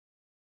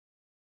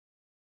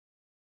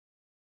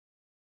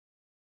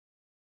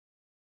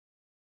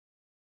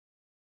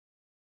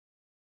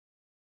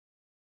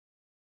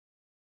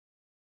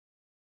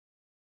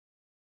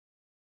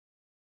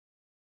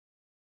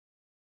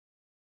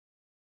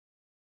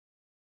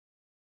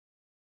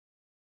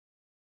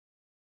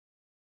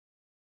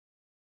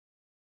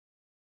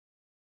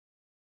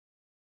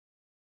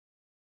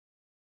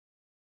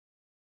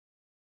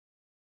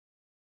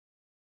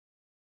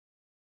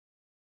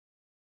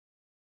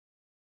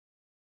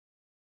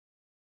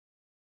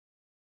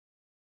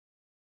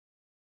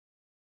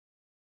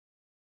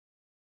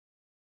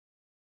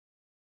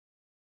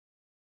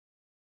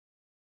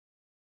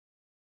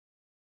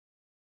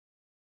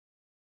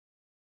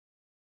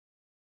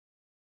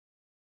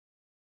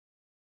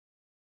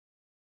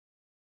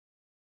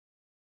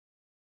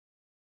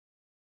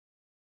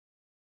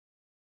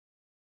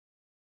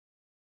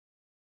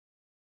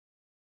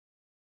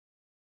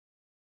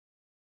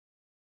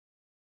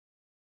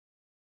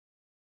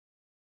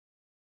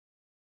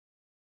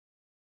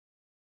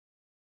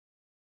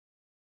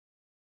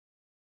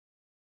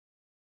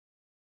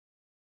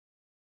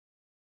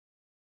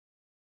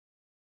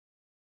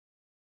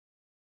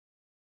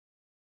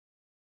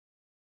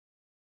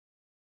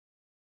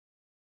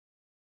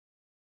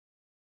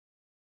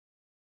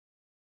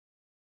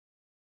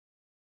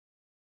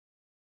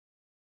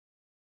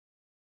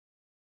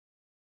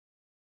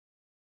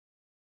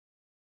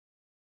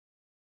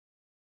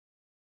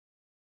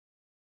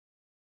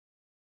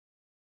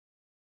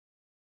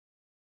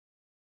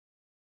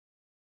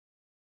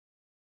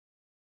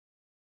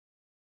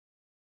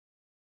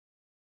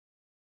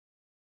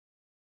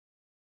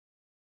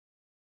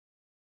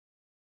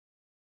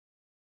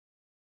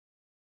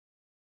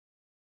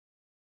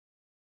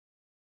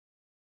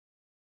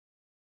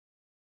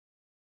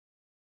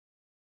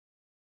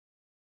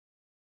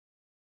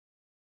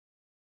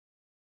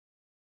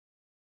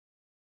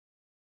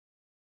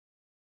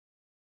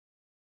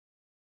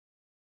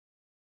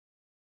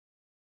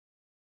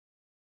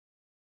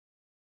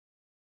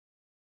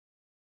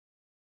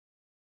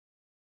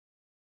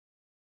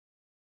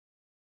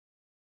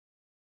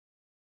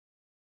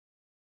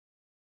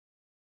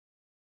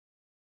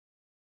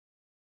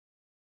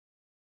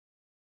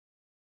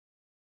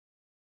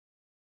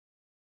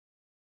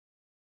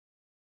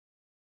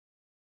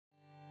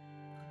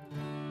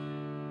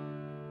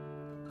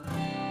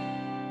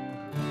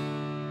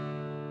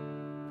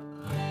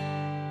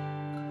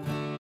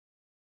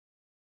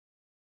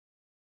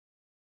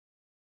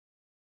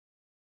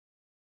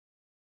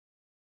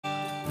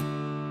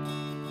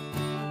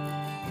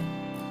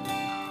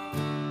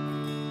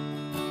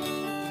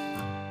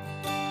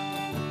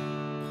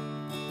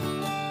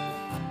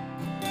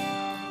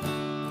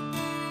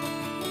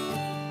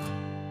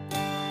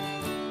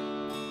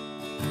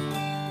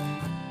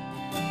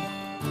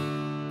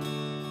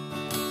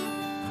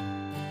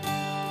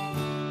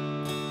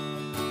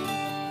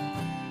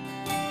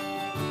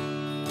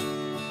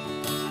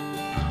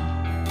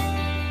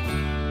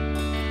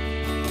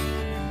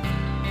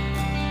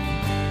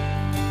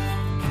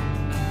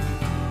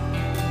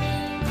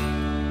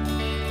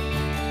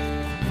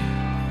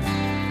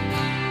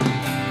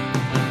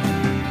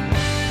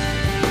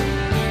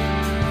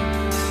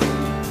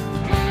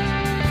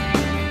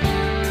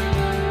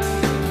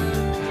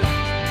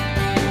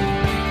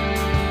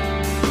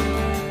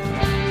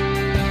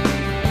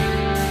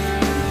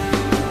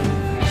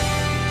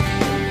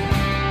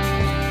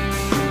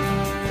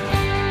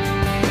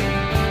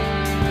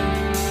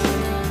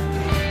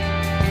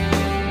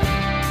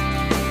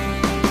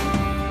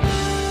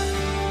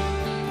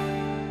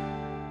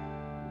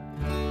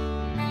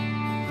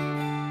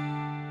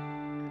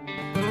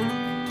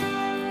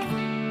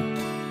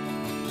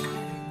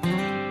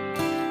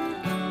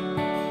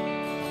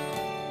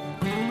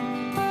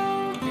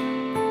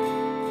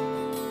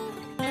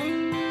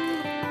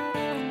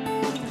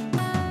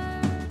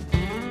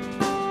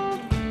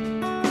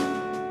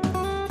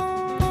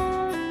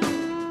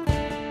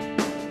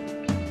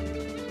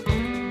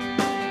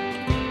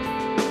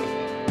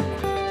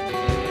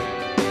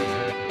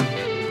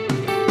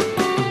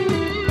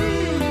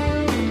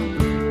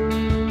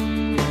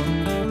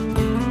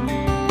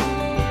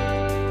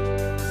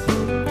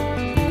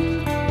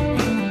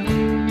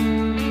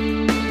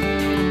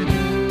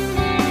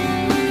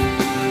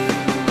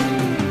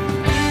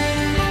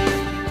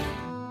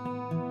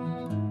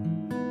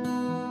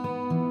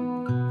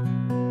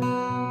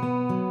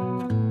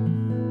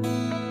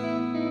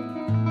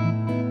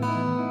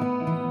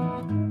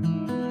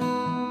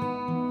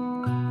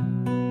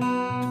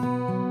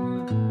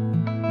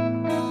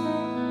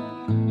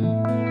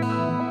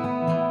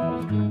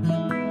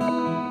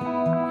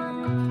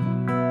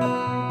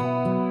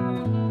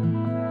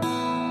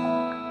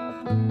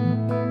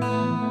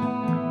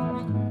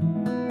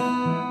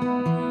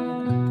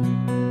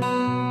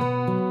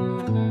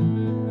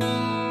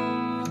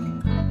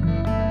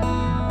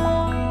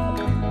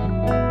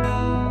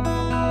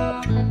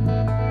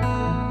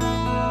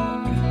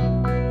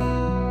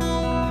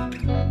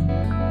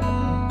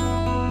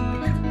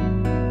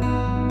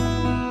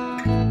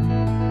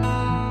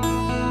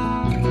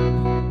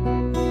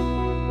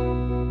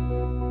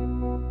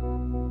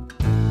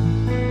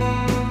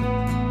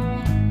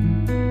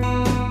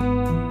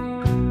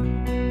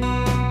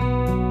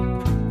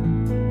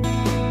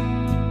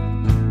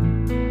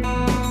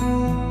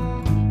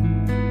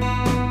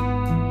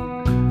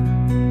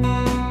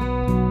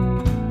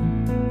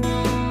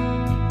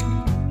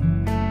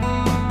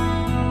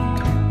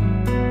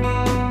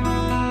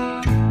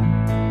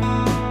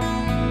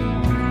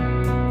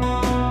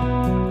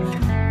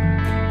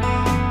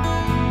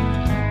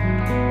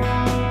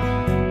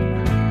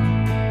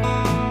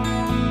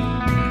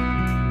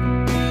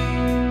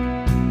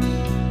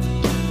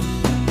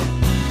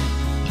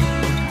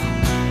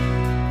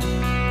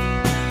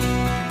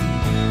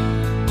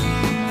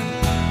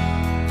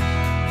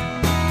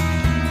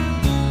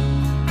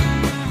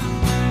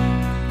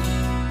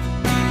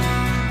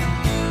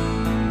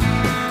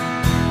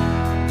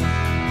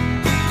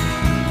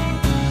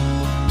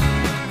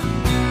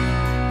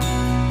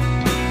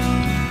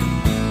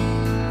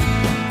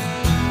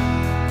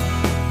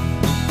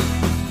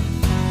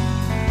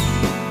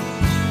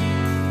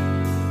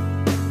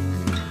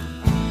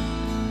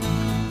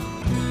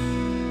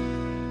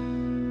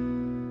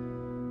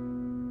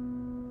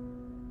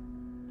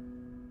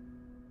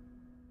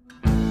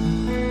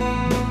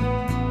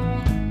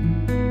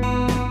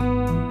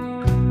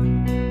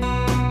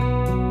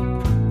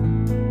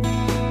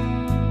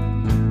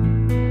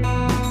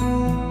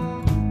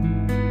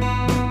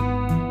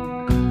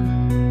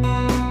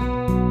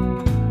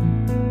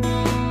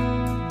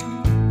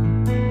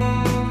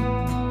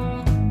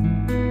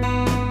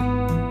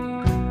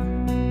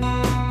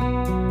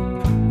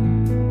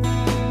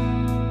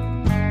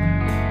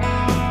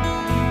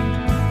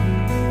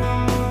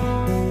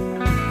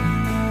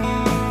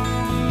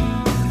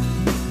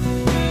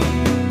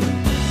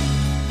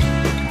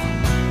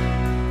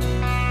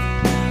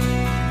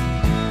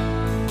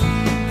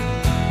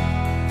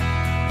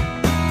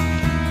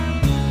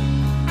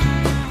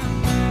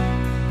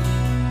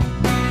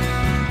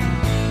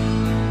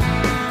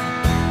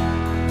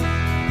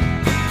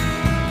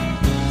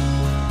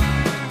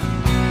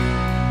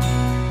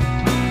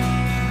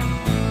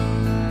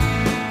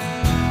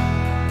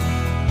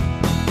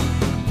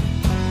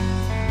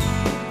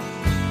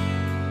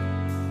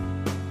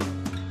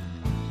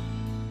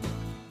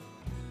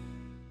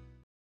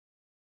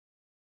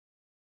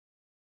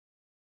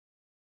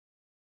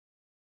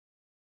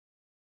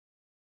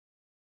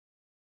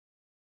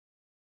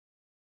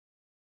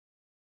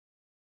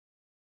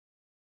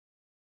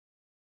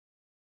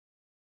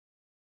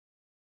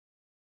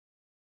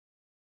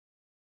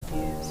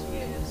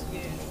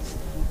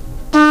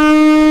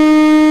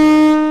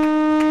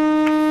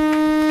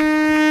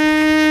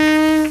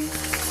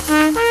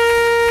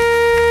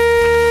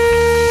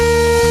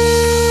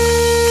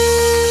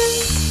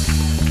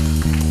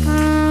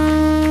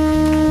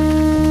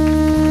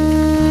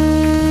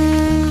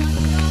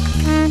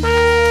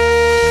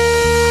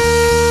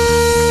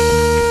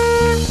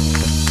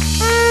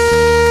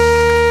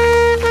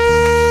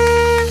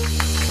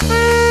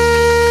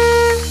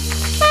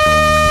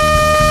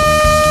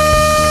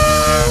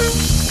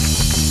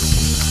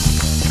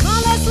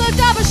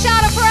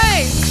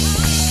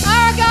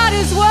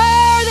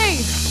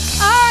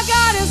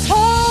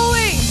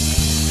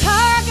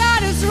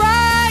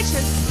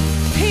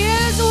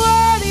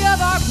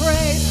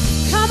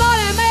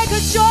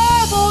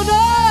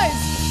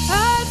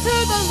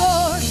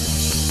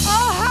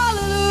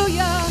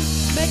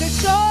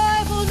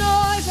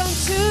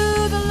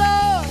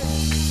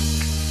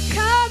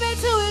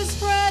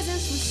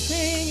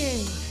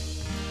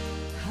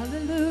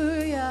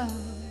Hallelujah.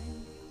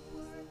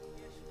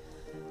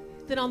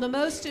 Then on the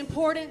most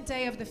important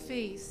day of the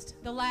feast,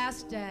 the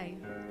last day,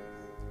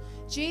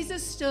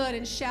 Jesus stood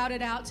and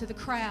shouted out to the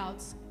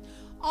crowds,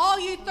 "All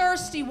you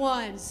thirsty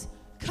ones,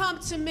 come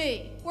to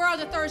me." Where are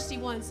the thirsty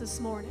ones this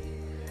morning?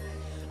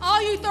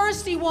 All you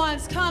thirsty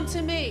ones, come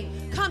to me.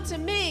 Come to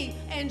me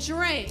and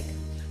drink.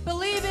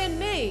 Believe in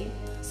me,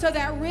 so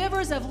that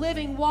rivers of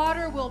living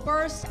water will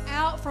burst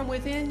out from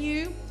within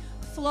you,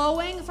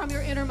 flowing from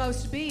your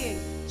innermost being,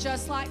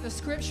 just like the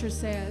scripture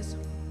says.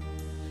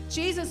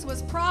 Jesus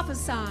was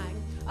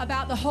prophesying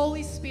about the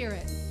Holy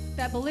Spirit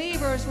that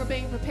believers were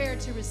being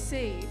prepared to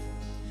receive.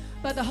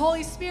 But the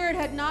Holy Spirit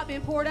had not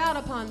been poured out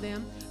upon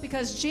them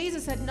because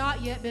Jesus had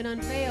not yet been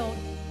unveiled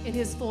in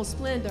his full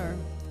splendor.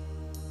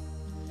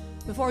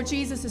 Before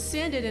Jesus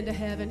ascended into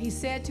heaven, he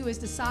said to his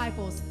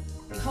disciples,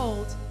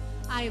 "Behold,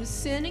 I am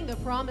sending the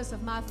promise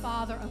of my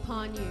Father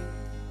upon you.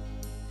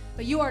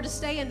 But you are to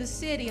stay in the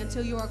city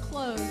until you are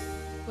clothed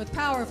with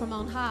power from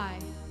on high."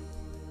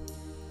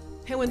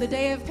 And when the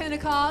day of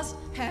Pentecost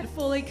had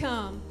fully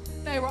come,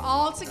 they were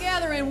all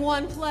together in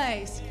one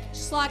place,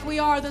 just like we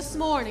are this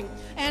morning.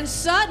 And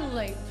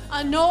suddenly,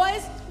 a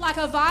noise like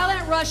a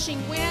violent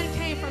rushing wind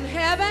came from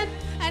heaven,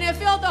 and it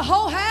filled the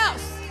whole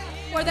house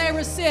where they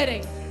were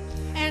sitting.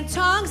 And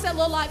tongues that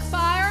looked like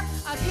fire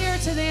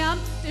appeared to them,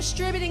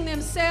 distributing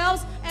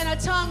themselves, and a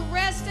tongue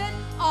rested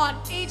on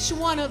each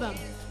one of them.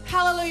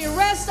 Hallelujah.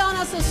 Rest on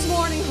us this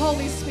morning,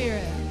 Holy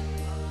Spirit.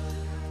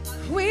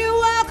 We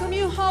welcome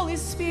you, Holy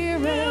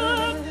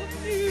Spirit.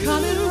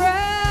 Come and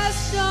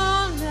rest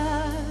on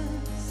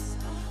us.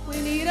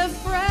 We need a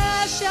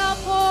fresh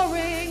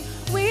outpouring.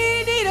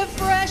 We need a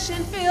fresh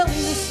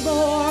infilling this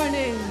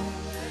morning.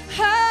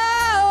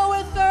 Oh,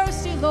 we're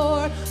thirsty,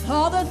 Lord.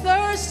 All the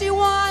thirsty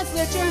ones,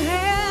 lift your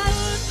hands.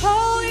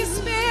 Holy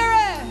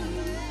Spirit.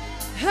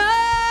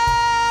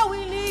 Oh,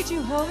 we need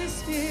you, Holy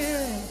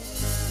Spirit.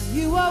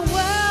 You are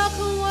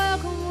welcome,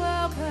 welcome,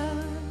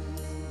 welcome.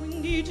 We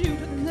need you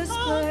to in this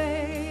come.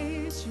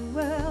 place. You're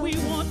welcome. We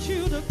want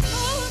you to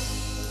come.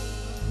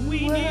 We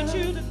need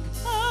you to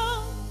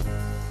come.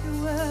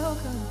 You're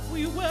welcome.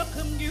 We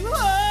welcome you,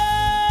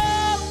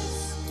 Holy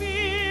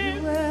Spirit.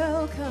 You're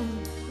welcome.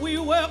 We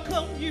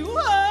welcome you, You're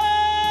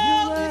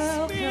Holy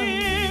welcome.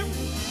 Spirit.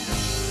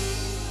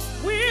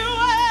 We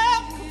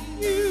welcome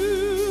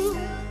you.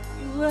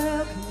 You're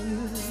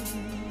welcome.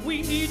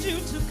 We need you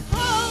to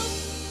come.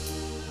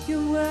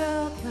 You're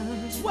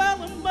welcome.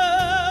 Dwell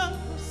among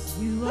us,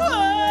 You are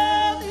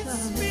Holy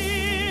welcome.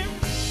 Spirit.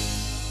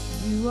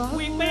 You are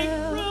We make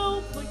welcome.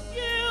 room for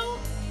you,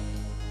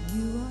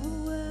 You are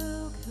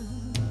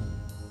welcome.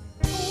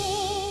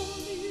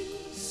 Holy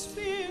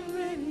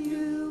Spirit.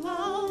 You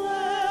are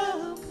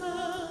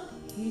welcome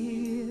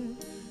Here.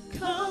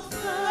 Come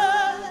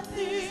flood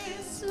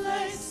this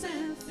place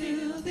and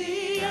fill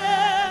the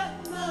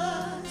atmosphere.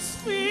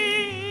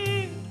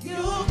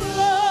 Your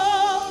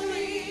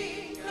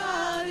glory,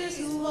 God, is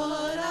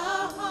what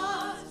our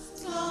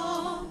hearts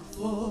long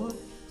for.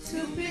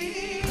 To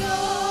be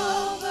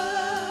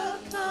overcome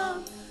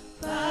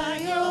by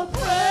your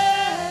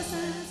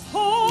presence.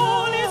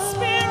 Holy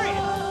Spirit,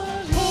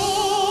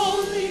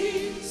 Holy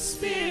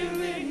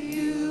Spirit,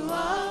 you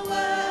are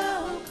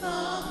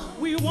welcome.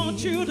 We want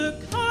you to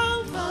come.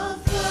 Come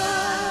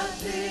flood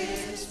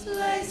this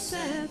place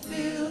and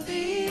fill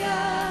the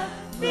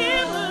atmosphere.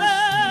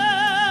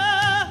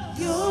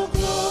 Your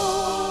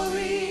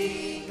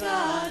glory,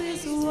 God,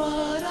 is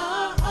what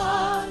our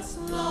hearts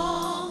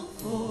long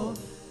for.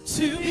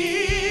 To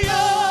be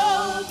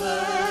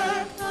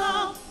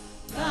overcome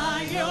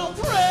by your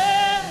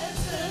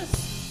presence,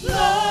 Lord.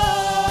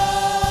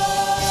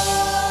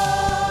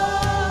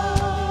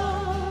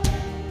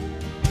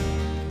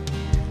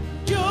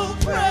 Your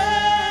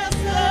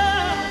presence,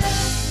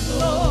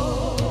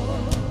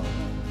 Lord.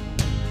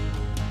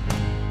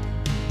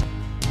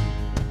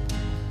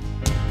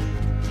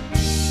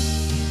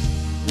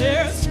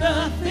 There's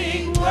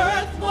nothing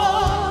worth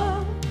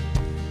more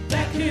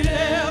that could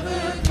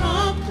ever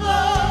come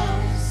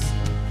close.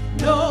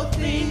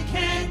 Nothing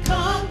can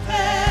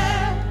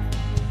compare.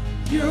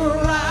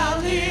 You're our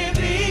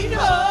living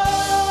hope.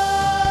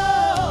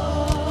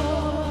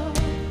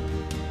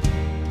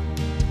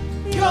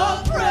 Your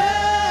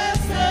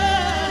presence,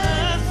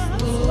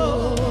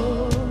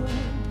 Lord.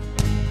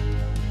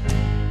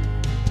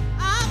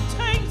 I've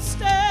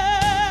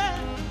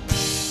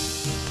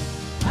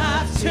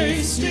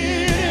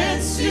tasted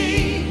and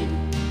seen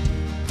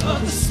of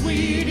the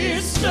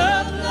sweetest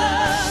of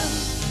love.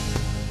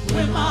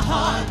 When my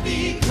heart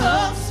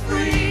becomes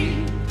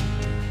free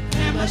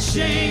and my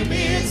shame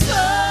is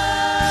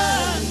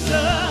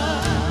undone.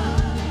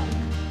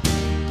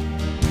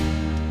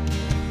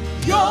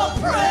 Your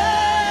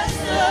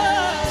presence,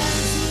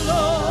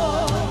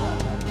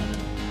 Lord.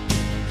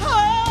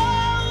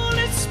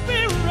 Holy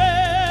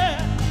Spirit,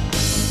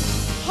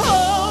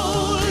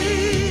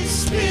 Holy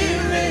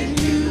Spirit,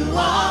 you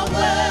are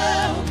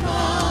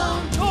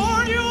welcome.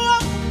 Lord, you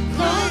are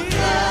come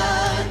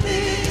flood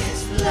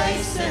this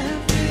place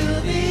and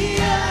fill the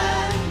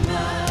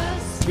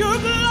atmosphere. Your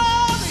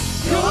glory,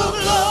 your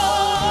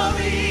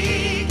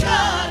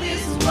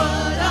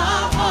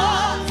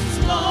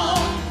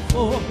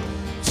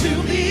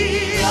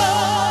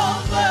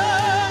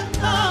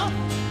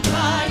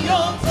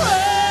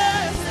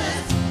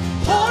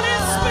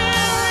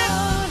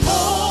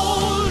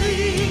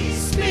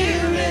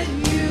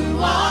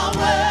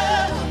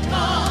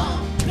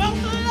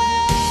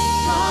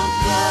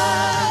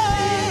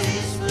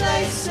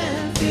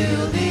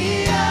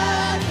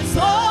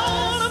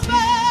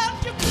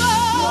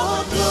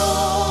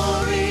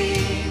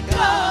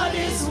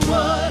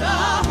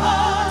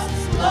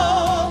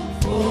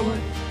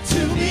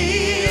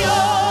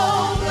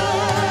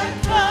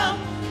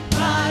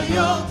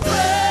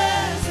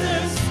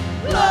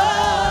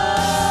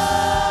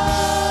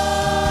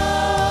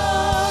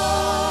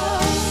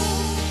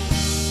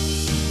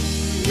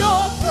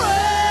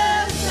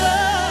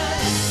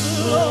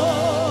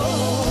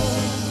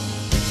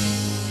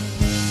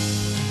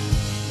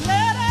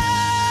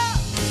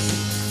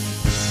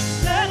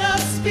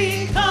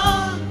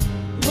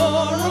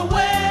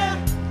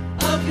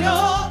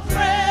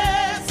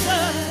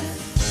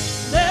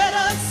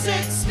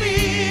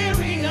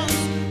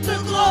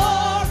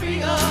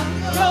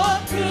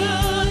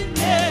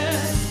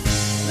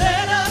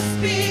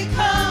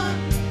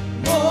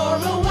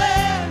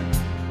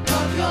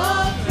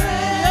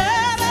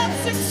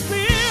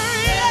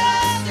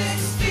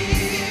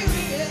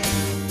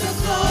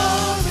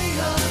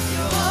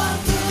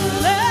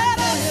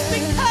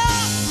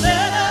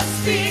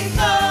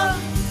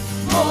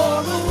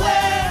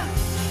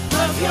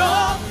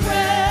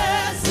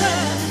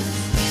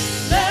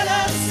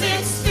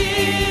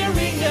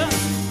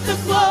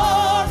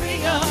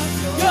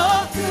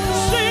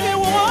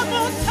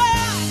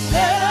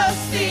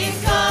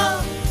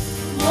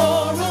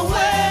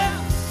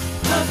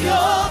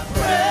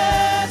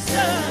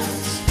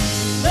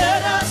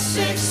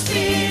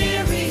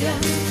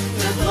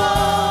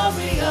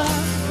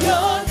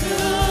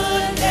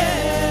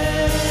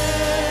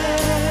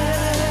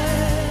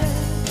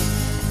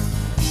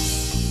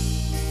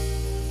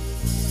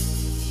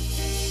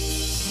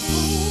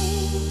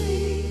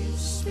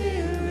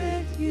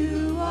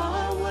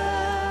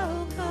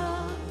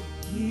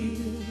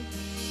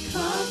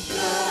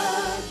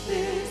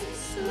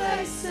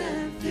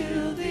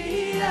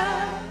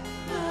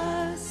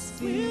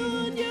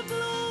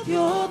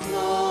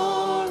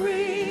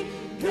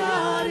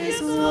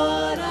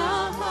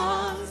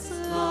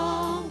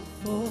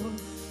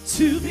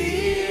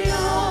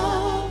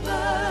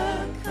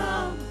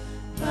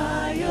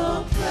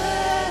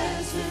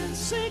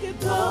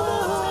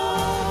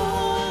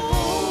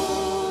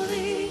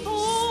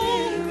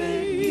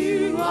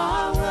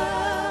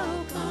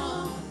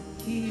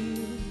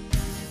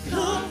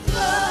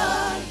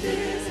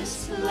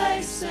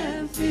house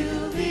and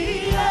fill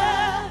the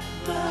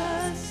atmosphere.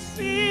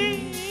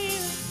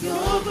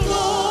 Your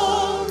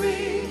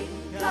glory,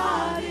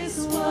 God, is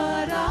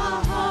what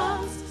our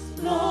hearts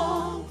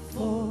long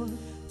for,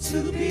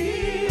 to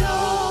be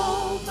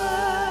overcome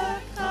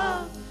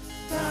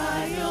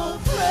by your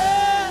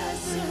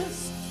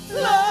presence,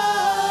 Lord.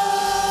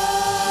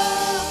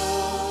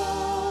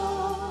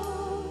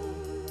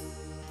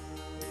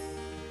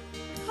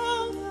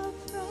 Come, your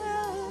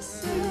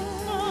presence,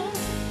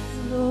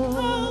 Lord.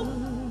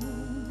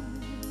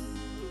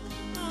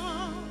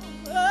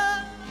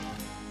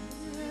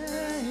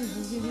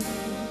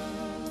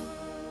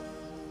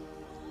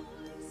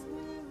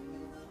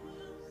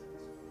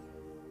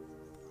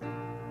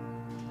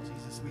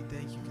 Jesus, we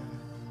thank you, God.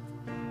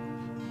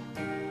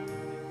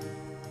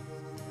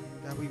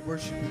 God, we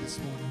worship you this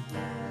morning.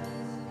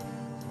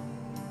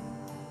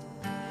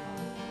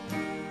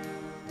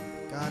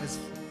 God, as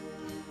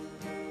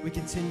we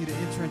continue to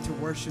enter into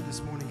worship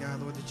this morning,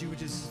 God, Lord, that you would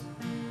just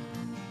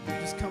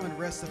come and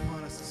rest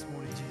upon us this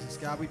morning, Jesus.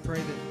 God, we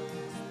pray that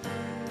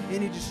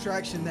any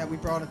distraction that we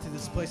brought into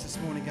this place this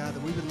morning, God,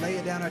 that we would lay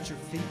it down at your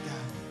feet,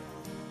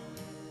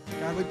 God.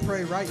 God, we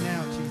pray right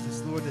now,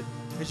 Jesus, Lord, that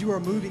as you are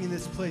moving in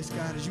this place,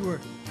 God, as you are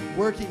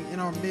working in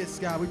our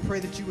midst, God, we pray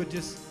that you would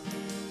just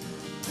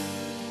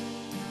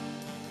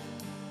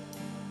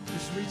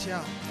reach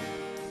out.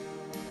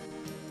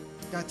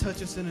 God,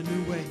 touch us in a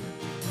new way.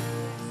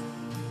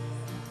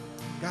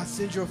 God,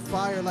 send your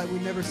fire like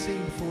we've never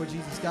seen before,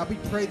 Jesus. God, we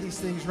pray these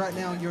things right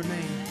now in your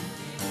name.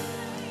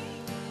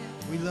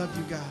 We love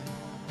you, God.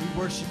 We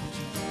worship you,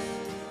 Jesus.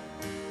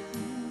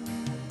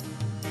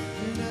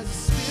 And as the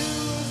Spirit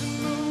was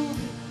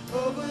moving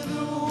over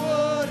the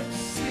water,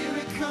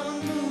 Spirit, come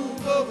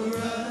move over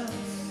us.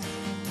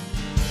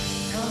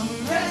 Come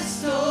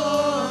rest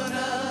on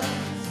us.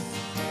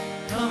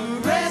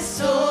 Come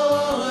rest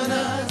on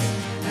us.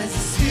 As the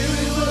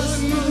Spirit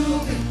was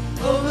moving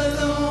over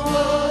the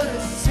water,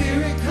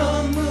 Spirit,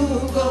 come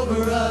move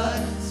over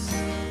us.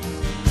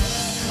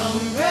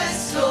 Come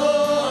rest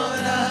on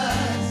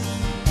us.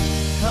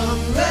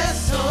 Come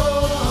rest on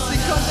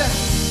us.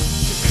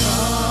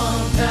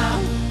 Come down.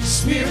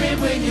 Spirit,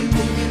 when you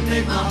move, you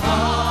make my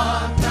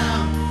heart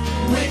pound.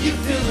 When you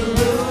feel the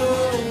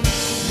room,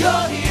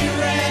 you're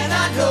here and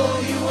I know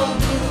you are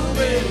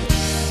moving.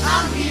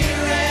 I'm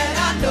here and I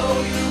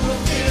know you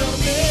will feel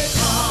me.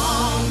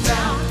 Calm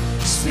down.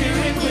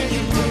 Spirit, when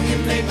you move, you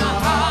make my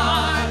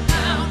heart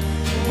pound.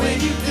 When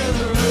you feel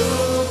the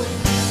room,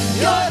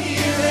 you're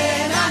here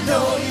and I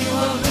know you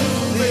are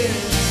moving.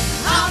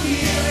 I'm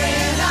here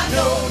and I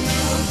know you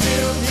will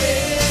feel me.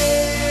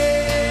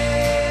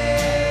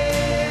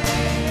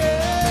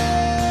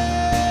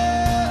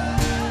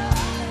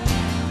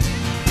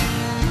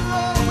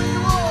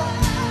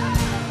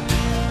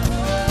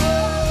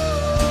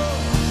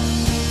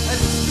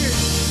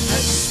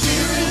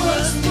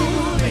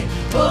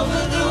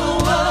 Over the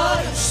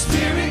water,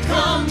 Spirit,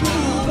 come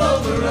move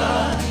over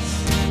us.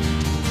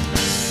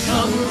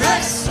 Come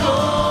rest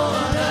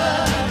on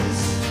us.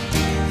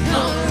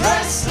 Come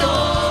rest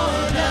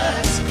on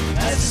us.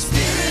 As the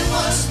Spirit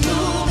was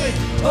moving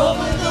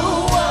over the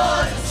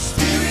water,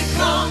 Spirit,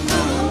 come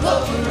move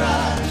over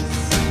us.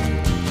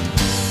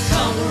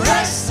 Come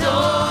rest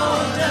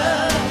on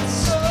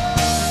us.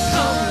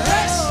 Come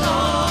rest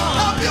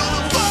on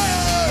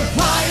us.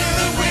 Fire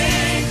and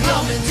wind,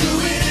 come and do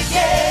it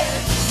again.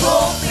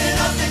 Open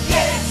up the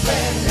gates,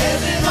 let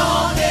heaven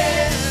on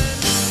in.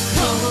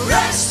 Come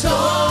rest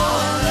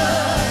on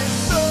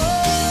us.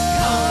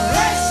 Come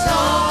rest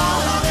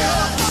on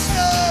us.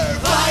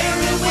 Fire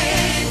and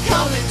wind,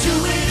 come and do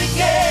it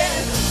again.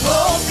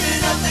 Open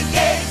up the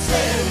gates,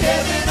 let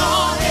heaven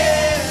on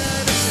in.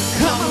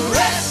 Come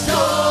rest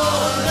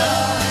on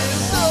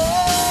us.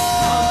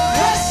 Come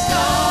rest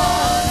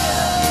on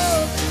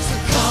us. So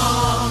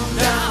calm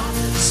down.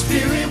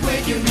 Spirit,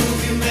 when you move,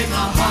 you make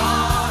my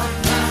heart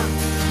pound.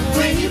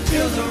 When you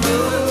feel the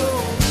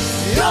room,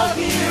 you're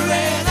here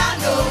and I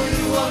know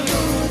you are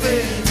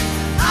moving.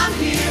 I'm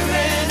here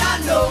and I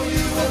know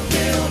you will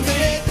feel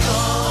me.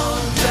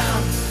 Calm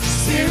down.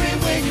 Spirit,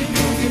 when you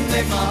move, you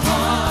make my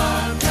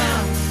heart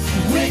pound.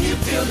 When you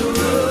feel the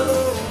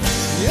room,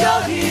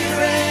 you're here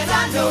and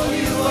I know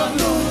you are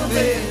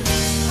moving.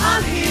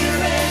 I'm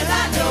here and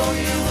I know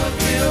you will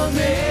feel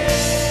me.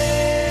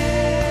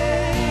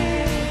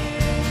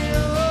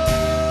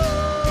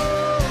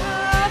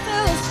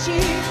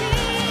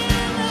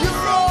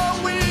 You're all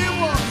we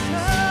want.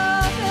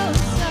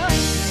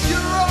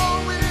 You're all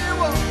we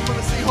want.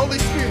 Wanna say Holy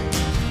Spirit.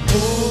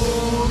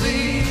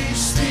 Holy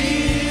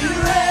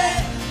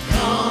Spirit,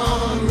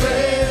 come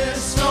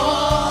rest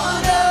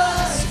on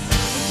us.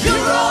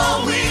 You're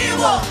all we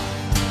want.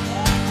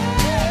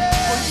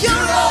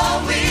 You're all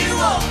we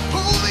want.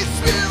 Holy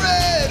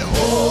Spirit.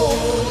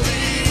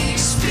 Holy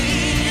Spirit.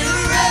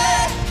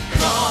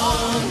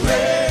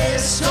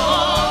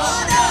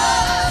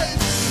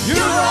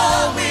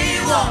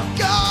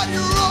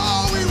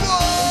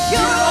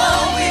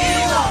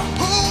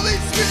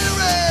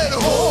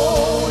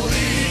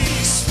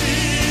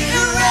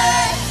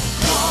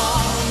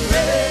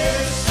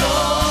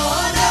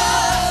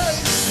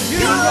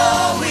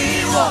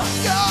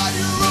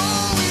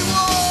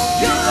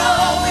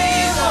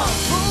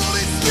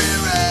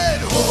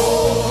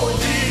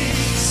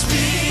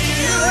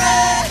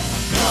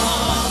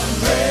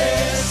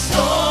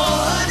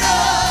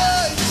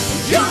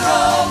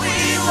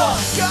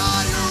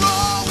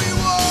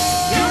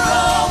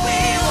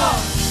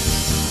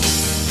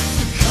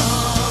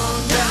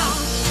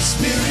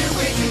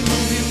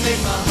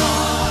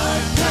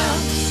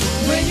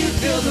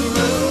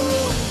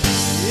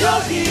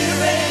 You're here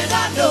and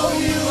I know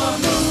you are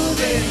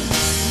moving.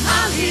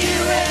 I'm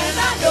here and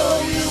I know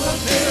you will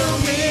fill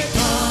me.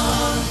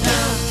 Come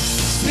down.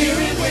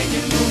 Spirit, when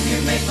you move,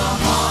 you make my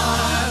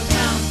heart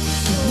pound.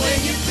 When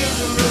you fill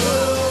the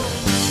room,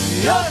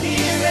 you're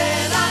here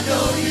and I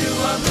know you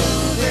are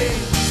moving.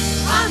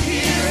 I'm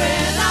here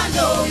and I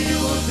know you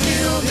will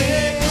fill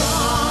me.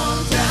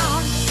 Come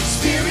down.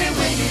 Spirit,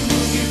 when you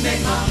move, you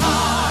make my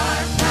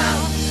heart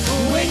pound.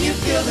 When you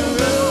fill the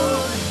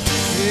room,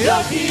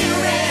 you're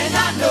here and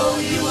I know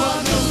you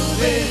are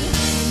moving.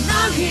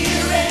 I'm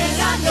here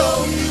and I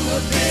know you will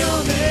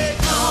fill me.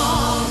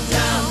 Calm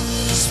down.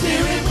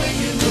 Spirit, when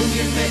you move,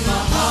 you make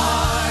my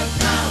heart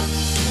pound.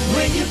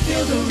 When you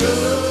fill the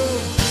room,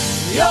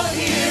 you're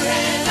here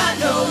and I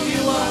know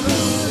you are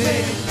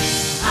moving.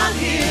 I'm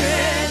here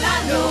and I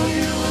know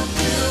you will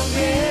fill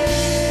me.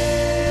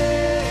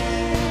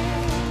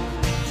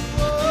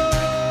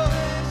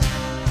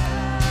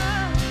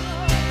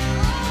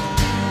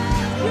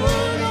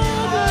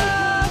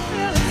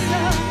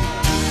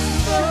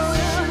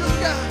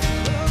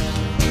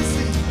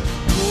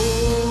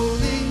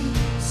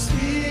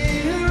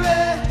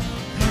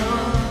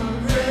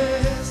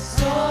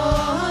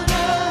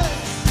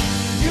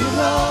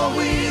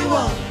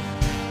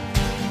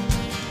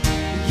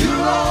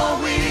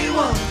 All we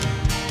want.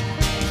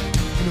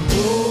 And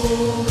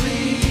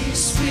Holy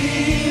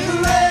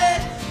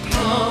Spirit,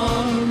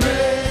 come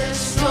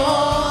rest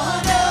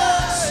on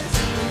us.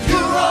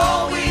 You're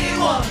all we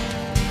want.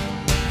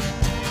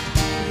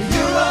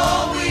 You're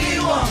all we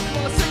want.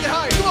 Come on, sing it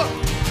high. Come on.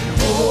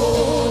 And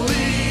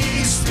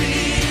Holy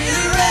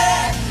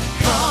Spirit,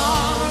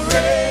 come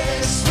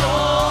rest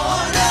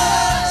on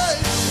us.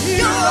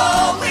 You're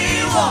all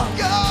we want.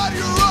 God,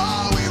 you're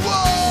all we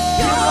want.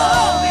 You're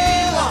all we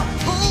want.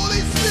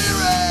 Holy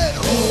Spirit,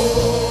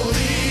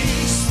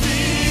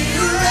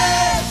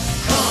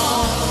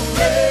 come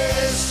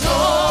rest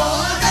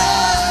on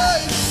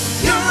us.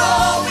 You're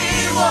all we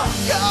want.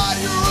 God,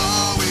 you're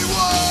all we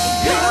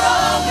want. You're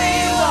all we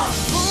want.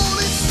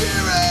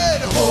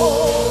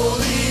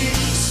 Holy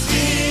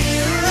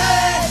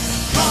Spirit,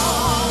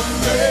 come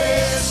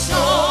rest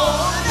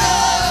on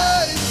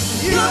us.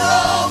 You're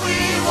all we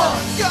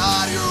want.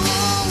 God, you're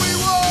all we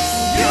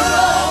want. You're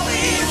all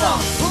we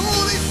want.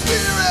 Holy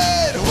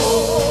Spirit,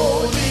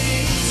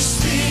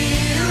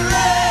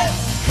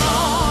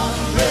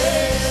 come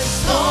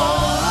rest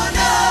on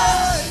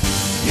us.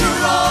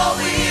 You're all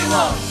we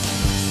want.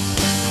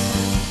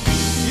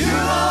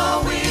 You're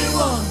all we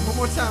want. One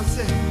more time,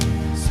 say.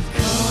 So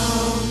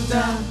come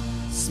down,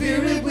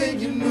 Spirit, when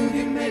you move,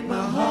 you make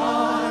my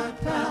heart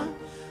pound.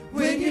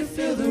 When you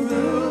fill the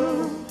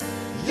room,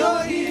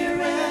 you're here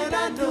and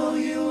I know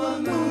you are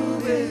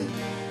moving.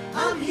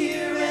 I'm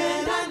here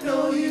and I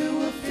know you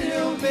will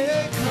fill me.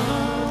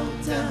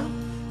 Come down,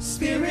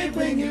 Spirit,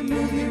 when you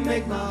move, you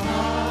make my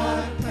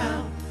heart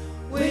pound.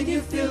 When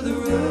you fill the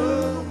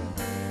room,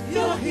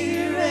 you're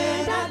here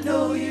and I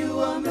know you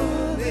are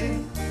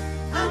moving.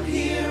 I'm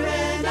here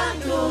and I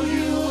know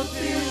you will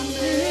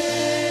fill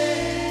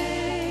me.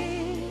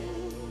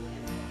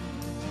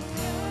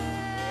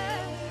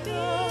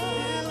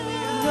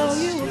 Know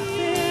you will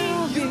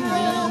fill me. You're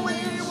all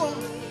we want.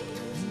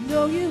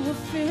 Know you will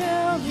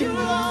fill me. You're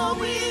all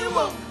we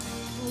want.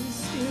 Holy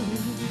Spirit,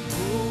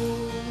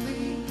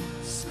 Holy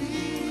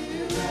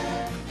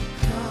Spirit,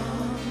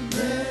 come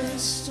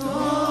rest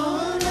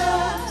on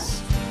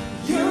us.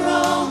 You're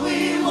all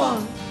we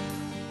want.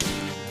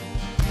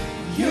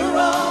 You're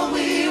all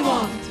we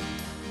want.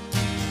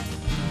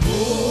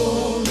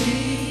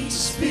 Holy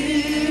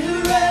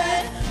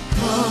Spirit,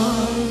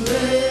 come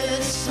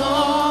rest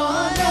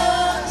on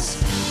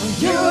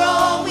us. You're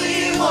all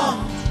we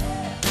want.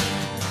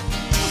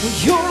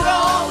 You're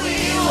all we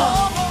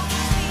want.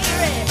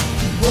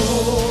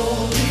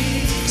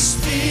 Holy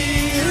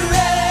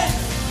Spirit,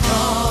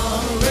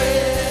 come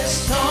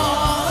rest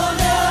on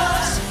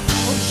us.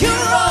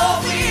 You're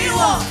all we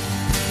want.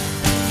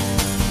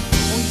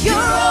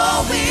 You're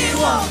all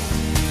we want.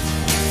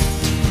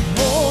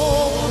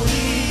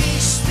 Holy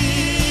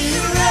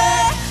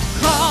Spirit,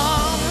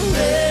 come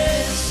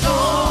rest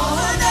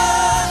on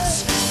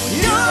us.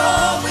 You're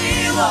all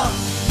we want.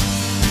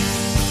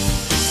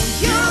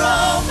 You're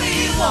all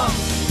we want.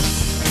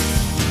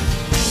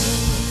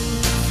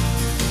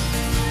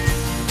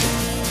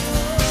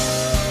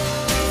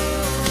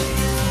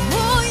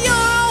 oh,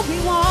 you're all we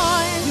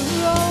want.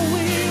 You're all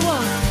we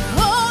want.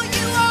 Oh,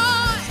 you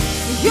are.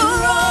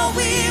 You're all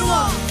we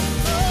want.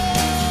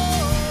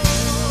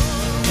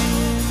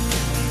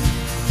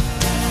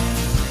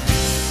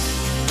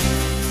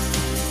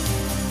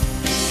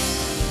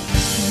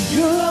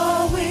 You're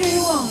all we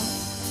want.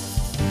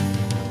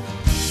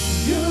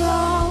 You're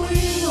all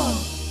we want.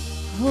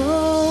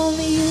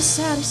 Only you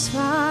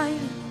satisfy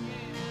me.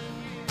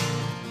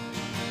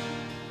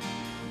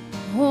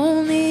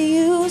 Only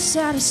you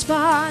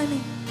satisfy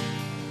me.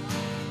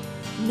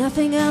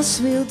 Nothing else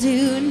will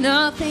do,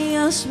 nothing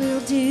else will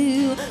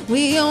do.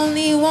 We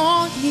only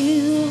want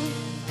you.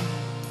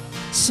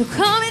 So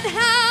come and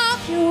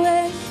have your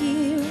way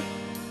here.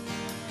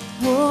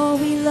 Oh,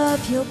 we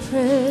love your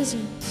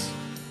presence.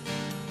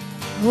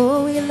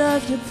 Oh, we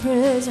love your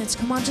presence.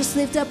 Come on, just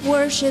lift up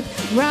worship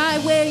right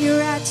where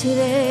you're at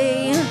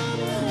today.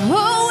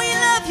 Oh, we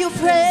love your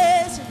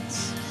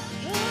presence.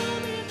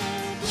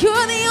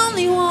 You're the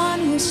only one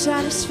who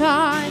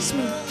satisfies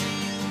me.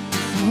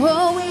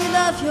 Oh, we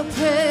love your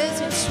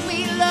presence.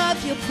 We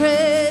love your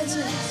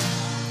presence.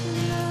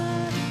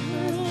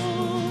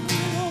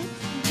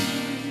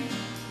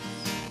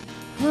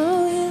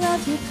 Oh, we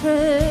love your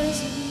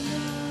presence.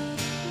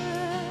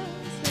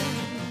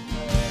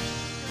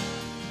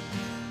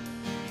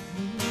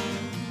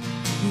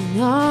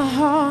 And our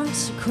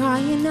hearts are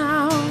crying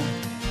out,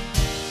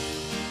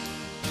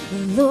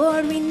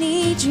 Lord, we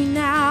need you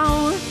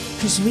now,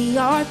 'cause we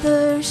are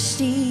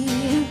thirsty.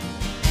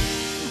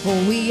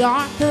 Oh, we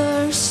are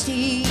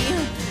thirsty.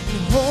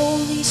 And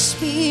Holy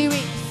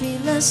Spirit,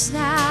 fill us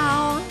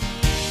now.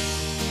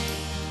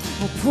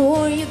 Oh,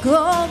 pour your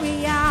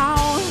glory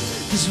out,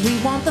 'cause we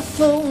want the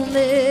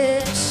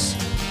fullness.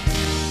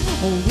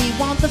 Oh, we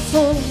want the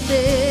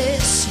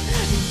fullness.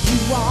 You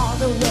are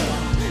the well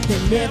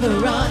that never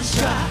runs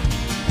dry.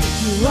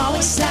 You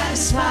always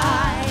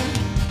satisfy.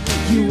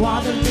 You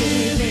are the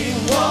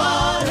living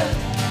water.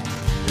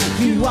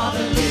 You are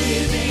the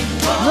living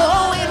water.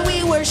 Oh, and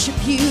we worship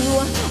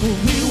you.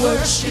 We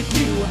worship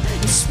you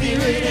in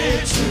spirit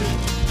and truth.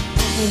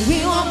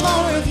 We want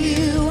more of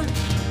you.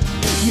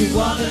 You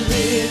are the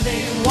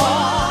living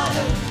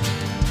water.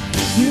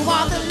 You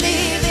are the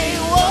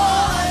living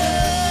water.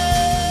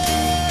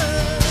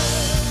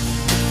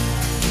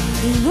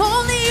 And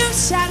only you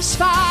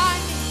satisfy.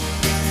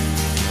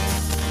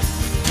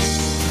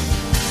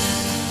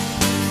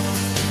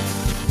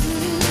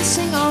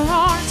 Sing, our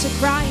hearts are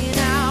crying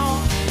out.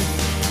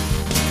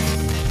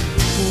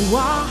 Oh,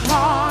 our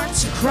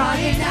hearts are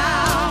crying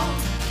out.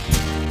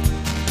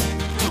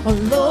 Oh,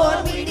 Lord,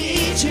 we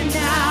need you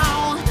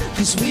now,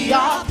 'cause we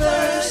are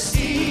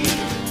thirsty.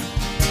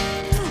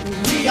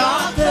 We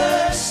are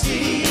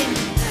thirsty.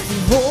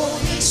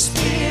 Holy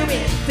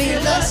Spirit,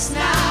 fill us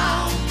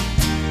now.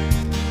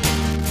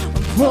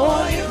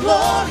 Pour your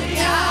glory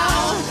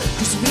out,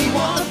 'cause we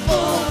want the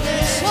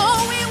fullness. Oh,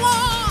 we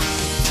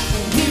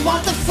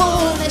want the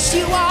fullness.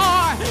 You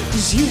are,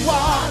 'cause you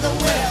are the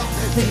well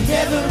that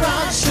never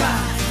runs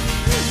dry.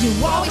 You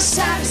always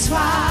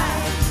satisfy.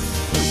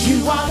 You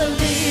are the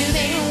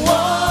living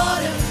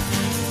water.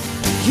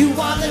 You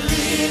are the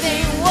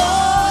living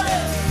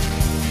water.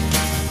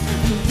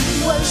 We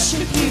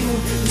worship you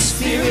in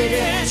spirit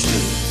and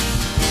truth.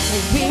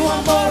 We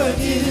want more of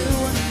you.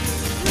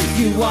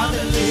 You are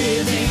the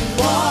living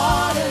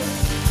water.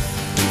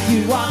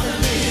 You are the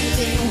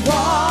living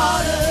water.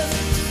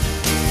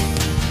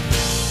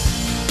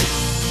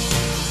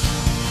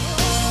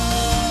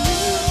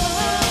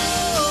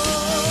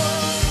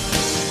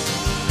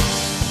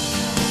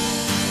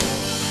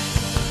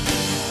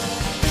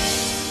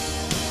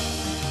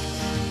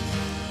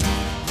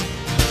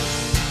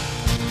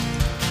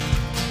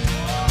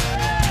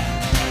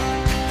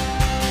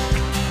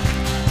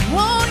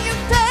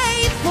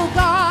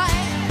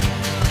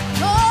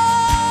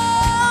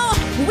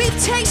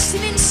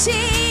 Tasted and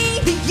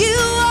see that you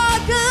are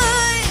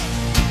good.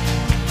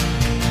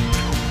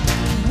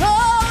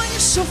 Oh, you're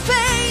so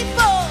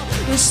faithful.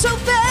 You're so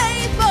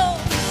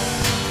faithful.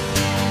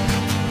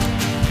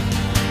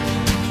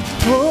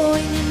 Oh,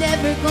 you're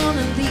never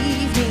gonna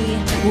leave me.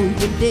 Oh,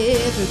 you're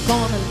never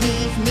gonna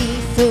leave me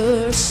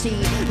thirsty.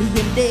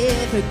 You're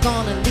never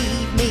gonna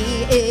leave me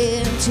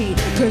empty.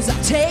 'Cause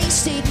I've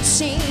tasted and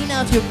seen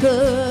of your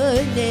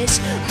goodness.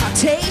 I've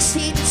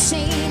tasted and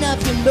seen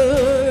of your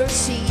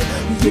mercy.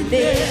 You're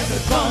never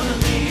gonna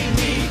leave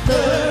me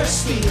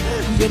thirsty.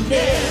 You're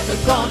never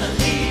gonna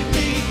leave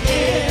me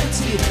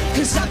empty.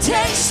 'Cause I've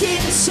tasted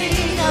and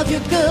seen of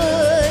your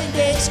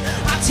goodness.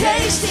 I've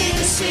tasted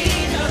and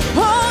seen of.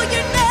 Oh,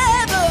 you're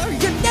never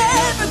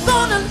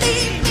gonna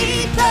leave me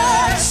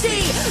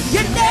thirsty.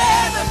 You're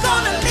never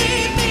gonna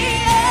leave me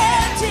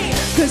empty.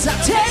 'Cause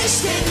I've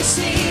tasted and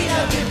seen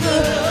of your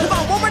good. Come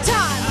on, one more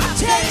time. I've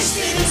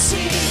tasted and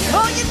seen.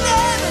 Oh, you're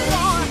never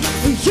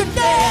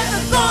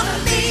gonna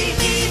leave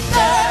me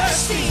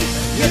thirsty.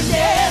 You're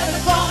never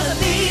gonna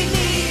leave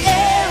me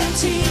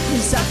empty.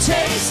 'Cause I've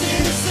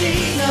tasted and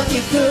seen of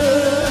your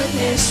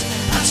goodness.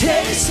 I've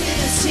tasted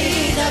and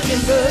seen of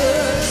your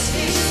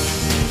mercy.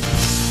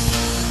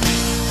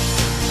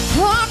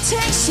 Oh, I've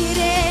tasted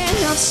and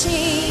I've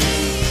seen.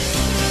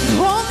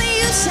 Only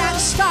you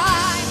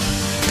satisfy.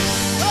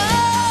 Oh,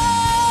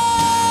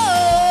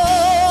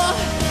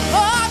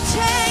 I've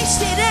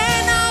tasted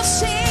and I've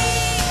seen.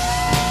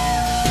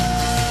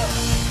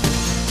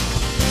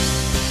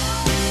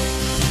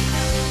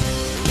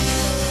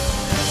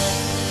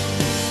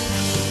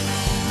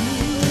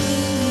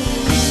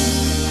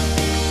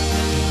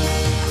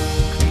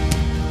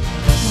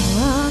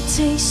 Oh, I've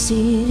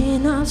tasted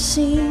and I've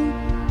seen.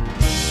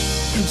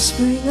 Come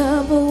spring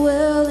up a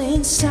well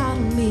inside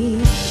of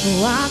me.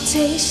 Oh, I've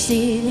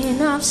tasted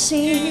and I've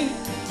seen.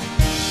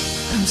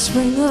 Come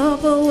spring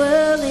up a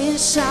well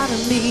inside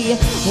of me.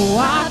 Oh,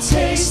 I've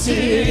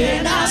tasted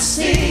and I've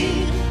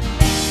seen.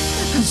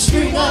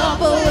 spring up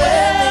a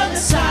well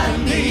inside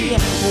of me.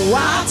 Oh,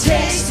 I've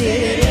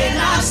tasted and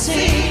I've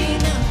seen.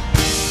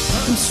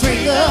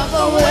 Spring up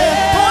a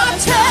well. Oh, I've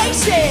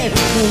tasted.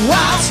 Oh,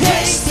 I've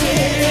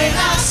tasted and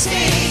I've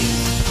seen.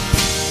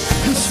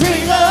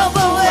 Spring up a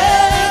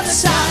well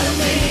inside of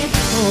me.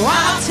 Oh,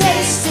 I've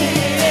tasted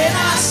and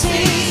I've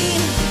seen.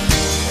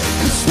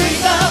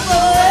 Spring up a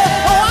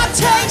well. Oh, I've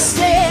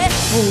tasted.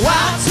 Oh,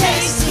 I've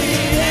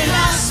tasted and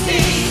I've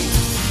seen.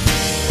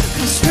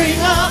 Spring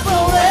up a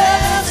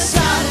well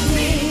inside of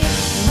me.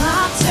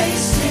 I've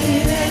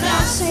tasted and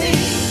I've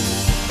seen.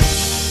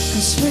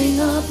 Spring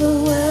up a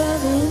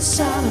well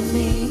inside of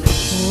me.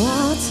 Oh,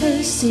 I've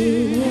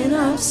tasted and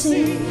I've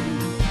seen.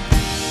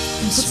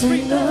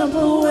 Spring up a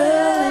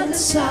well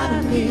inside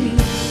of me.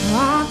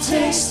 I've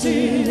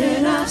tasted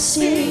and I've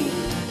seen.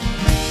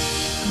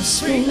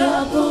 Spring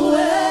up a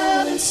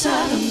well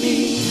inside of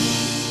me.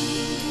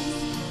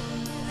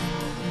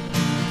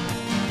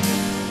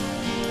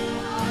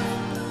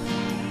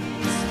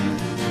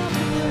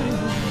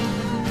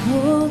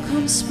 Oh,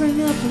 come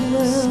spring up a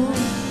well.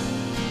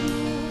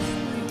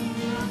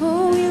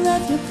 Oh, we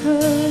love your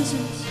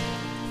presence.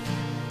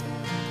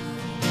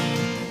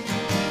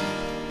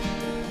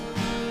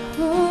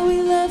 Oh,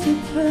 we love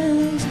your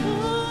presence.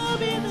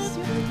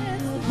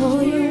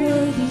 Oh, you're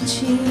worthy,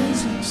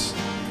 Jesus.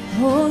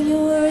 Oh,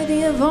 you're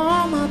worthy of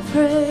all my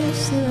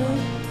praise, Lord.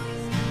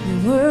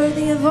 You're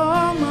worthy of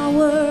all my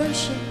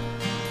worship.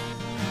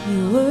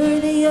 You're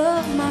worthy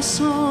of my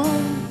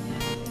song.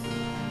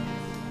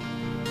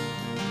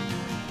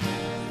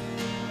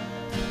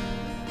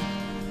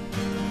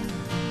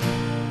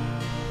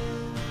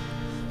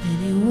 And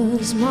it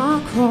was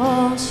my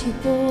cross you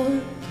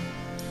bore,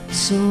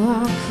 so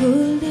I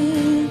could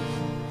live.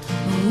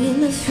 Oh, in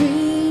the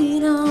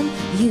freedom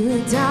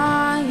you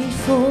died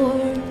for.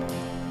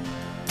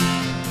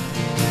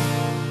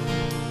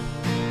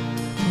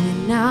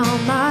 And now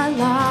my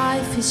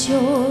life is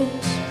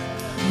yours,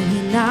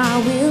 and I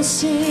will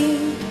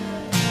sing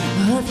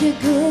of your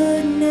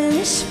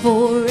goodness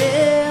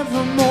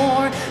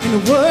forevermore. And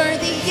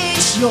worthy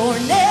is your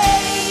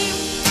name,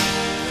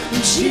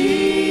 Jesus.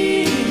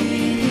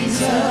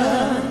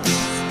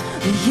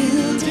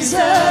 You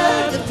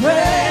deserve the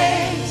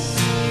praise.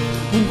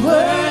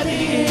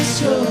 Worthy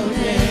is your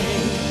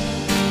name.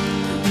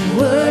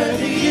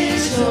 Worthy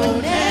is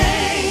your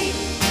name,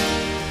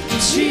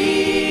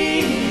 Jesus.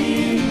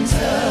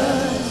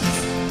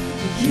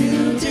 You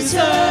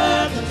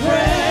deserve the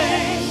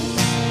praise.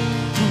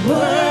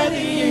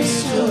 Worthy is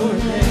your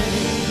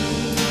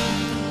name.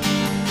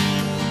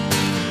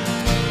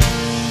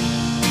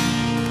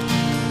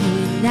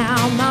 And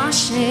now my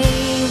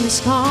shame is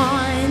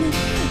gone,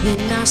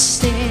 and I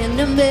stand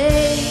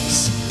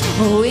amazed.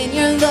 Oh, in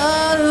your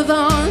love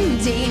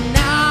undeniable,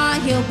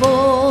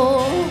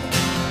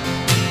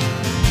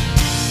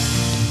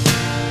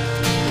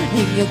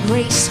 and your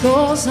grace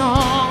goes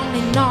on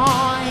and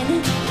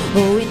on.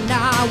 Oh, and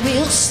I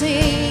will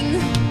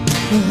sing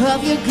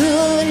of your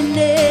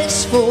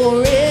goodness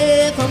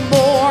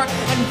forevermore.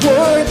 And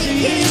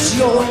worthy is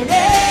your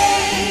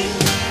name,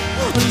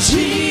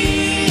 Jesus.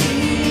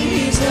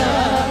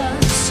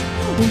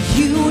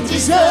 You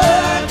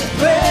deserve the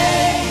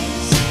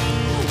praise.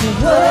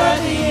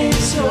 Worthy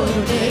is your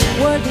name.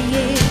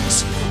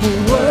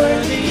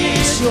 Worthy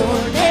is your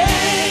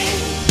name,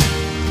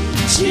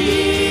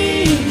 Jesus.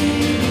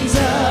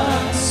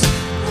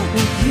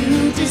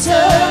 You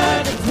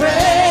deserve the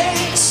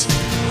praise.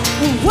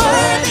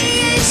 Worthy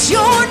is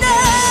your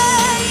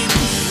name,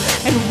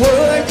 and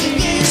worthy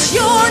is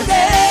your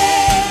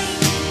name,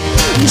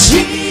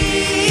 Jesus.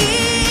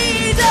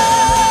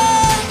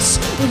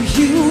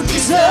 You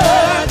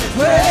deserve the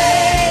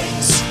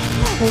praise.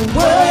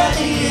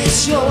 Worthy is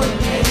your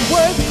name.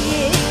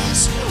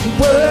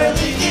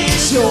 Worthy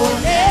is your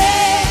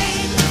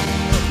name,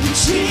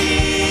 Jesus.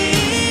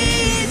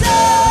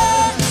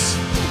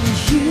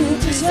 You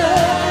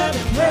deserve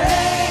the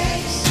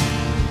praise.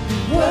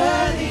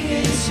 Worthy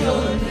is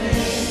your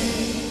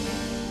name.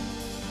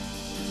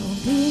 Oh,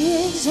 be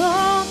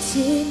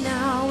exalted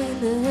now in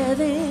the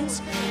heavens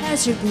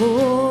as your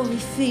glory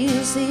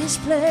fills this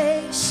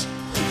place.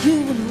 You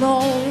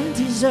alone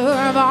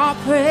deserve our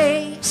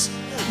praise.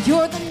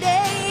 You're the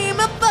name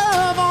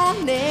above all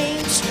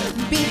names.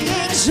 Be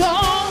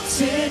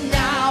exalted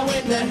now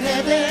in the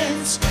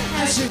heavens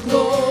as your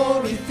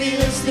glory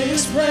fills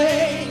this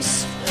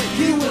place.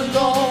 You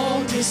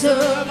alone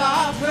deserve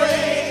our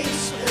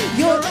praise.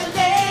 You're the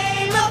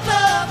name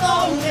above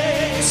all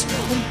names.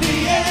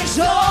 Be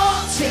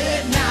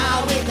exalted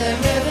now in the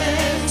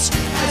heavens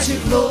as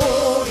your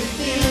glory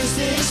fills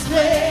this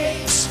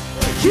place.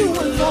 You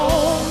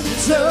alone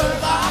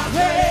deserve our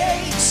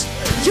praise.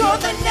 You're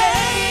the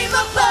name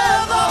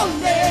above all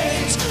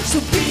names. So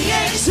be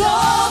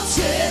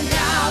exalted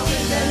now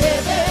in the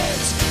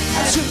heavens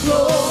as your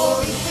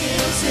glory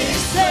fills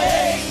this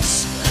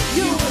place.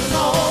 You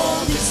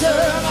alone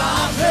deserve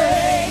our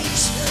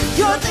praise.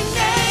 You're the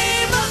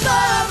name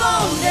above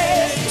all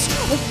names.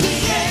 Be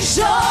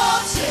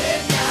exalted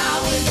now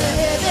in the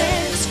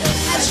heavens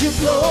as your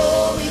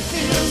glory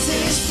fills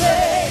this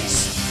place.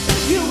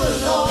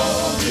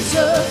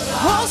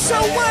 So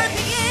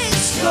worthy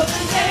is You're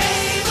the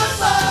name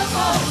above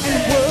all and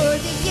names.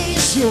 worthy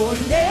is your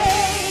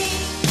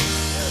name,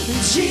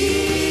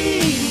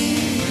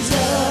 Jesus.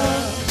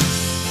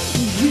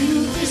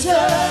 You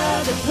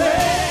deserve the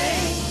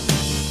praise.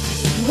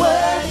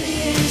 Worthy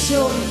is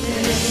your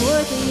name.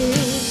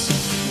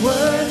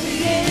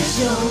 Worthy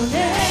is your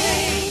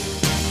name,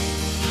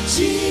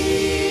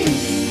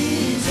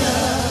 Jesus.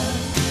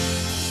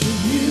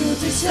 You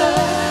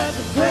deserve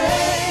the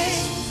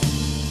praise.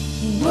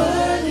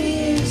 Worthy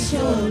is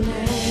your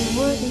name.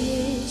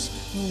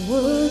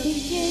 Worthy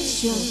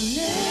is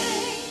your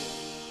name,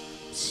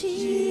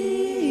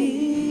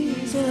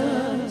 Jesus.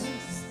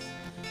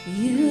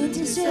 You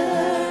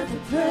deserve the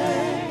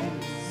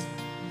praise.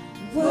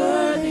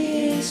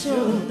 Worthy is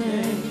your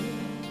name.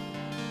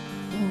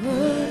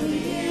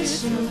 Worthy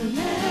is your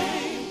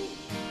name,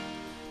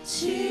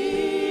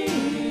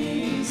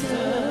 Jesus.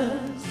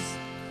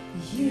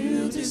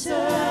 You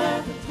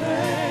deserve the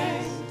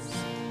praise.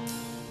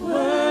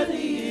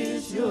 Worthy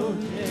is your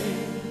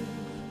name.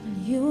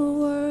 You're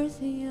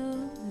worthy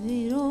of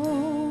it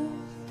all.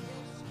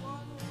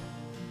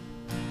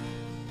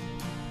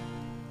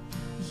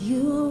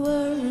 You're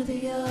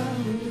worthy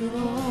of it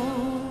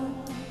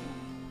all.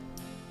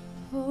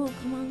 Oh,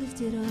 come on,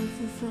 lift it up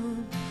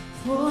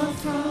for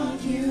from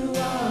you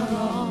are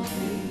all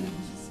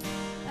things,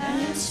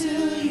 and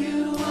to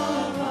you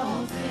are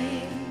all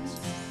things.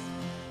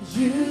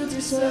 You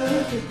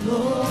deserve the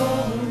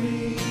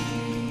glory.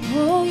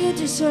 Oh, you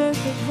deserve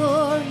the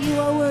glory. You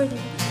are worthy.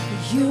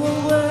 You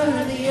are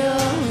worthy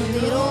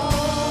of it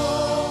all.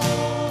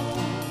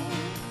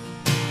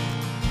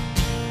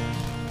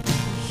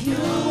 You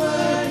are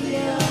worthy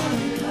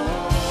of it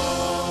all.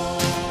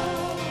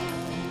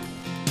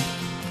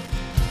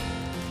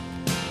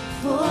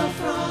 For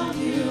from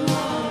you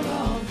are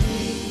all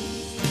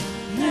things,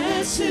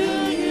 and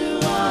to you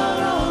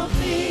are all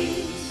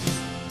things.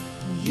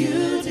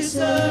 You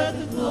deserve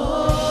the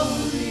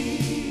glory.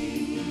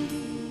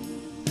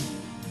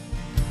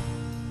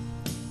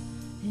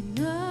 And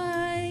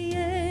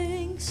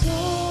I exalt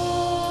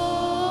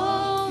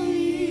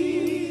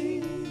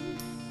thee.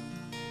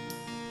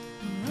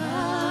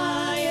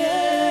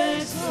 I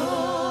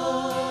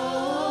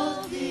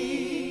exalt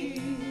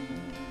thee.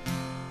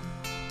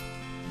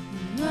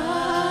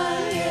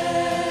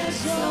 I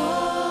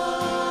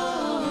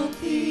exalt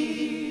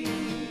thee.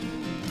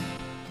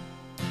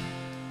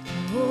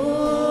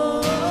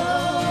 Oh,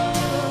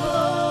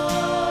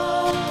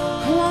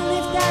 come on,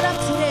 lift that up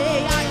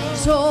today. I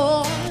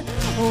exalt.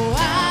 Oh,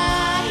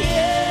 I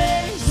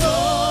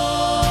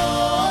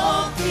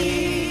exalt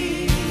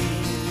thee.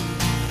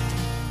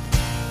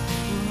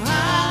 I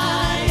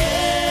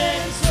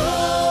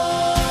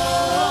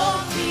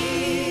exalt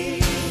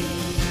thee.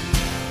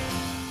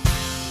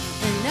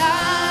 And I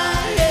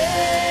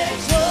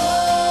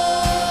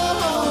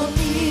exalt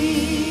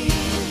thee.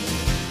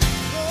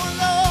 Oh,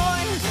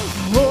 Lord.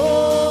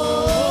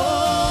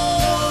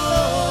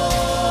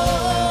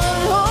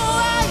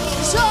 Oh, I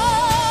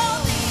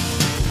exalt thee.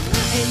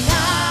 And I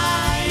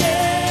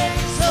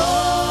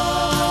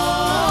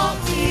exalt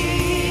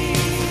thee.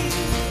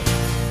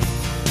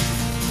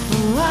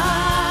 Oh, I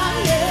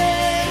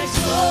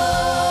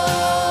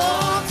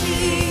exalt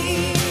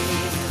thee.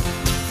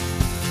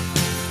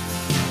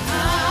 I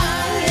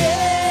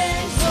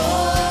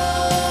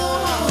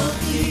exalt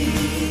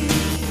thee.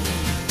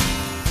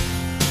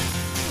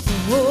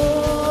 Oh,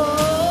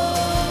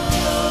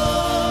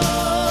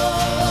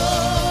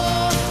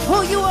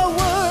 you are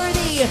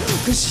worthy,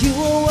 'cause you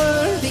are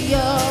worthy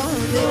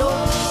of it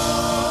all.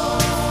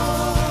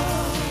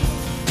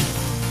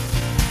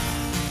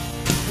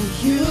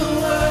 You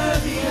are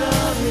worthy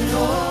of it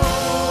all.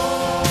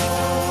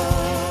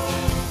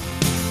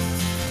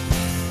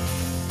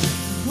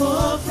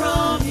 For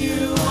from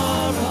you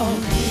are all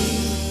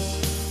things,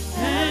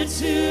 and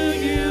to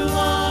you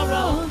are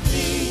all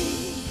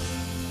things.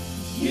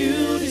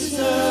 You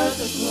deserve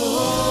the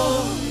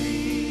glory.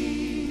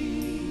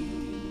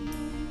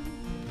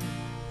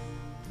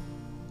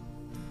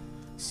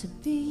 So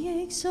be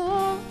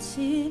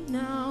exalted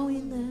now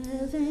in the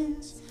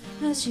heavens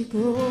as your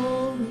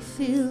glory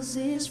fills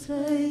this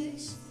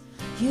place.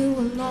 You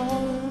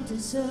alone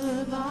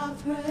deserve our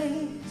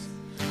praise.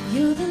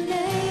 You're the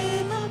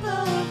name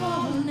above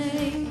all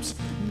names.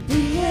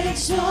 Be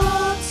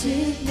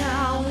exalted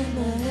now in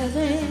the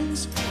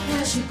heavens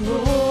as your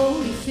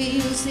glory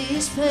fills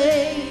this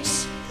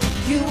place.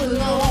 You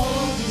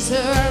alone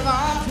deserve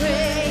our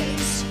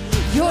praise.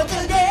 You're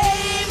the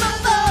name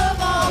above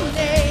all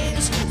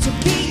names. So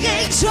be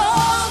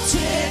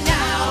exalted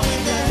now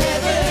in the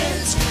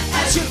heavens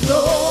as your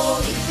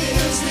glory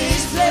fills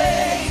this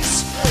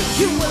place.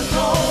 You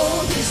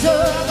alone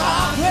deserve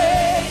our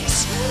praise.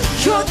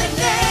 You're the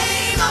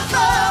name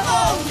above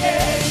all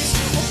names.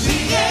 Be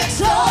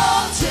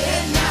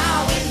exalted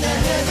now in the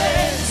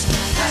heavens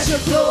as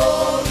your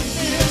glory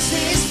fills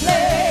this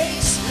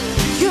place.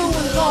 You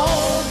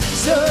alone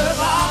deserve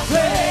our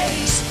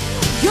praise.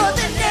 You're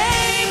the name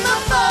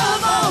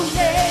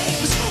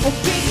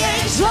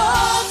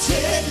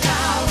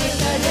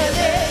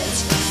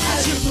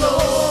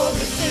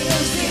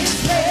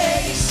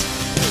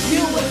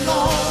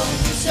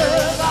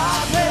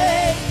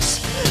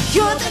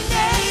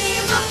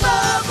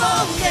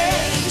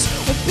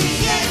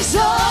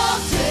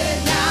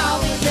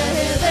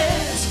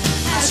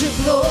as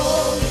your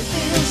glory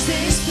fills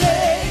this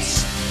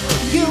place.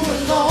 You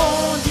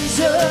alone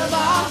deserve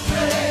our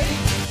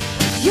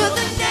praise. You're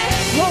the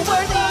name,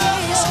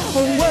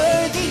 oh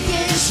worthy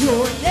is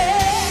your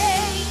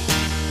name,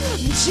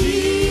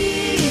 Jesus.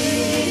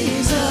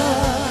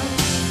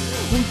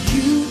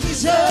 You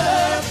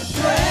deserve the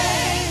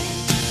praise.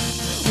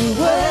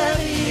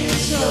 Worthy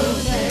is your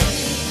name.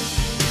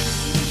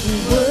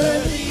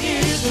 Worthy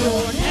is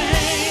your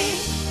name,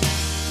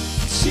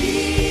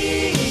 Jesus.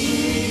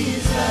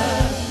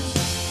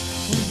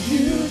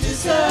 You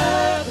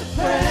deserve the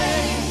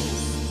praise.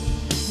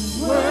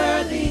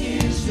 Worthy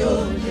is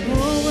your name.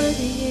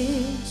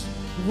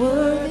 Oh,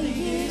 worthy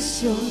is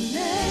your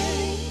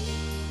name,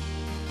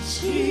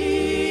 Jesus.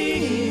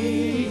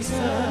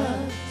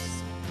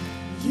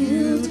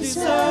 You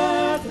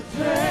deserve the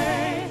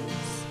praise.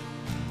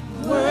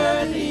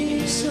 Worthy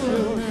is your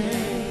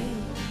name.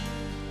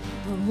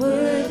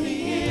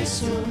 Worthy is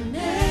your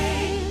name,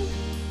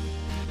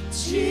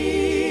 Jesus.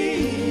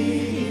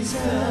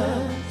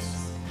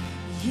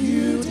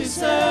 You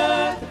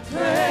deserve the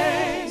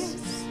praise.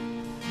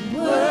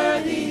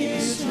 Worthy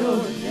is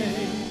your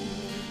name.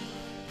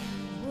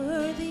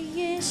 Worthy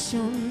is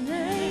your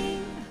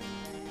name,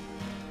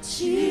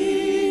 Jesus.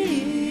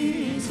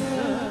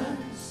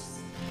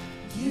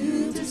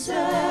 You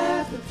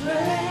deserve the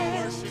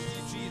praise.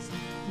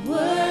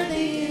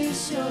 Worthy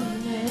is your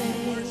name.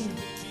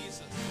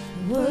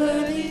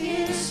 Worthy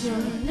is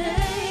your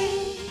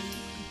name,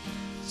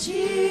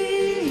 Jesus.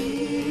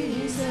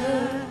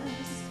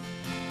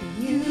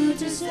 You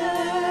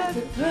deserve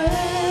the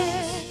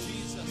praise.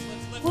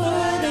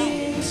 Worthy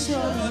is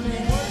your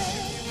name.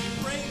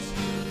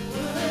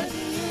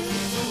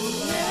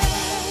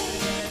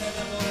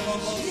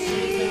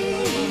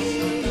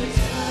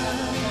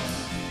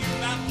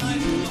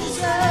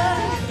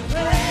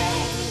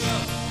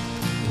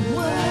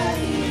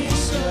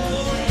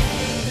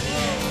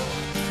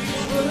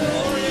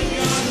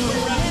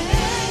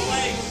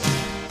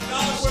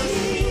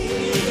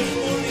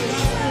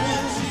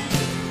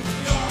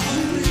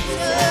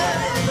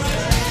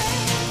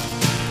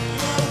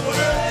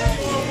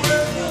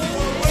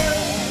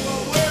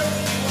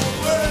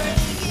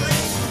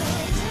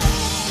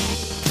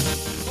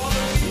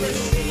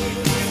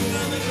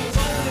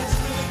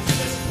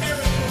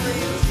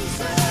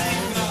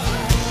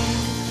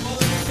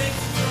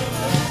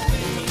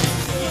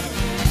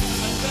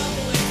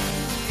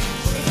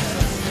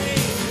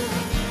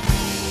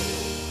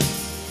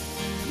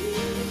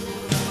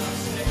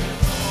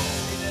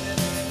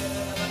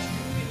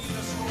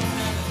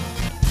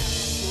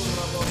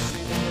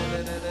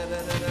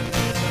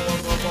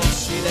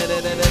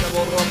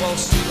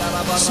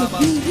 So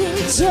be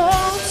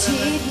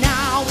exalted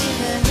now in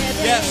the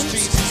heavens. Yes,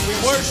 Jesus, we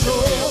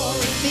worship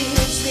you.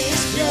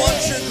 We want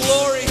your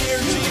glory here,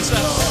 Jesus.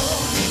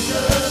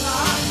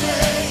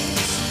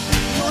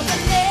 You're the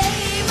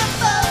name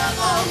above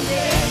all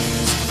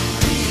names.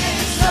 Be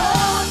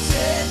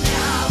exalted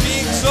now.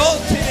 Be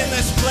exalted in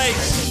this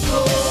place,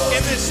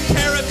 in this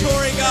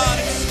territory, God,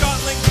 in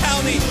Scotland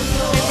County, in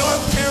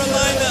North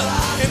Carolina,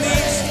 in the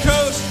East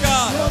Coast,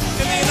 God,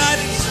 in the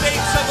United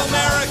States of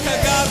America,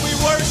 God, we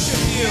worship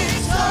you.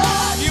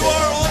 You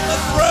are on the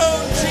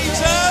throne,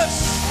 Jesus.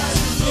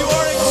 You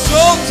are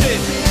exalted.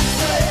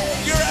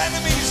 Your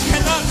enemies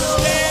cannot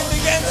stand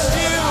against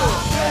you.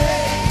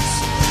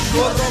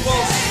 Your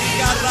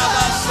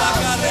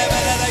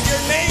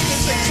name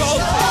is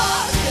exalted.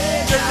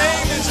 Your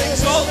name is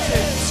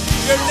exalted.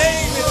 Your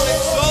name is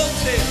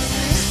exalted.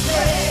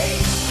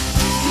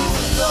 You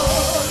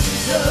alone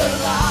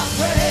deserve our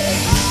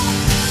praise.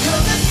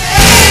 You're the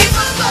name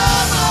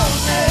above all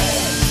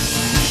names.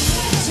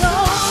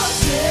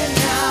 Exalted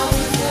now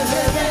in the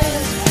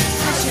heavens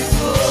as your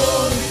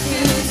glory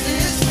fills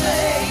this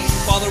place.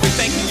 Father, we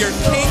thank you. Your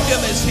kingdom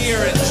is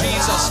here in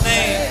Jesus'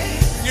 name.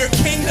 Your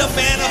kingdom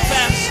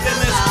manifests in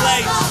this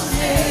place.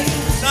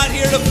 Not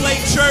here to play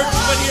church,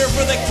 but here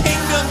for the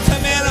kingdom to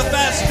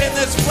manifest in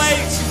this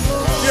place.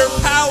 Your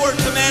power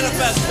to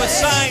manifest with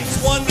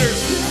signs,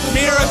 wonders,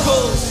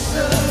 miracles.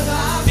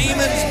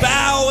 Demons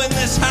bow in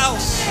this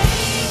house.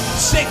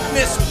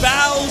 Sickness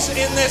bows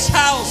in this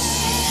house.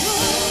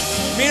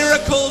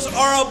 Miracles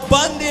are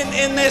abundant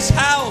in this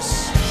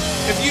house.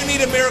 If you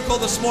need a miracle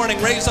this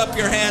morning, raise up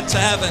your hand to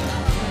heaven.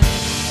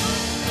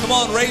 Come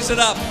on, raise it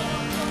up.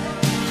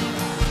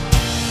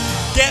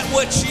 Get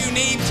what you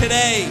need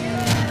today.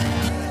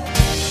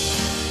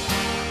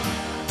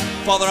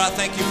 Father, I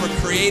thank you for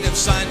creative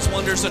signs,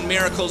 wonders, and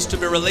miracles to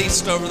be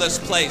released over this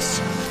place.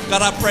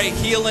 God, I pray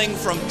healing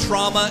from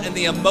trauma and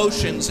the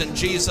emotions in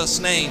Jesus'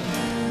 name.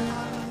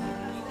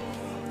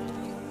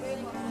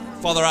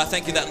 Father, I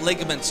thank you that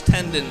ligaments,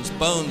 tendons,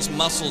 bones,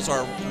 muscles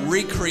are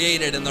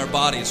recreated in their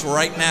bodies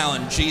right now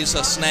in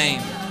Jesus'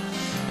 name.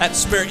 That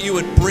Spirit, you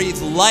would breathe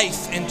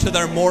life into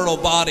their mortal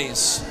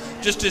bodies,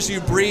 just as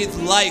you breathed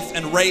life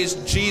and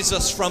raised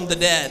Jesus from the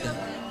dead.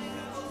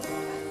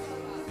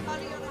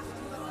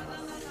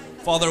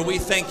 Father, we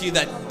thank you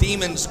that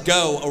demons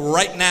go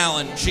right now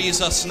in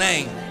Jesus'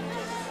 name.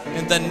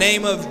 In the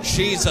name of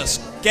Jesus,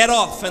 get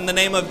off in the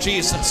name of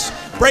Jesus.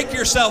 Break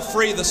yourself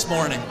free this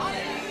morning.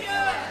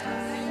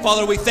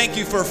 Father, we thank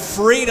you for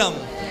freedom.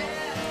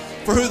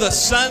 For who the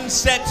Son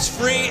sets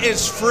free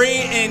is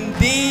free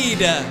indeed.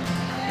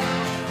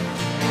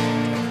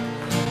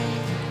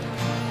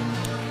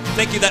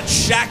 Thank you that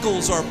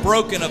shackles are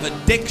broken of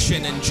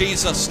addiction in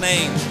Jesus'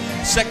 name.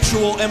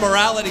 Sexual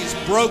immorality is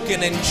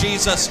broken in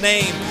Jesus'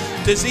 name.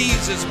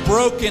 Disease is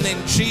broken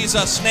in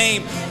Jesus'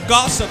 name.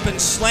 Gossip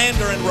and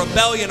slander and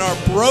rebellion are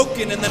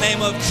broken in the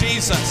name of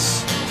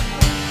Jesus.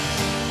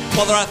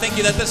 Father, I thank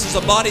you that this is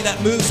a body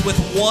that moves with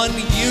one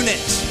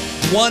unit,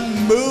 one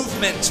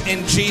movement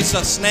in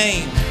Jesus'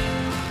 name.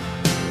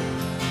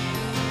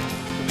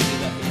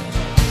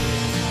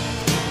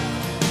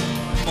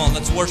 Come on,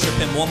 let's worship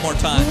him one more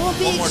time.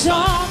 One more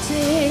time.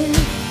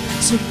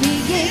 To be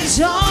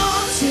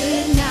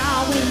exalted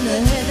now in the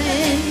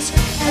heavens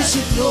as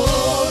your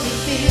glory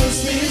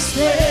fills this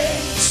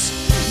place.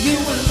 You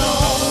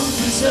alone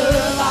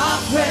deserve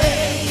our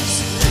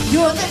praise.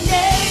 You're the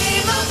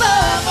name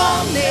above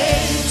all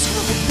names.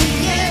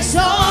 Be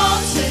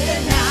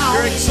exalted now.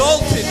 You're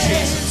exalted,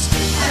 Jesus.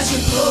 As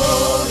your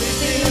glory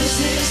fills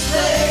this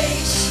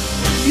place.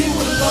 You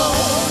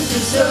alone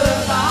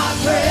deserve our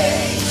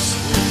praise.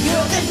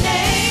 You're the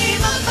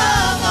name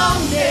above all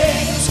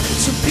names.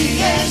 To be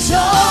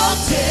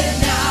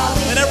exalted now.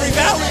 Let every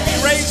mountain be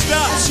raised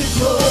up.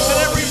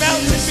 Let every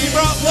mountain be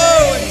brought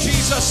low in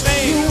Jesus'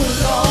 name.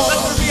 Let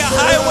there be a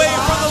highway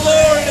for the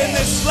Lord in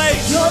this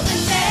place.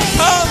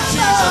 Come,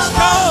 Jesus,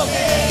 come.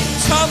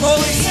 Come,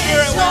 Holy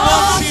Spirit, we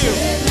want you.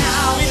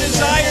 We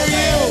desire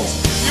you.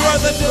 You are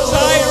the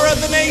desire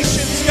of the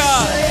nations,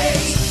 God.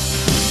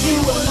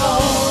 You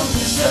alone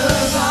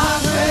deserve our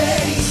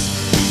praise.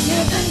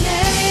 You're the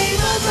name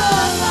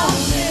above all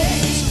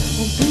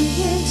names. Be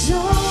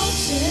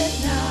exalted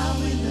now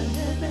in the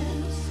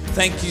heavens.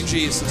 Thank you,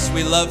 Jesus.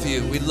 We love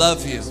you. We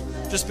love you.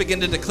 Just begin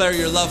to declare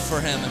your love for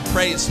him and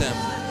praise him.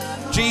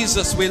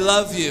 Jesus, we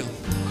love you.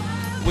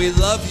 We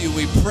love you.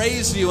 We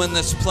praise you in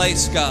this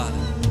place, God.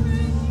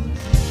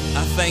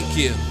 I thank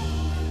you.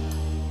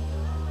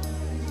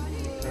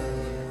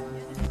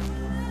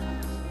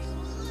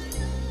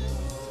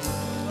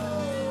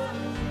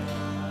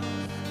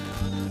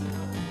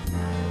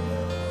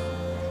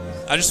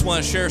 I just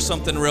want to share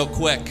something real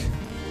quick.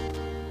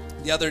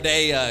 The other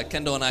day,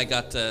 Kendall and I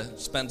got to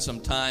spend some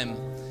time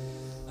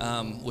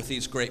with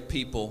these great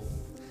people,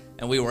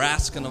 and we were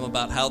asking them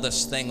about how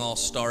this thing all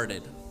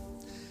started.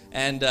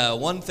 And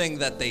one thing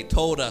that they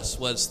told us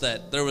was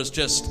that there was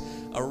just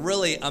a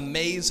really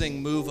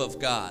amazing move of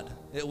God.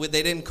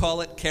 They didn't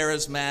call it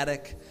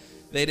charismatic.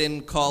 They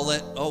didn't call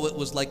it, it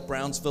was like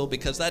Brownsville,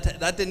 because that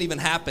didn't even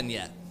happen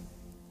yet.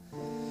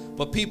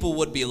 But people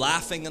would be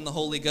laughing in the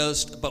Holy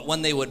Ghost, but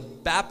when they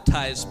would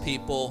baptize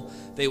people,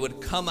 they would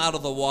come out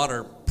of the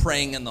water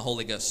praying in the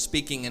Holy Ghost,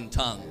 speaking in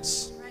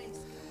tongues.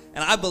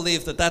 And I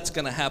believe that that's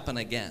going to happen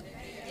again.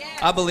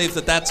 I believe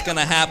that that's going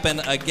to happen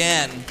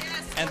again,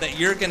 and that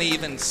you're going to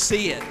even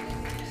see it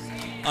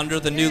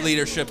under the new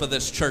leadership of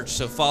this church.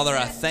 So, Father,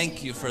 I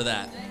thank you for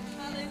that.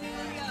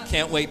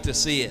 Can't wait to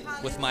see it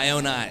with my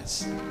own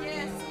eyes.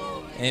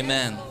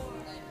 Amen.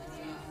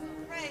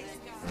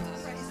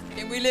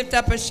 Can we lift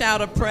up a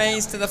shout of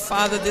praise to the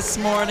Father this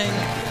morning?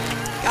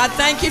 God,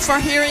 thank you for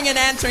hearing and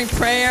answering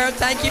prayer.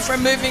 Thank you for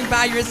moving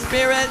by your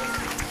Spirit.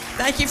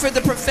 Thank you for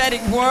the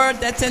prophetic word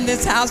that's in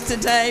this house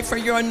today, for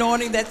your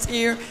anointing that's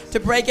here to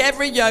break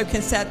every yoke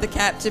and set the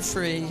captive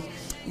free.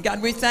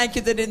 God, we thank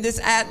you that in this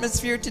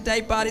atmosphere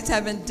today, bodies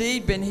have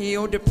indeed been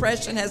healed.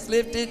 Depression has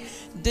lifted.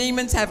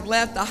 Demons have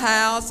left the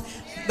house.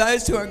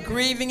 Those who are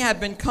grieving have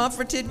been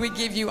comforted. We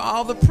give you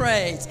all the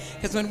praise.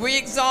 Because when we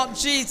exalt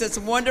Jesus,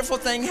 a wonderful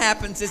thing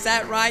happens. Is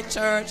that right,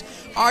 church?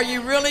 Are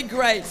you really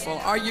grateful?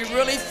 Are you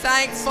really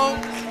thankful?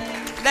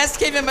 Let's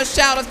give him a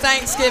shout of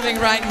thanksgiving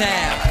right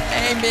now.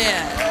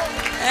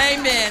 Amen.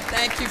 Amen.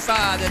 Thank you,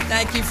 Father.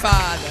 Thank you,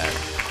 Father.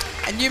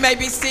 And you may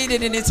be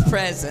seated in his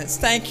presence.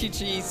 Thank you,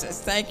 Jesus.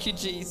 Thank you,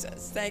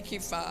 Jesus. Thank you,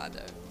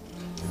 Father.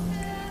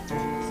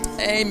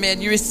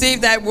 Amen. You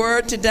received that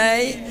word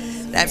today.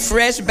 That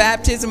fresh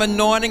baptism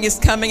anointing is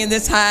coming in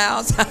this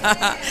house.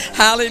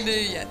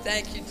 Hallelujah.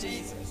 Thank you,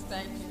 Jesus.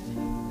 Thank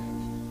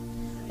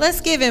you.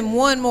 Let's give him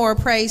one more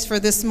praise for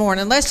this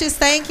morning. Let's just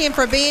thank him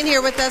for being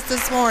here with us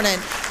this morning.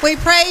 We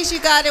praise you,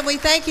 God, and we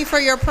thank you for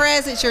your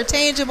presence, your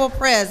tangible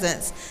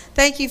presence.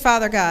 Thank you,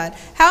 Father God.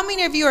 How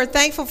many of you are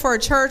thankful for a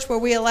church where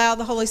we allow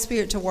the Holy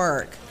Spirit to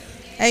work?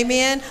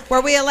 Amen.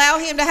 Where we allow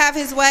him to have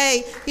his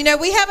way. You know,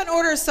 we have an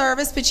order of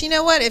service, but you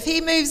know what? If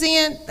he moves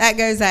in, that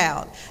goes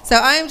out. So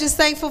I am just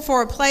thankful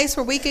for a place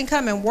where we can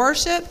come and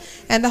worship,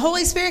 and the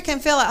Holy Spirit can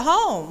feel at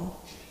home.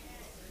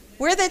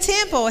 We're the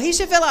temple. He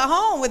should feel at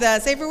home with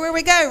us everywhere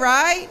we go,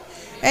 right?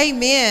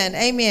 Amen.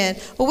 Amen.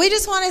 Well, we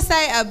just want to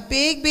say a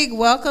big, big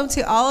welcome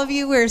to all of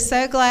you. We're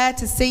so glad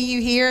to see you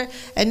here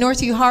at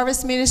Northview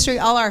Harvest Ministry,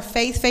 all our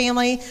faith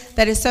family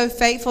that is so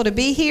faithful to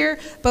be here.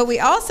 But we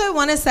also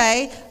want to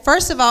say,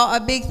 first of all, a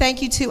big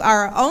thank you to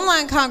our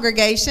online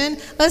congregation.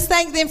 Let's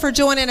thank them for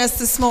joining us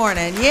this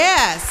morning.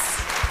 Yes.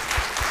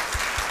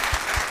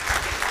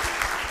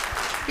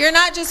 You're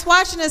not just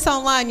watching us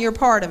online, you're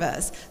part of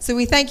us. So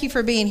we thank you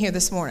for being here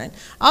this morning.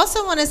 I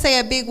also want to say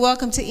a big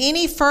welcome to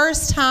any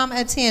first-time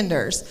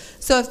attenders.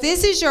 So if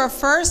this is your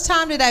first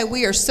time today,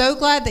 we are so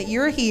glad that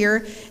you're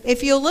here.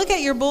 If you'll look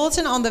at your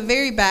bulletin on the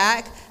very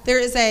back, there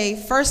is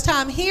a first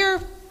time here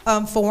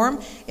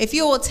form. If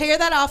you will tear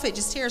that off, it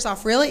just tears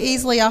off really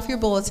easily off your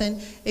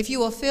bulletin. If you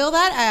will fill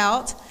that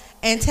out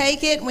and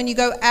take it when you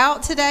go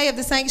out today of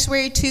the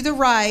sanctuary to the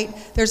right,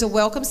 there's a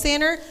welcome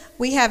center.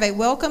 We have a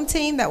welcome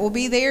team that will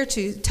be there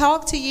to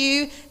talk to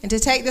you and to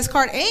take this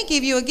card and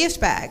give you a gift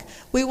bag.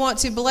 We want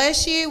to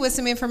bless you with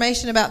some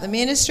information about the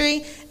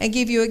ministry and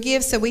give you a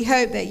gift, so we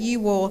hope that you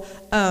will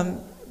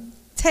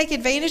take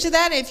advantage of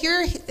that.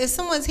 If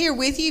someone's here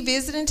with you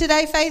visiting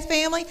today, Faith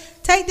Family,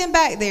 take them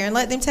back there and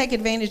let them take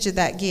advantage of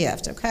that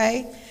gift,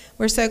 okay?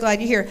 We're so glad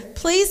you're here.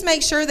 Please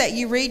make sure that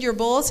you read your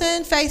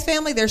bulletin, Faith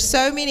Family. There's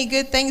so many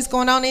good things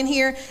going on in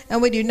here,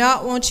 and we do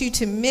not want you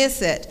to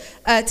miss it.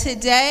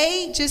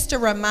 Today, just a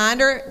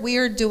reminder, we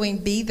are doing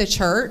Be the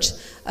Church.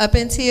 Up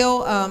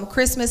until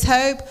Christmas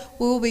Hope,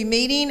 we will be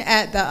meeting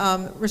at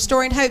the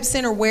Restoring Hope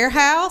Center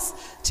warehouse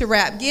to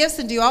wrap gifts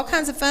and do all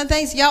kinds of fun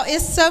things. Y'all,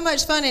 it's so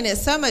much fun and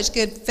it's so much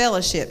good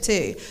fellowship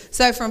too.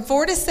 So from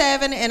 4 to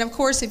 7, and of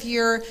course if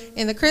you're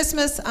in the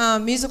Christmas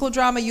musical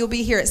drama, you'll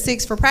be here at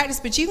 6 for practice,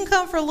 but you can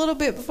come for a little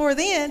bit before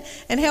then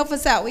and help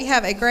us out. We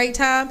have a great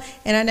time,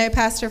 and I know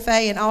Pastor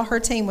Faye and all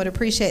her team would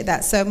appreciate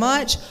that so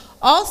much.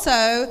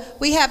 Also,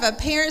 we have a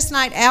Parents'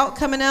 Night Out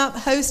coming up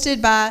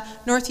hosted by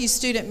Northview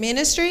Student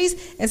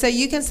Ministries, and so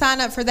you can sign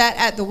up for that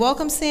at the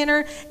Welcome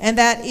Center, and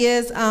that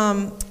is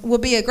will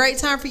be a great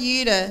time for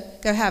you to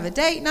go have a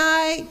date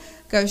night,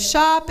 go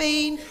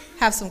shopping,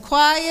 have some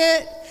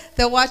quiet.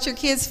 They'll watch your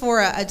kids for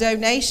a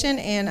donation,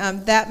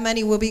 and that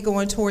money will be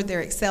going toward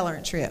their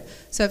Accelerant trip.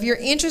 So if you're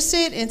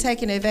interested in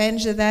taking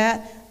advantage of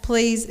that,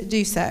 please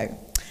do so.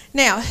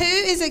 Now, who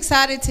is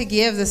excited to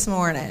give this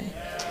morning?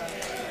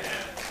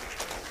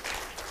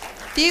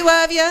 Few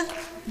of you?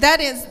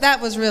 That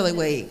was really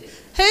weak.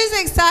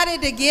 Who's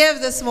excited to give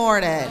this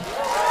morning?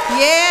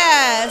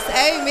 Yes,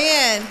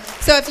 amen.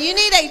 So if you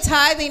need a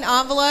tithing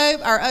envelope,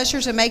 our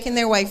ushers are making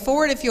their way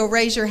forward. If you'll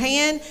raise your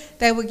hand,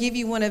 they will give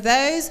you one of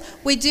those.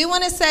 We do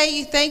want to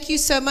say thank you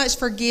so much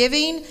for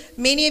giving.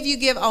 Many of you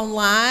give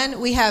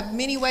online. We have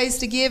many ways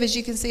to give, as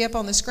you can see up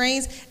on the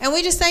screens. And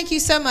we just thank you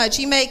so much.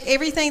 You make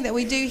everything that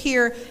we do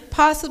here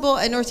possible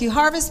at Northview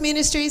Harvest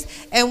Ministries.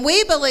 And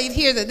we believe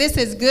here that this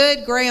is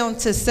good ground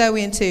to sow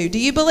into. Do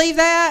you believe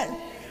that?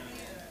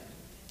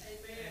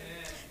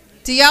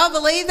 Do y'all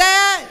believe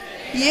that?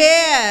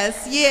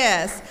 Yes,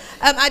 yes.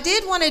 I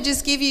did want to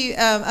just give you,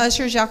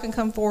 ushers, y'all can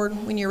come forward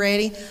when you're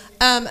ready.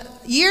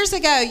 Years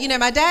ago,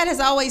 my dad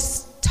has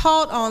always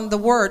taught on the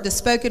word, the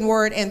spoken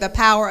word, and the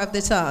power of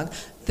the tongue.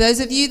 Those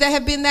of you that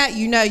have been that,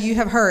 you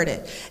have heard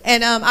it.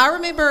 And I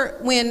remember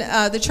when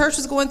the church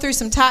was going through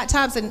some tight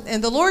times,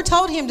 and the Lord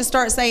told him to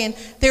start saying,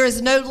 there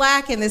is no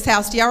lack in this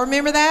house. Do y'all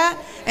remember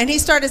that? And he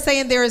started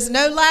saying, there is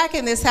no lack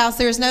in this house.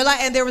 There is no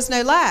lack, and there was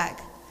no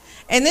lack.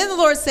 And then the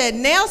Lord said,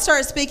 now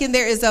start speaking,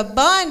 there is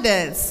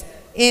abundance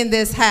in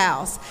this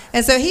house.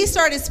 And so he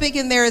started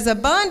speaking, there is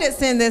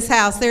abundance in this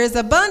house. There is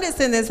abundance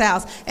in this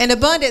house. And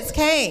abundance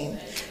came.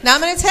 Now I'm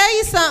going to tell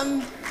you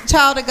something,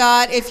 child of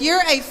God. If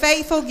you're a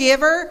faithful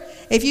giver,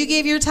 if you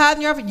give your tithe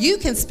and your offering, you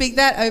can speak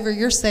that over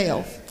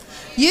yourself.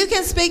 You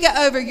can speak it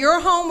over your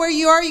home where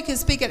you are. You can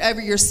speak it over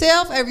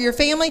yourself, over your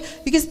family.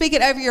 You can speak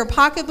it over your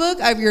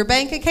pocketbook, over your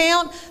bank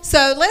account.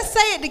 So let's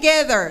say it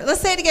together. Let's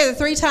say it together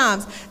 3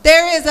 times.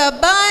 There is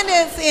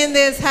abundance in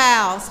this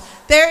house.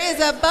 There is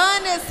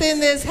abundance in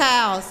this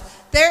house.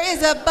 There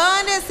is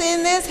abundance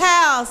in this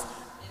house.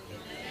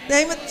 In the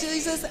name of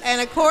Jesus,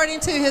 and according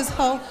to his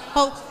whole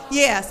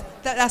yes,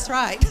 that's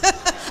right.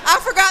 I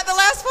forgot the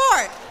last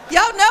part.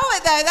 Y'all know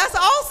it though. That's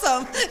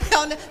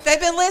awesome. They've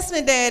been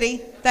listening,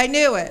 Daddy. They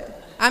knew it.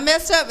 I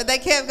messed up, but they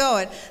kept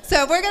going.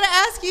 So we're going to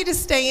ask you to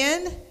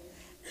stand.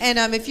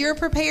 And if you're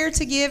prepared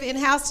to give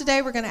in-house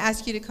today, we're going to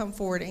ask you to come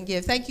forward and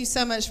give. Thank you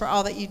so much for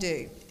all that you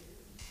do.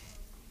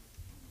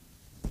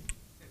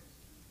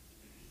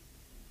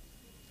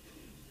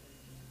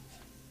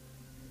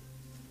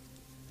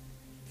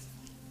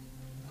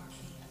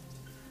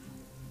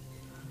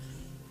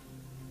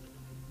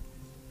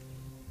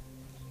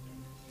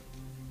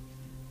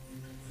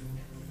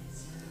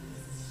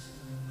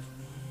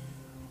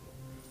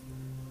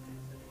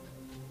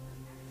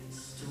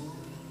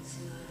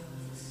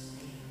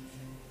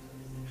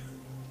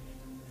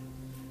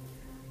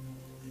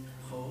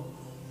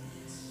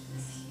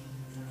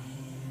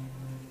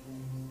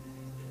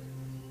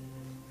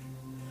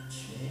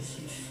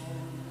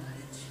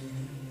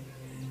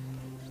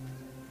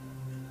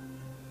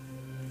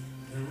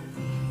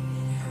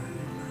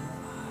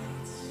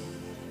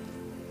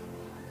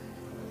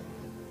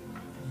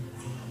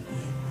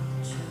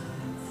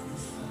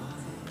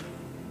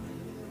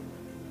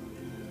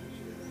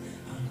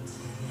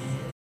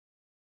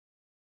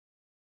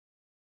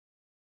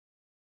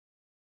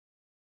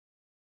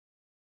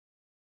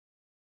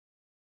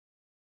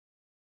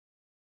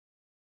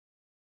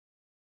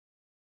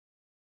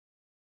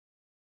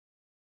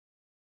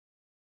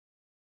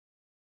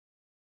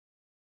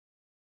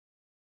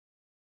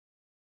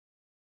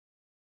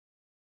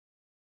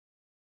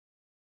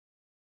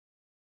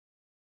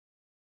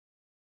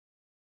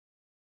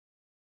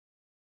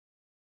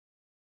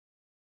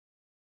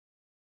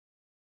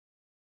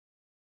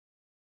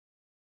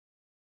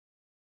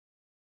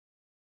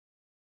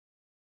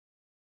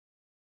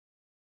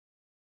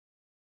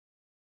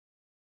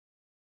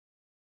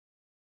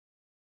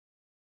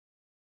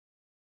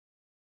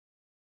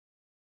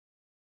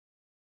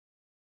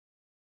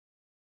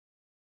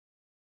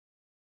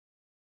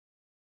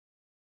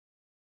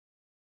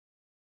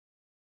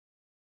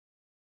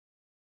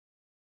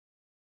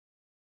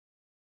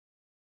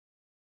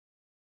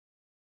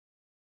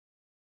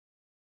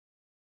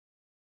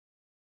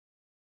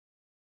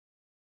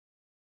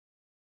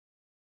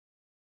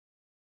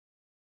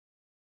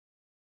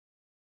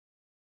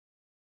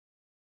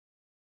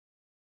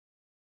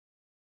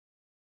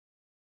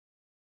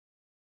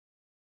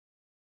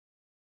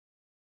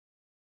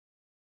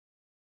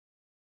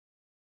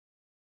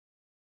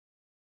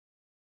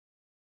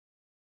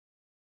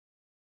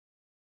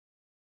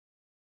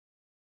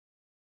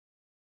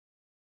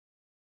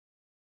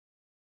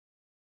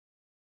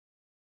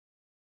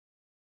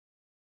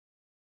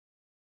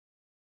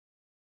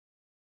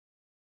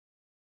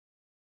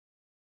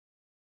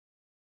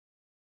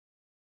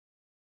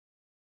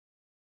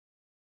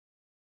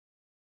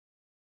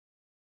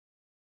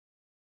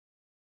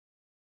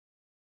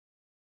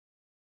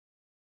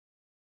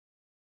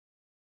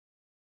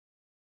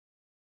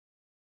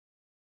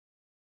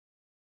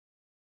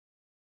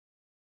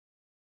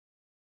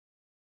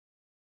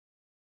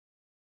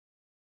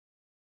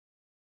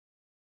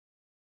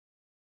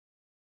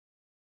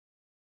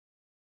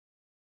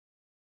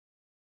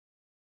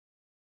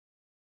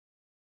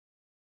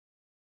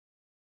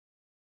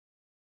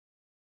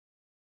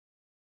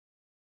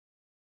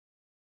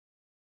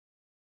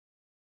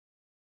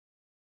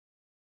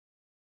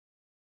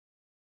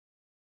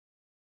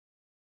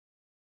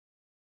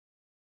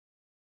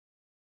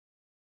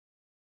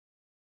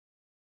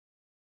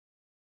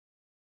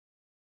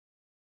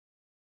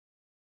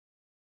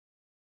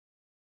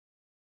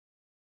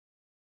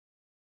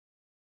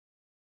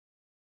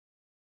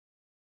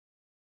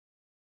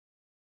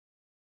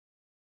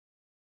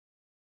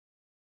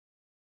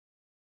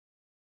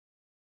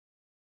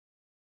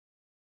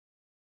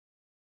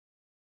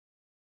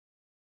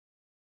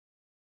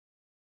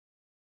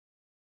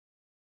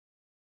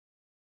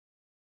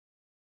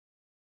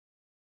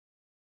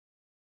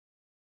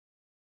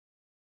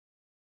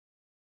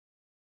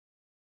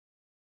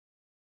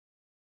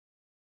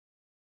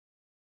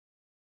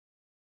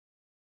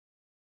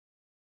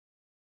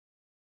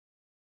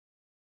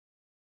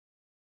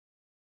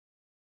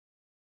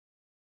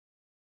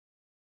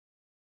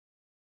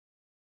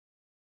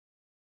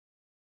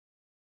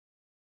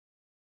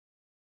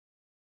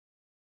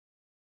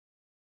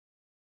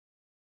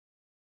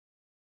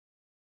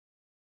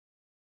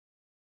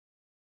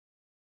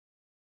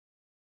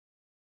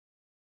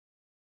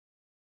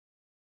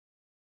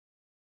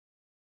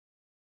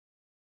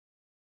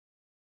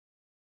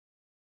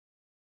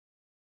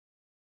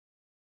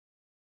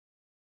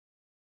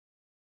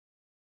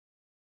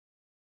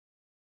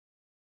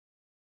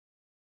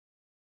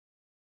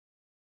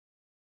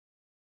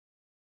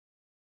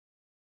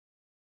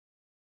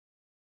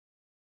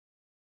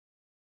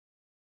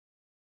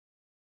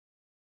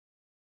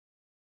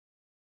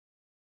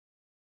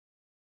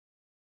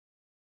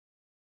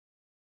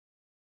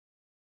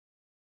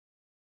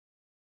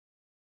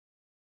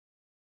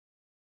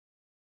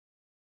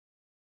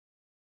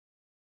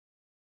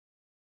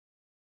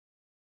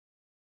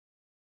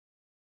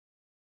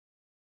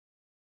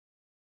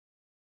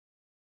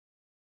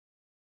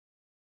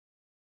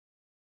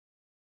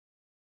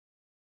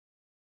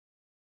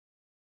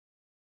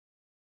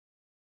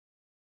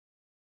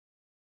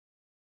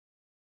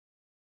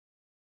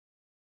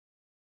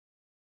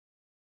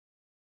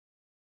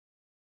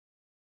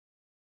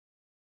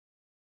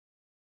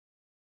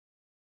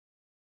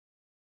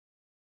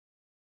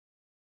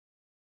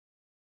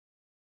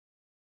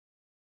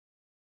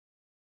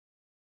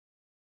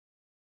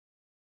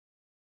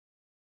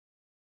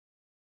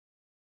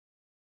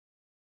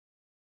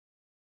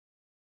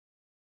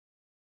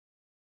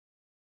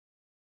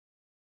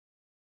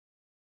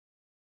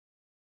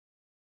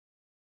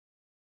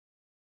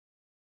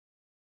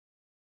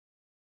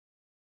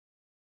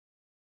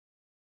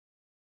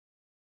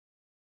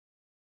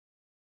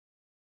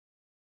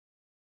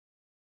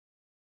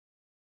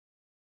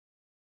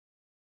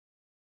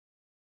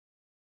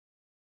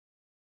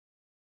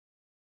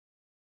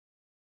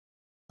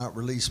 not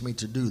release me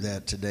to do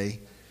that today.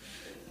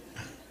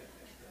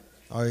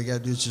 All you got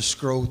to do is just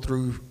scroll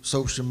through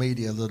social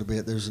media a little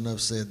bit. There's enough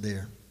said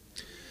there.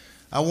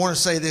 I want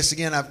to say this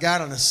again. I've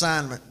got an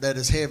assignment that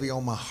is heavy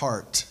on my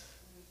heart.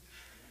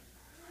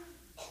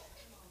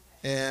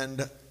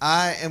 And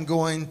I am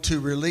going to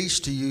release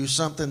to you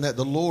something that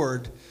the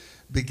Lord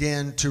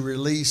began to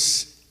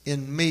release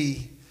in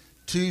me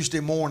Tuesday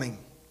morning.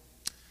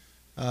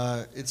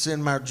 It's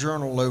in my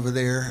journal over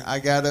there. I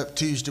got up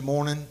Tuesday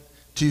morning.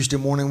 Tuesday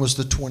morning was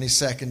the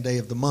 22nd day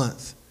of the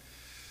month.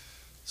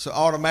 So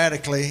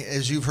automatically,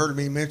 as you've heard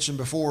me mention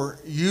before,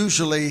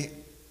 usually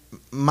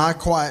my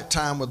quiet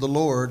time with the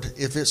Lord,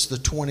 if it's the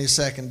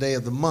 22nd day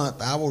of the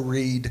month, I will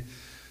read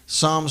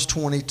Psalms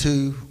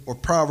 22 or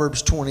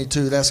Proverbs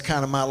 22. That's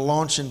kind of my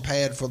launching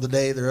pad for the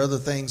day. There are other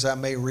things I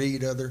may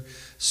read, other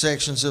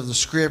sections of the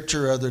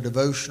scripture, other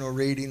devotional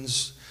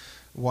readings,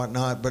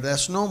 whatnot. But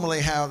that's normally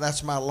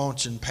that's my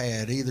launching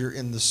pad, either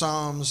in the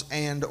Psalms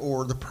and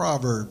or the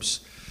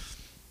Proverbs.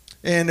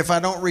 And if I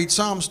don't read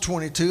Psalms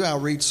 22, I'll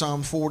read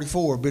Psalm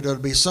 44. But it'll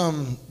be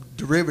some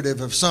derivative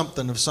of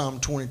something of Psalm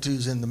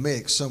 22's in the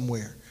mix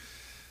somewhere.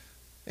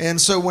 And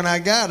so when I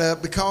got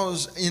up,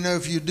 because,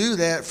 if you do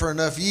that for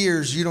enough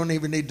years, you don't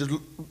even need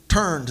to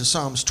turn to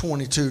Psalms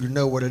 22 to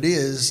know what it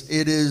is.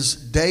 It is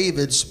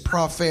David's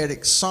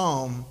prophetic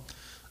psalm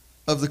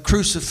of the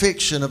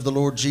crucifixion of the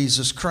Lord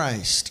Jesus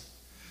Christ.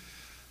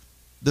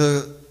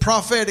 The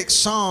prophetic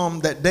psalm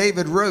that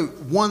David wrote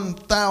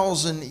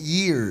 1,000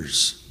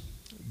 years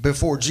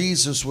before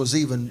Jesus was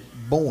even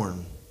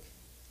born.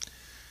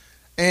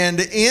 And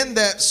in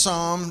that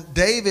psalm,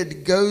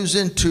 David goes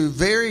into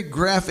very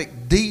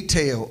graphic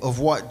detail of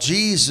what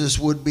Jesus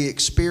would be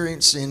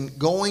experiencing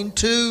going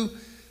to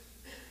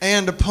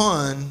and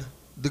upon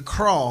the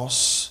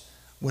cross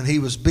when he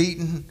was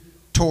beaten,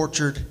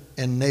 tortured,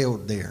 and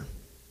nailed there.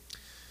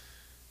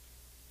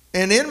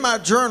 And in my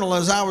journal,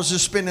 as I was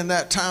just spending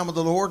that time with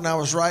the Lord and I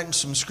was writing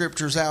some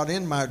scriptures out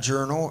in my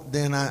journal,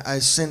 then I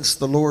sensed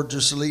the Lord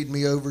just lead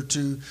me over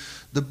to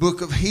the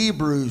book of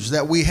Hebrews,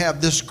 that we have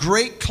this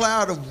great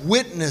cloud of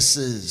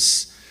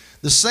witnesses,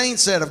 the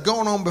saints that have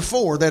gone on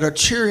before, that are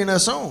cheering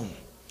us on.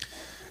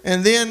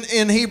 And then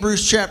in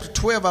Hebrews chapter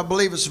 12, I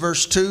believe it's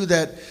verse 2,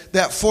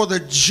 that for the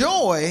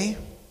joy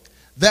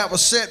that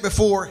was set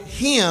before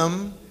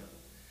him,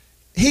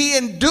 he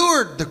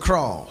endured the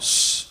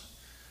cross,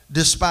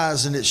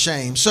 despising its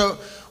shame. So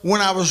when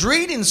I was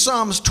reading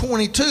Psalms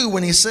 22,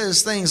 when he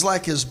says things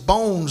like his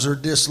bones are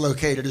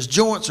dislocated, his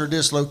joints are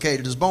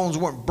dislocated, his bones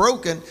weren't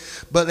broken,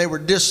 but they were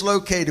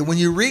dislocated. When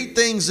you read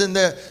things in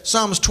the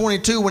Psalms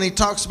 22, when he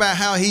talks about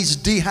how he's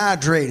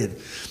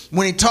dehydrated,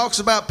 when he talks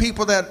about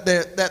people that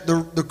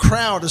the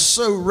crowd is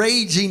so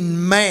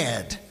raging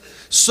mad,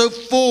 so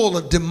full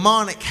of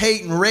demonic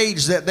hate and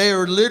rage that they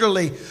are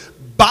literally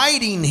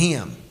biting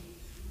him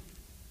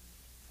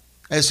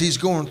as he's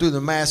going through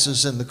the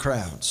masses and the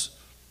crowds.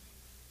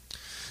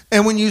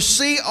 And when you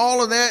see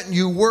all of that and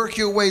you work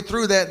your way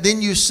through that,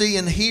 then you see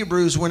in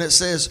Hebrews when it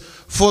says,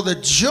 for the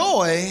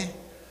joy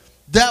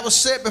that was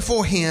set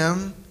before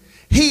him,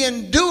 he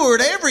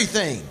endured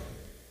everything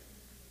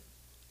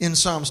in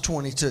Psalms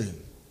 22.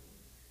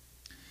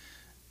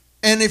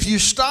 And if you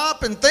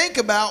stop and think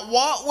about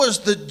what was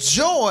the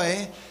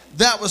joy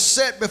that was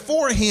set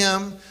before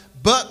him,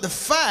 but the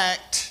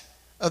fact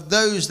of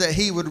those that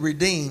he would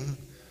redeem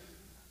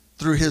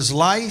through his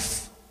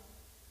life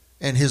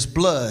and his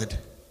blood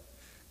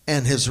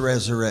and his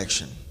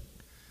resurrection.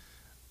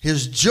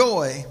 His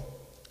joy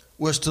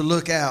was to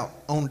look out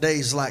on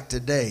days like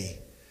today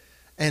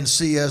and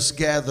see us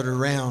gathered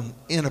around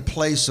in a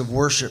place of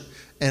worship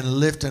and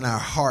lifting our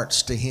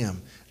hearts to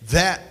him.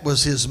 That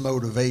was his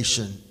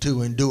motivation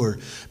to endure.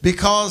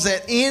 Because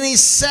at any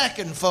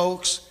second,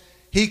 folks,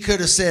 he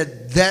could have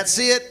said, that's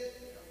it.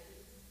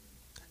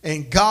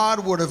 And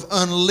God would have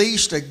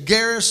unleashed a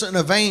garrison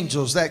of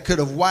angels that could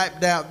have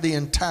wiped out the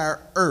entire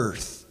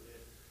earth.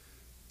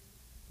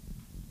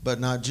 But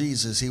not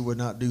Jesus. He would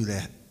not do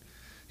that.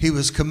 He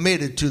was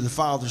committed to the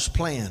Father's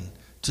plan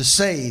to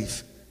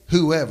save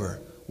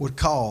whoever would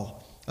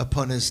call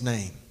upon his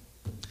name.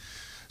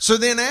 So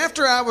then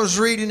after I was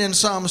reading in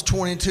Psalms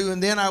 22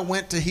 and then I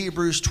went to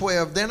Hebrews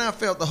 12, then I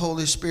felt the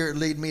Holy Spirit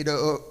lead me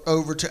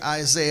over to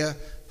Isaiah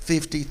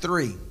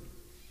 53.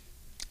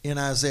 In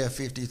Isaiah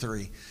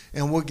 53.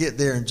 And we'll get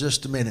there in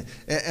just a minute.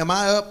 Am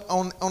I up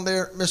on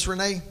there, Miss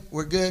Renee?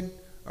 We're good?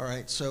 All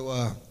right,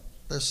 so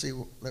let's see.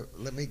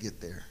 Let me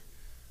get there.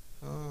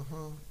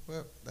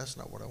 Well, that's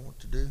not what I want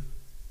to do.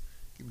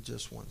 Give me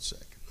just 1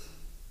 second.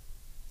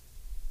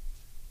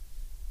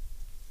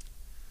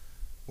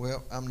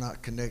 Well, I'm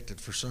not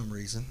connected for some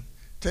reason.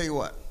 Tell you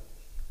what.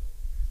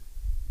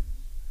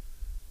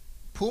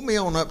 Pull me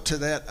on up to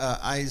that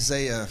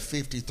Isaiah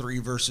 53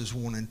 verses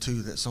 1 and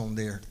 2 that's on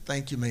there.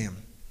 Thank you, ma'am.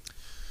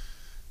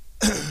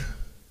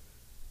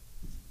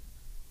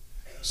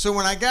 So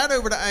when I got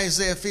over to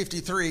Isaiah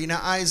 53,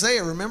 now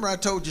Isaiah, remember I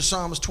told you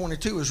Psalms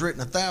 22 was written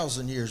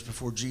 1,000 years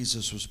before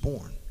Jesus was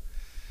born.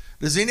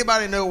 Does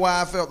anybody know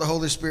why I felt the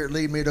Holy Spirit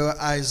lead me to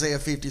Isaiah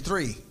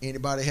 53?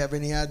 Anybody have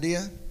any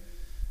idea?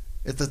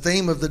 if the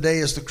theme of the day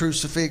is the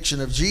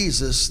crucifixion of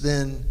Jesus,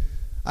 then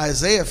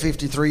Isaiah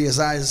 53 is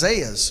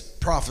Isaiah's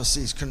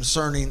prophecies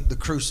concerning the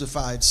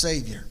crucified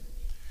Savior,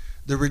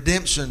 the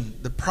redemption,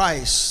 the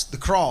price, the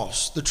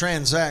cross, the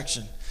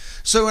transaction.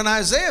 So in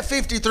Isaiah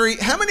 53,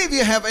 how many of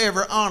you have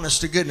ever,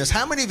 honest to goodness,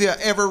 how many of you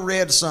have ever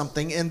read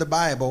something in the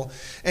Bible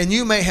and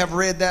you may have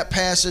read that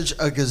passage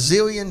a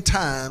gazillion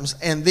times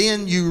and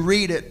then you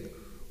read it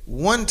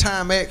one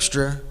time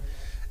extra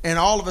and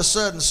all of a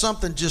sudden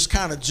something just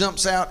kind of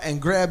jumps out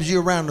and grabs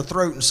you around the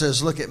throat and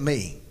says, look at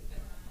me.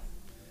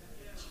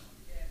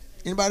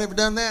 Anybody ever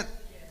done that?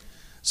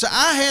 So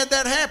I had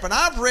that happen.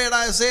 I've read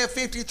Isaiah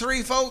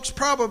 53, folks,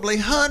 probably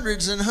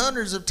hundreds and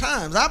hundreds of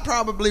times. I've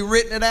probably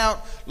written it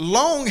out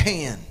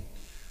longhand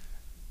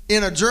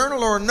in a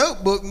journal or a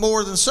notebook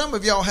more than some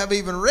of y'all have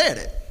even read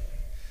it.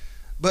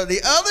 But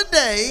the other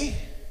day,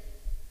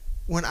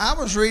 when I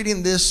was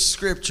reading this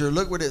scripture,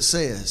 look what it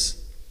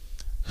says.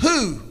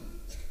 Who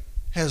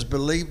has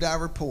believed our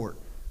report?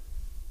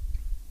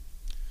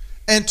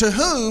 And to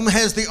whom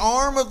has the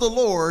arm of the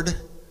Lord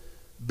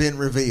been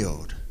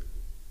revealed?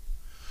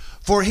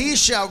 For he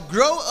shall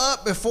grow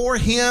up before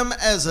him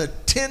as a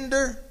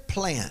tender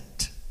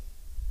plant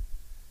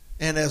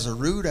and as a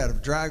root out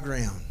of dry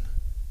ground.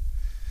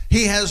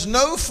 He has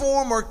no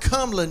form or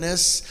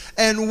comeliness,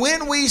 and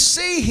when we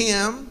see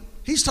him,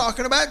 he's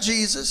talking about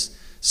Jesus,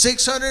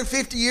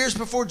 650 years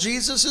before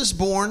Jesus is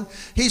born,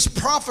 he's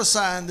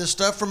prophesying this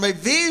stuff from a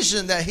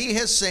vision that he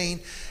has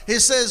seen. He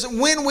says,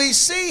 when we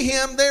see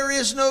him, there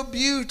is no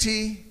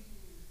beauty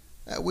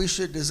that we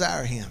should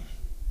desire him.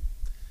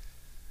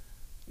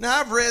 Now,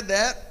 I've read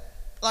that,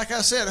 like I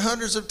said,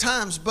 hundreds of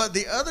times, but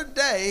the other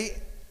day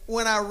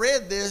when I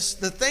read this,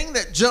 the thing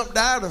that jumped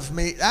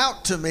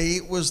out to me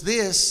was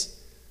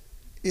this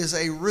is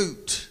a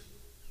root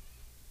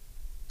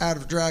out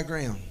of dry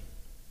ground.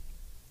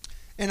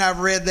 And I've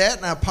read that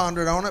and I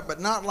pondered on it,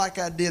 but not like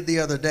I did the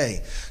other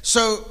day.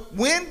 So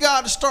when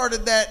God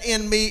started that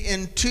in me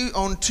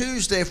on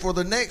Tuesday, for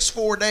the next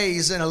 4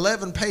 days and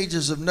 11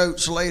 pages of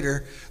notes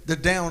later, the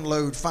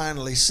download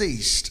finally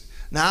ceased.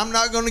 Now, I'm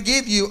not going to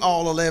give you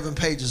all 11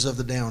 pages of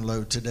the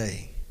download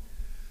today.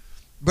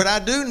 But I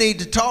do need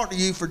to talk to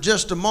you for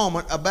just a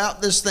moment about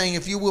this thing.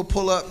 If you will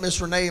pull up, Miss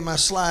Renee, my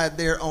slide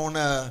there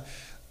on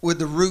with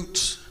the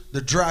roots,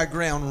 the dry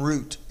ground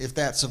root, if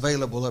that's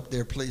available up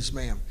there, please,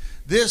 ma'am.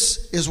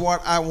 This is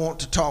what I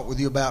want to talk with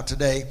you about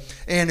today.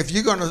 And if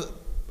you're going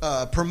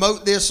to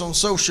promote this on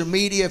social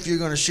media, if you're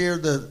going to share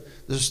the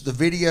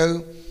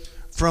video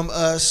from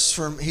us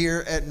from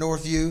here at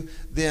Northview,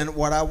 then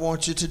what I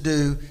want you to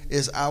do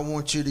is I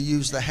want you to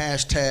use the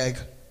hashtag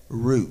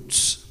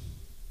roots.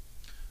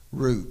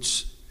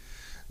 Roots.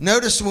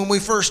 Notice when we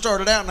first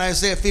started out in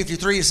Isaiah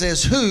 53, it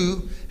says,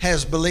 who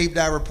has believed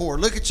our report?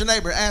 Look at your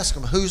neighbor, ask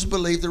them, who's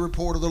believed the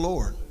report of the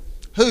Lord?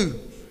 Who?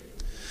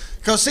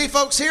 Because see,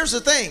 folks, here's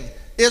the thing.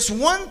 It's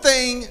one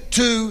thing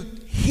to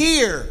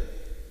hear.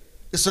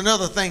 It's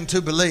another thing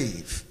to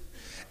believe.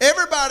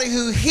 Everybody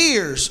who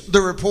hears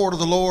the report of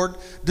the Lord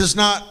does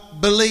not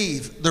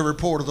believe the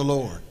report of the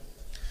Lord.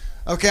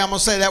 Okay, I'm going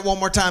to say that one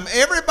more time.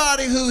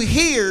 Everybody who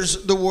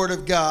hears the word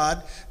of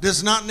God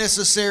does not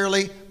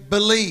necessarily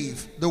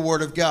believe the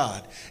word of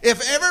God.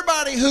 If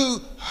everybody who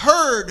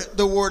heard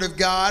the word of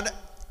God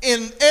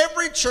in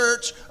every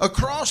church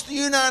across the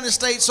United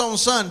States on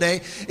Sunday,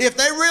 if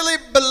they really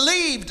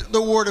believed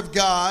the word of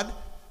God,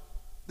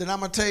 then I'm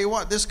going to tell you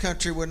what, this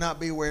country would not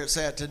be where it's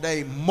at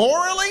today,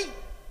 morally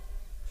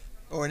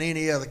or in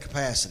any other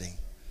capacity.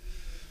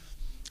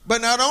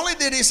 But not only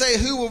did he say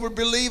who will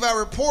believe our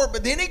report,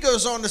 but then he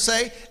goes on to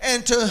say,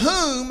 and to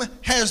whom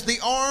has the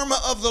arm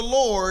of the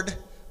Lord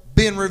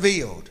been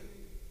revealed?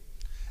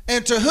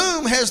 And to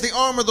whom has the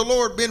arm of the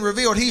Lord been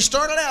revealed? He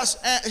started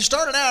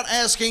out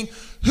asking,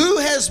 who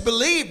has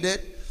believed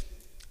it?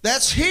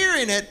 That's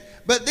hearing it.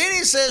 But then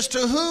he says, to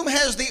whom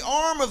has the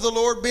arm of the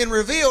Lord been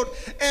revealed?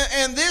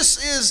 And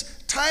this is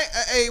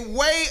a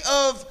way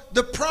of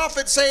the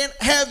prophet saying,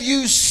 have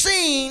you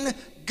seen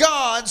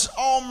God's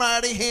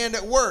almighty hand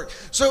at work?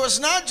 So it's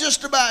not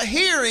just about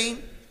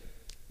hearing,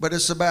 but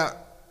it's about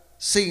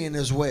seeing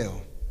as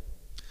well.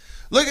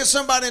 Look at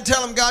somebody and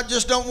tell them, God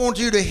just don't want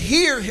you to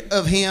hear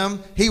of him.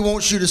 He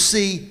wants you to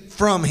see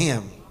from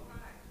him.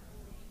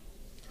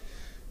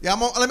 Yeah,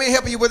 let me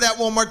help you with that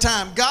one more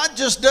time. God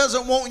just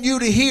doesn't want you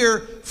to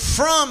hear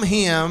from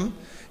him.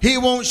 He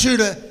wants you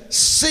to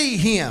see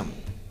him.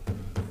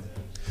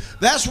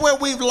 That's where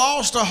we've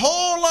lost a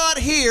whole lot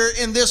here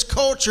in this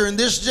culture, in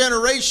this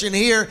generation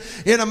here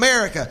in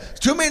America.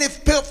 Too many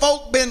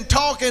folk been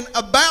talking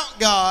about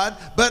God,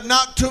 but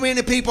not too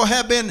many people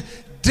have been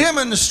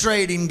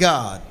demonstrating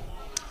God.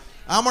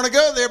 I'm going to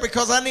go there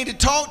because I need to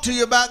talk to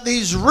you about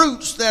these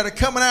roots that are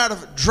coming out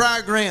of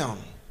dry ground.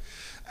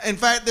 In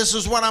fact, this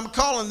is what I'm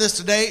calling this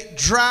today,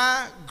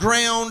 dry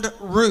ground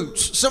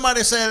roots.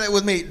 Somebody say that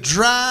with me,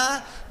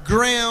 dry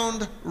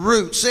ground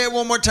roots. Say it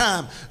one more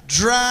time,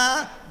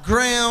 dry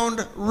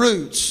ground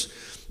roots.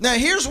 Now,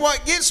 here's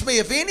what gets me.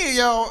 If any of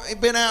y'all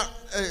have been out,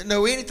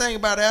 know anything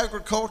about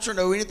agriculture,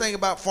 know anything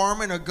about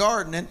farming or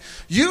gardening,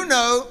 you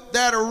know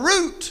that a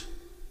root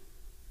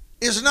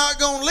is not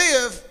going to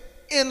live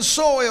in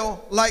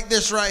soil like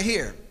this right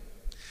here.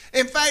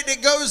 In fact,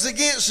 it goes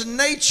against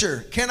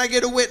nature. Can I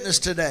get a witness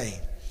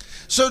today?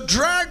 So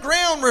dry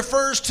ground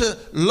refers to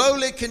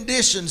lowly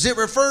conditions. It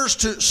refers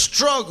to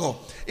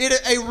struggle.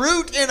 A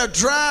root in a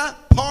dry,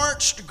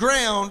 parched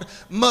ground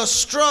must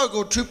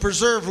struggle to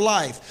preserve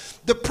life.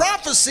 The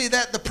prophecy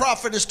that the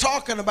prophet is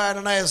talking about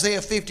in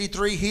Isaiah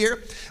 53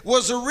 here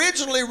was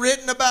originally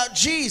written about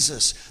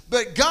Jesus.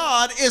 But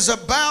God is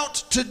about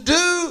to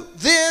do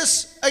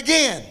this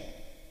again.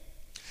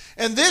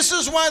 And this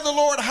is why the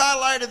Lord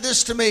highlighted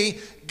this to me.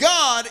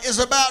 God is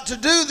about to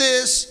do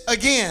this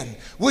again.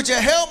 Would you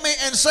help me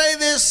and say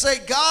this? Say,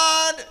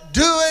 God,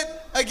 do it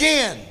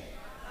again.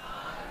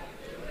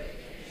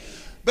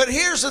 But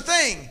here's the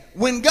thing.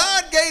 When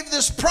God gave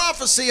this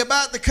prophecy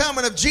about the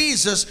coming of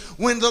Jesus,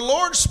 when the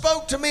Lord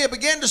spoke to me,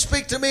 began to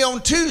speak to me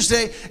on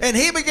Tuesday, and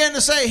he began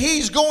to say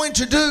he's going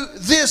to do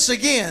this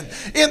again.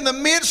 In the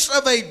midst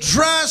of a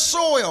dry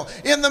soil,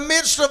 in the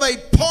midst of a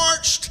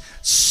parched,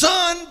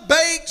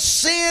 sun-baked,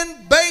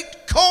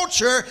 sin-baked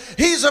culture,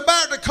 he's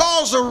about to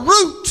cause a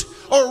root,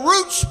 or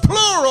roots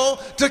plural,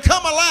 to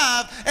come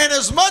alive. And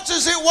as much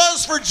as it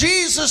was for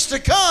Jesus to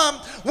come,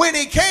 when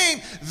he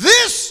came,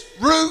 this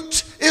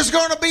root is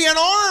going to be an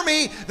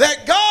army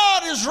that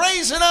God is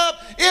raising up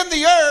in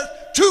the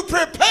earth to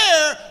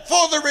prepare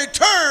for the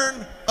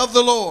return of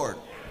the Lord.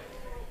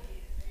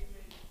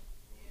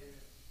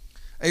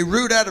 A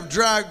root out of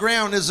dry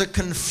ground is a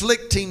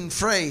conflicting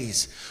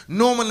phrase.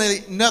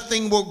 Normally,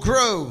 nothing will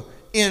grow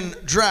in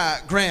dry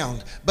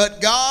ground.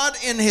 But God,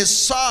 in his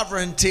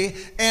sovereignty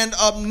and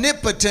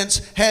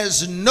omnipotence,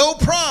 has no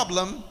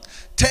problem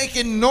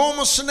taking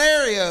normal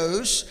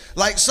scenarios,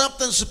 like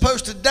something's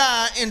supposed to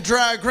die in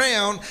dry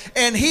ground,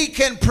 and he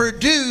can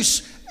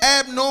produce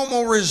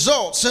abnormal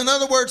results. In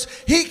other words,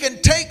 he can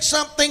take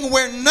something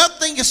where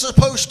nothing is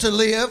supposed to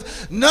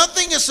live,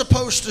 nothing is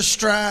supposed to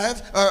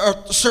strive or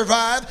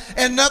survive,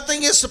 and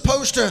nothing is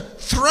supposed to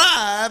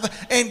thrive,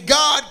 and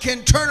God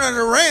can turn it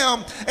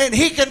around, and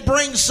he can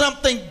bring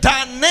something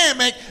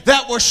dynamic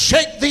that will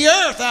shake the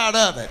earth out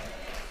of it.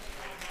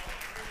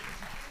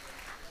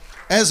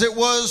 As it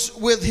was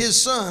with his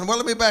son. Well,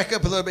 let me back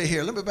up a little bit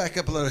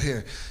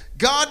here.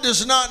 God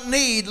does not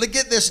need, look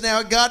at this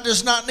now, God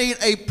does not need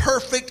a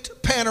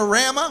perfect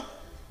panorama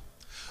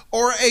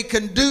or a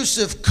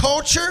conducive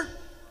culture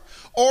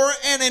or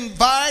an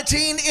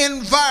inviting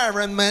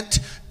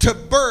environment to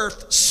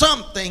birth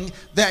something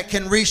that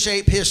can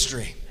reshape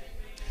history.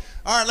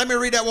 All right, let me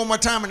read that one more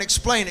time and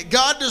explain it.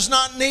 God does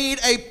not need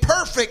a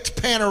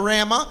perfect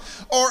panorama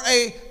or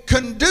a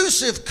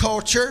conducive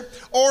culture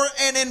or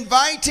an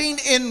inviting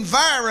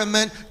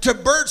environment to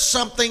birth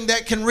something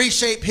that can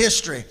reshape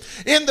history.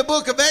 In the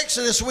book of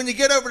Exodus, when you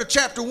get over to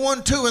chapter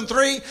 1, 2, and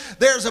 3,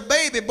 there's a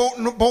baby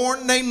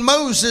born named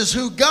Moses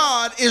who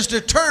God is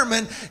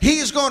determined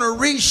he's going to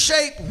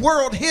reshape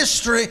world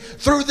history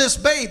through this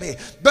baby.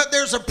 But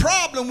there's a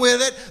problem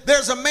with it.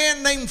 There's a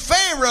man named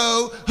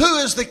Pharaoh who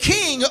is the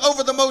king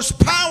over the most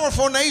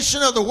powerful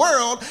nation of the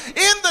world,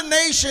 in the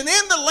nation,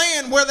 in the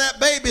land where that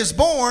baby is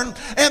born,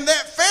 and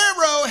that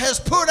Pharaoh has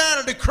put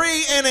out a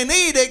decree and an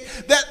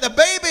edict that the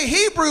baby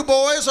Hebrew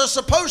boys are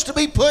supposed to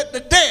be put to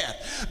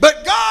death.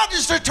 But God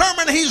is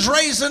determined he's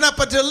raising up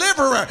a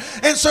deliverer.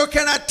 And so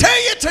can I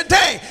tell you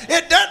today,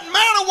 it doesn't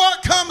matter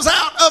what comes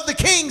out of the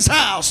king's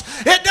house.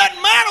 It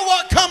doesn't matter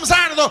what comes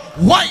out of the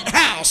White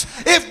House.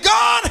 If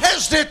God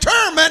has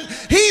determined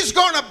he's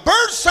going to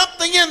birth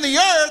something in the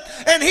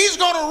earth, and he's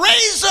going to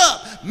raise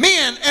up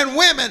men and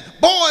women,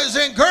 boys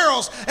and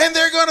girls, and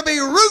they're going to be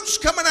roots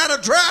coming out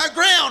of dry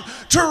ground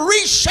to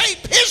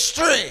reshape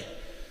history,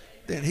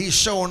 then he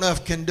sure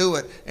enough can do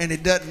it, and he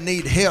doesn't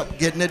need help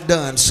getting it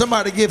done.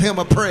 Somebody give him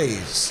a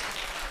praise.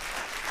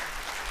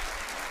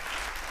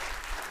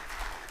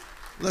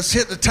 Let's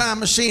hit the time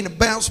machine and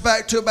bounce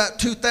back to about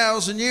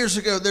 2,000 years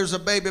ago. There's a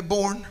baby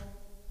born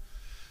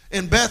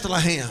in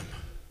Bethlehem.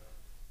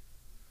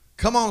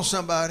 Come on,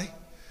 somebody.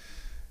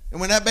 And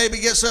when that baby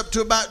gets up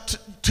to about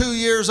 2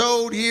 years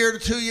old, year to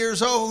 2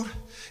 years old,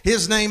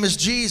 his name is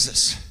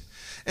Jesus.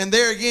 And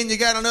there again, you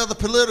got another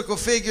political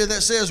figure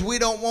that says we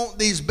don't want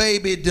these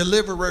baby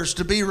deliverers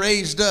to be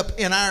raised up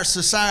in our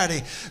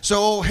society. So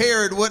old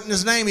Herod, wasn't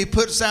his name, he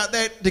puts out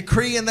that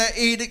decree and that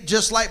edict,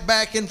 just like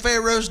back in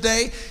Pharaoh's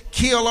day.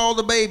 Kill all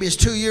the babies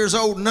 2 years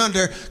old and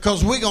under,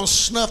 because we're going to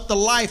snuff the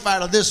life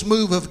out of this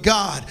move of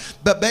God.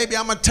 But baby,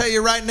 I'm going to tell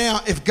you right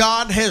now, if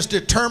God has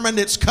determined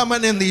it's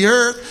coming in the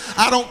earth,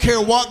 I don't care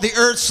what the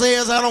earth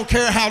says, I don't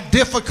care how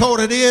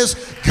difficult it is,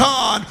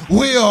 God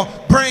will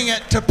bring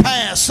it to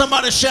pass.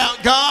 Somebody shout,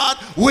 God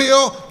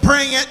will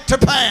bring it to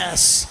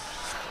pass.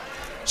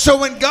 So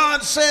when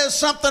God says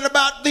something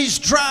about these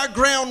dry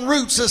ground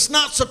roots, it's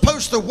not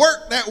supposed to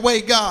work that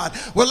way, God.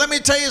 Well, let me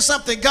tell you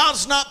something.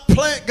 God's not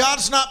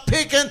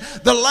picking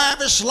the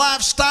lavish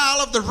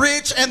lifestyle of the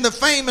rich and the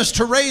famous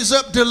to raise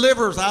up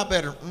deliverers. I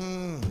better.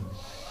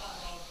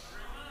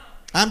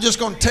 I'm just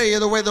going to tell you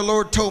the way the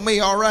Lord told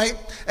me, all right?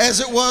 As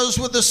it was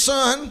with the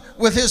Son,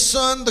 with his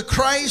Son, the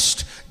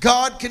Christ,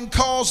 God can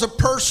cause a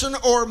person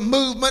or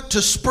movement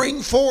to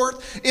spring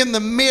forth in the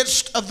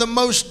midst of the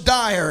most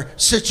dire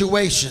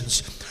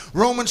situations.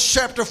 Romans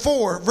chapter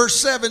 4, verse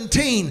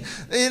 17,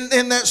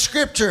 in that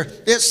scripture,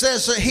 it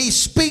says that he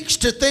speaks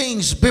to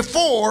things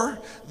before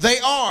they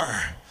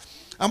are.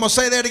 I'm going to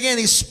say that again.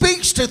 He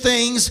speaks to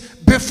things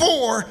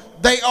before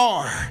they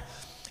are.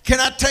 Can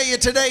I tell you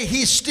today,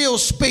 he still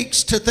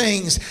speaks to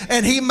things,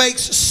 and he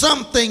makes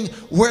something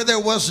where there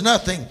was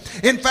nothing.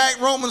 In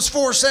fact, Romans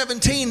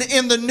 4:17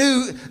 in the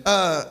New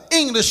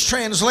English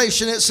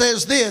translation, it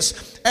says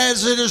this,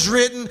 as it is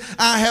written,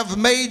 I have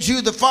made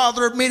you the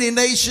father of many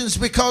nations,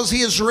 because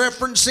he is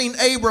referencing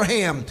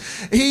Abraham.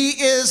 He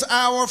is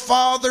our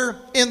father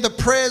in the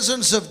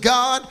presence of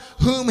God,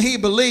 whom he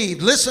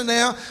believed. Listen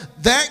now,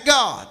 that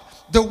God,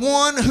 the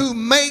one who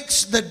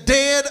makes the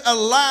dead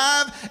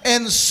alive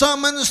and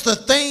summons the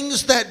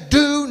things that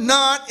do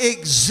not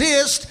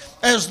exist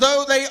as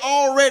though they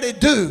already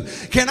do.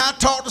 Can I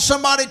talk to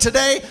somebody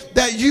today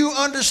that you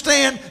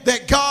understand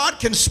that God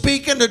can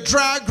speak into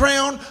dry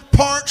ground,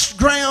 parched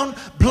ground,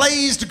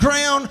 blazed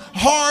ground,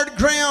 hard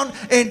ground,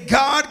 and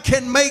God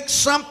can make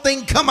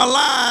something come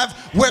alive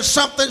where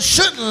something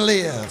shouldn't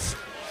live?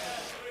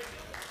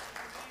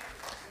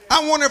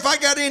 I wonder if I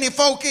got any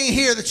folk in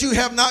here that you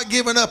have not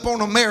given up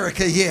on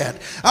America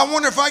yet. I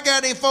wonder if I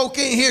got any folk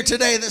in here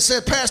today that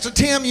said, Pastor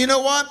Tim, you know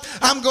what?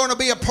 I'm going to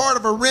be a part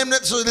of a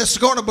remnant that's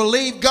going to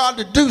believe God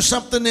to do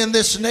something in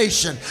this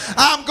nation.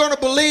 I'm going to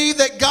believe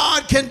that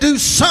God can do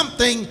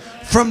something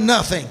from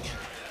nothing.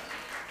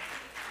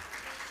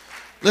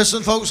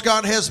 Listen, folks,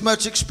 God has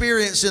much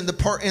experience in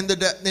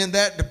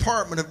that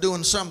department of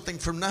doing something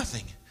from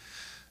nothing.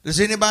 Does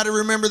anybody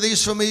remember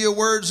these familiar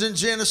words in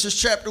Genesis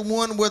chapter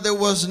 1, where there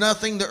was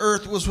nothing, the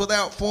earth was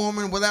without form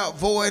and without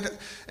void,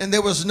 and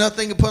there was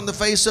nothing upon the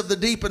face of the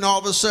deep, and all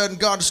of a sudden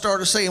God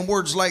started saying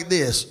words like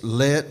this,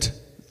 let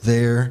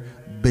there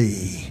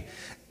be.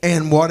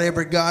 And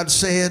whatever God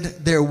said,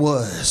 there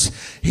was.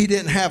 He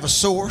didn't have a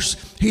source.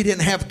 He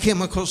didn't have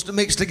chemicals to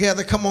mix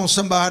together. Come on,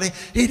 somebody.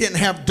 He didn't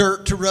have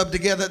dirt to rub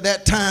together at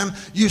that time.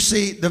 You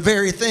see, the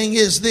very thing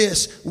is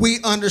this. We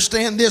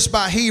understand this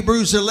by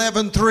Hebrews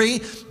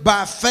 11:3.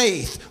 By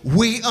faith,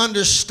 we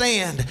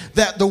understand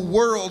that the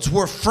worlds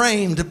were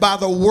framed by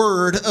the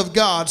Word of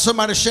God.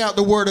 Somebody shout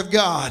the Word of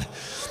God.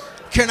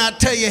 Can I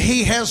tell you,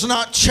 he has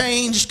not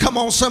changed? Come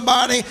on,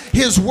 somebody.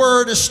 His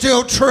word is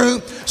still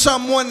true.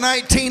 Psalm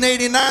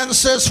 119:89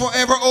 says,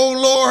 forever, O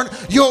Lord,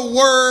 your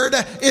word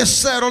is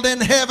settled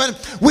in heaven.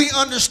 We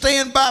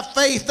understand by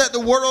faith that the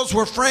worlds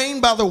were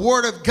framed by the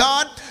word of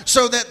God,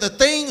 so that the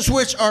things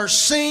which are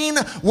seen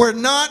were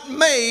not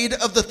made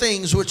of the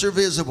things which are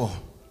visible.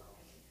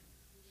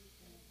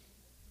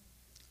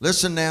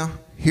 Listen now,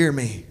 hear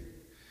me.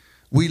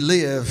 We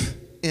live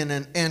in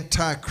an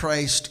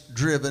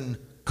antichrist-driven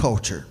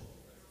culture.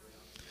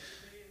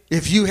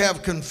 If you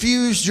have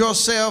confused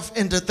yourself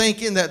into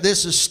thinking that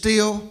this is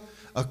still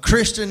a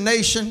Christian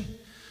nation,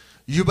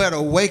 you better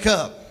wake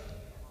up.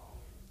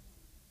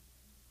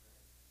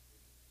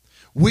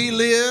 We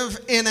live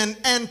in an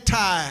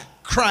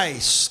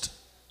anti-Christ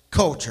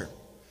culture.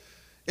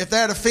 If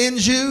that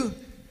offends you,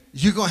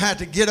 you're going to have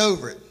to get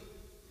over it.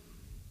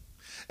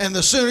 And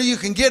the sooner you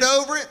can get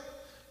over it,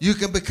 you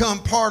can become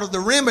part of the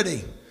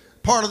remedy,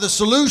 part of the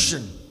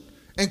solution,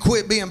 and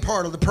quit being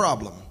part of the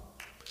problem.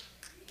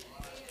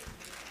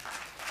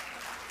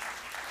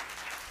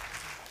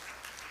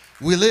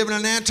 We live in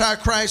an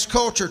antichrist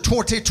culture.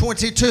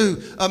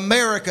 2022,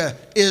 America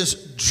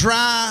is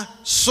dry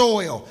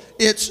soil.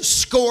 It's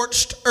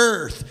scorched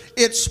earth.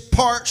 It's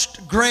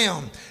parched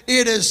ground.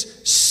 It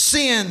is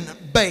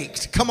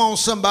sin-baked. Come on,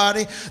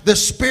 somebody. The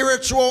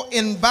spiritual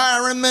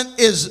environment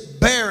is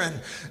barren.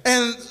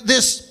 And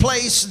this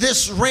place,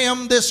 this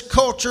realm, this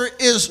culture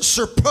is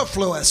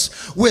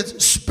superfluous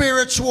with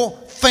spiritual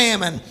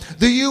famine.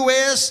 The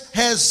U.S.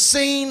 has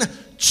seen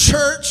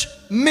church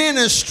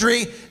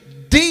ministry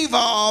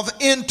devolve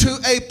into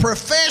a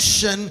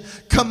profession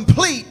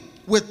complete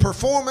with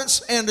performance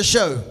and a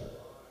show.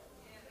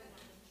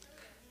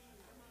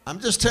 I'm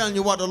just telling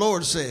you what the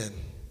Lord said.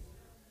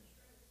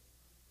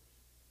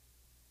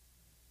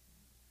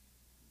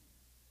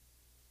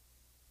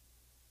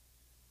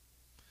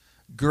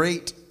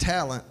 Great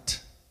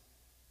talent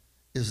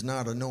is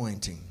not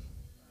anointing.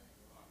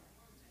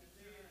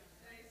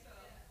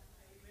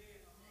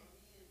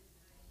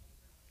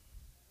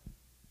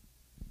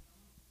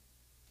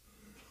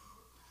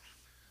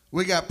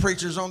 We got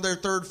preachers on their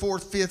third,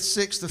 fourth, fifth,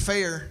 sixth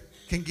affair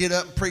can get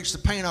up and preach the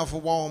paint off a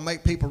wall and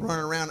make people run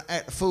around and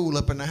act a fool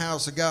up in the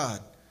house of God.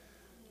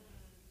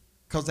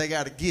 Because they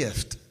got a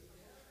gift.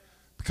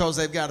 Because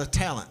they've got a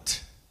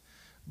talent.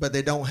 But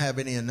they don't have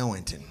any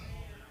anointing.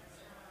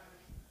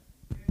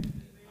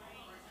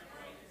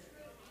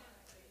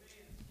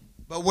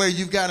 But where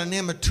you've got an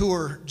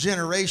immature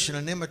generation,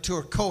 an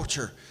immature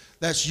culture,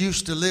 that's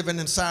used to living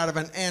inside of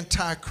an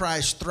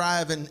antichrist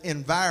thriving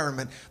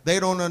environment, they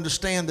don't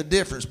understand the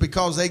difference.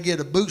 Because they get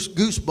a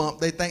goosebump,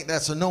 they think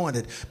that's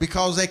anointed.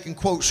 Because they can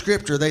quote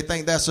scripture, they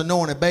think that's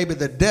anointed. Baby,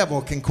 the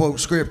devil can quote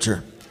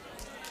scripture.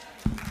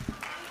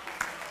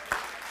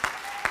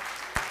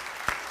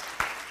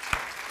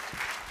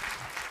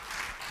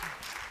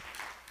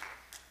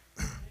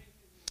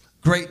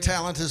 Great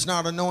talent is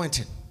not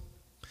anointed.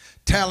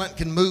 Talent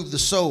can move the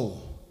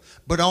soul,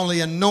 but only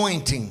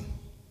anointing,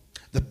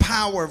 the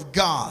power of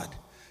God,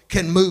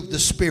 can move the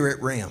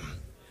spirit realm.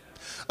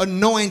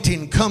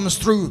 Anointing comes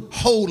through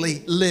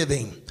holy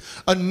living.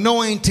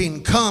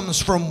 Anointing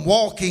comes from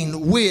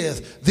walking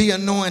with the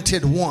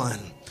anointed one.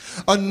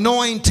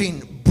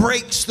 Anointing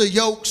breaks the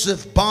yokes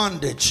of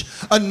bondage.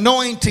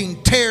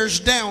 Anointing tears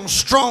down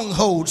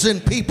strongholds in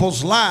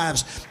people's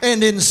lives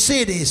and in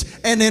cities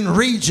and in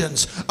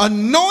regions.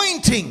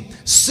 Anointing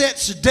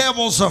sets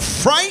devils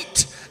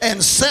afright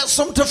and sets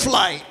them to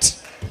flight.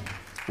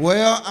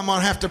 Well, I'm going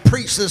to have to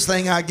preach this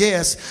thing, I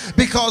guess,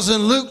 because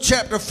in Luke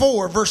chapter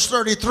 4, verse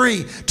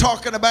 33,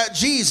 talking about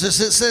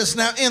Jesus, it says,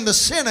 now in the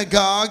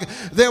synagogue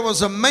there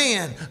was a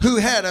man who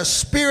had a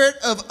spirit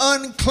of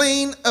an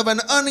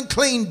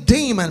unclean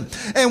demon.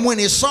 And when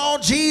he saw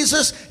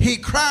Jesus, he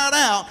cried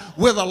out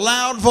with a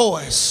loud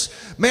voice.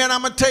 Man,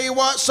 I'm going to tell you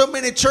what, so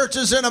many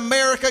churches in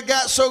America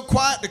got so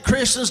quiet the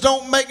Christians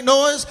don't make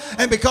noise.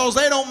 And because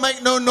they don't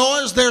make no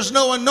noise, there's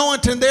no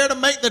anointing there to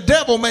make the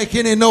devil make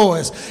any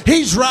noise.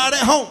 He's right at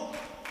home.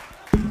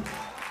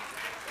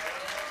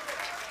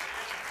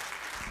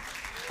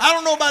 I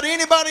don't know about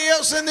anybody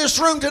else in this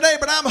room today,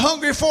 but I'm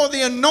hungry for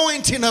the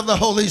anointing of the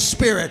Holy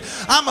Spirit.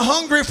 I'm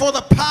hungry for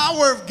the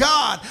power of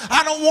God.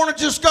 I don't want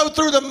to just go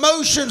through the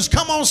motions.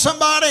 Come on,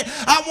 somebody.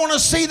 I want to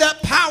see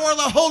that power of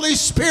the Holy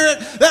Spirit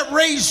that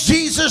raised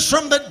Jesus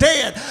from the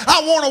dead.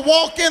 I want to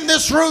walk in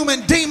this room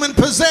and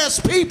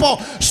demon-possessed people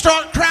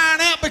start crying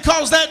out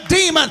because that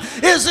demon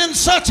is in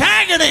such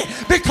agony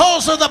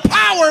because of the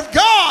power of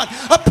God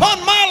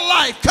upon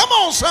my life. Come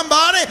on,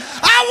 somebody.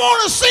 I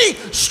want to see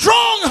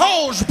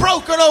strongholds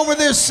broken over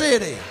this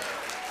city.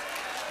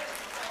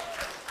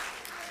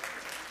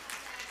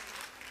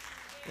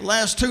 The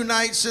last 2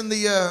 nights in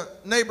the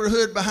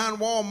neighborhood behind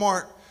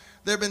Walmart,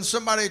 there have been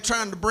somebody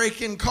trying to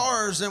break in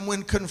cars, and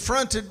when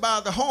confronted by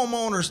the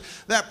homeowners,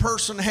 that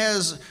person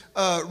has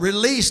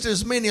released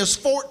as many as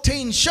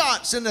 14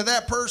 shots into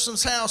that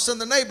person's house and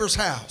the neighbor's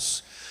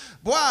house.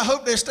 Boy, I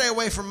hope they stay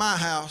away from my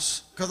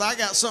house, because I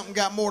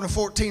got more than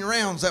 14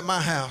 rounds at my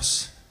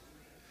house.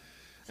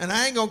 And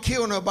I ain't going to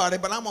kill nobody,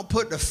 but I'm going to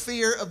put the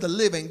fear of the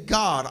living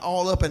God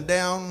all up and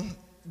down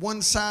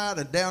one side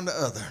and down the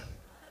other.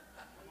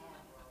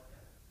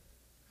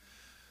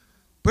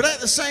 But at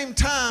the same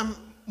time,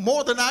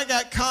 more than I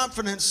got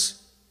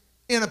confidence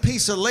in a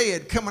piece of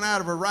lead coming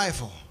out of a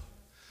rifle,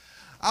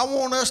 I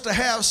want us to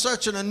have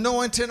such an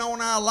anointing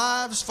on our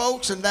lives,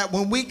 folks, and that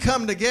when we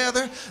come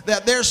together,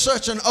 that there's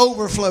such an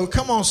overflow.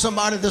 Come on,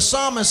 somebody. The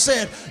psalmist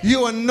said,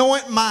 you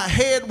anoint my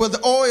head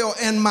with oil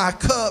and my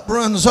cup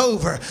runs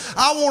over.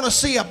 I want to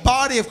see a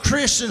body of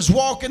Christians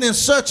walking in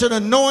such an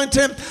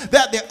anointing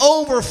that the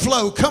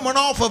overflow coming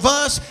off of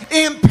us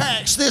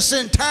impacts this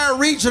entire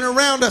region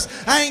around us.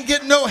 I ain't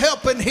getting no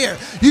help in here.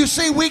 You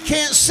see, we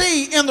can't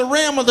see in the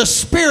realm of the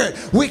spirit.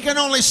 We can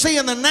only see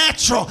in the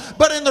natural.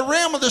 But in the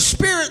realm of the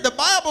spirit, the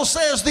Bible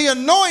says the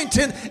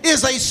anointing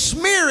is a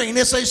smearing.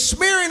 It's a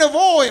smearing of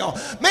oil.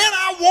 Man,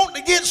 I want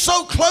to get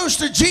so close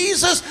to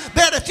Jesus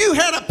that if you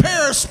had a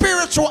pair of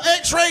spiritual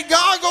x-ray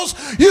goggles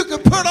you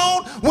could put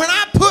on, when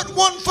I put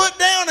one foot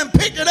down and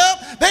pick it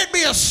up, there'd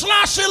be a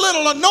sloshy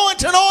little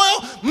anointing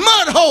oil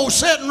mud hole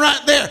sitting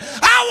right there.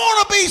 I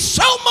want to be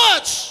so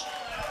much.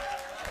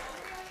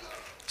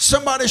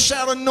 Somebody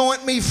shout,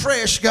 anoint me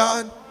fresh,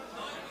 God.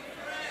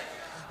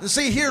 And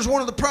see, here's one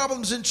of the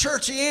problems in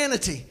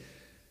churchianity.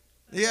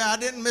 Yeah, I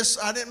didn't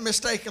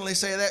mistakenly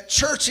say that.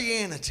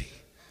 Churchianity,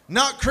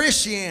 not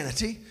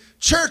Christianity.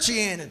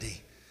 Churchianity.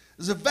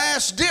 There's a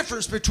vast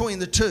difference between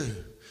the two.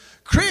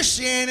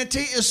 Christianity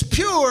is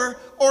pure,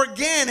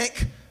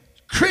 organic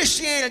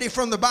Christianity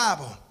from the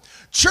Bible.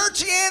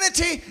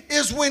 Churchianity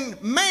is when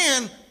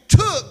man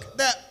took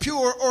that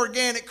pure,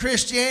 organic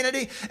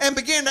Christianity and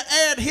began to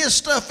add his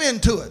stuff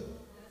into it.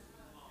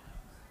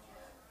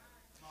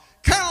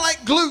 Kind of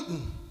like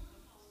gluten.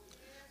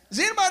 Has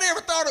anybody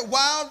ever thought it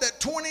wild that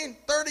 20,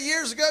 30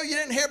 years ago you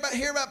didn't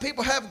hear about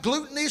people have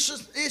gluten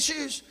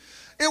issues?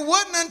 It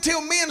wasn't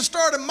until men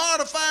started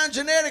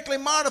genetically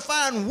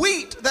modifying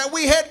wheat that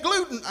we had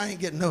gluten. I ain't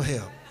getting no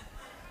help.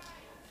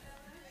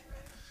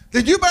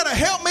 Then you better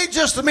help me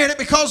just a minute,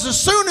 because as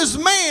soon as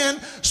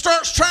man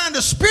starts trying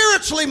to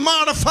spiritually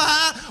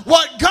modify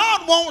what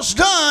God wants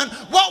done,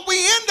 what we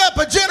end up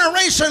a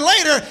generation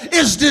later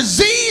is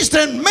diseased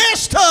and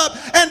messed up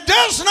and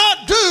does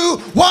not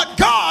do what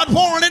God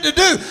wanted it to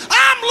do.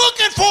 I'm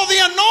looking for the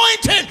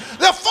anointing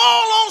to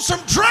fall on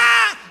some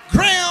dry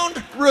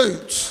ground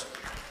roots.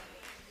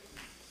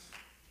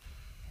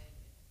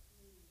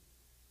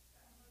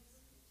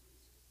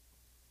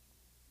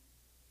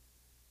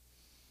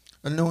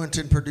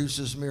 Anointing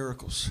produces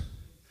miracles.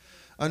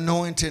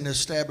 Anointing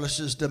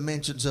establishes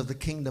dimensions of the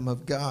kingdom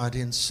of God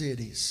in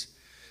cities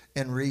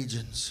and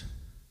regions.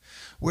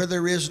 Where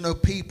there is no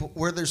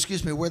where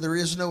there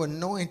is no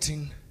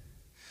anointing,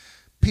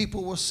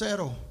 people will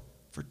settle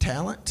for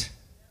talent.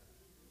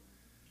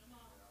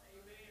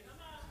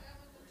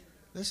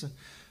 Listen,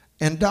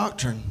 and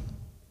doctrine.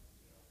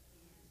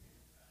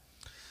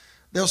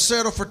 They'll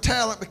settle for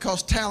talent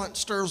because talent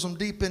stirs them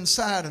deep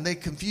inside, and they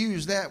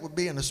confuse that with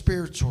being a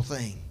spiritual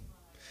thing.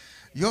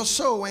 Your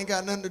soul ain't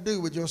got nothing to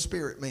do with your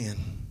spirit, man.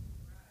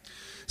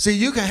 See,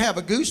 you can have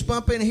a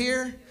goosebump in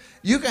here.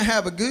 You can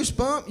have a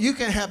goosebump. You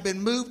can have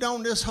been moved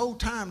on this whole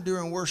time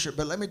during worship.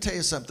 But let me tell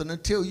you something.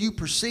 Until you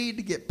proceed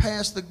to get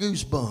past the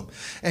goosebump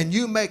and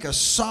you make a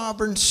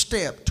sovereign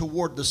step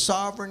toward the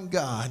sovereign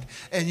God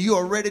and you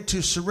are ready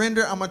to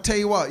surrender, I'm going to tell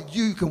you what.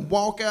 You can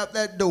walk out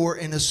that door,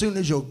 and as soon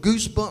as your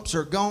goosebumps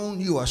are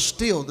gone, you are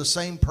still the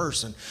same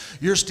person.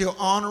 You're still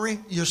ornery.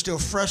 You're still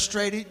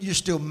frustrated. You're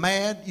still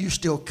mad. You're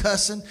still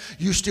cussing.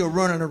 You're still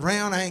running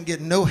around. I ain't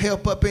getting no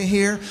help up in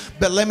here.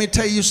 But let me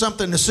tell you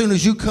something. As soon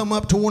as you come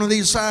up to one of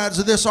these sides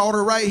of this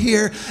altar right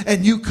here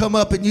and you come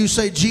up and you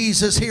say,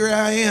 Jesus, here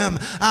I am.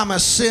 I'm a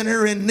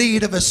sinner in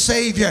need of a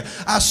Savior.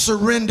 I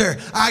surrender.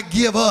 I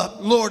give up.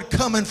 Lord,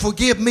 come and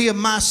forgive me of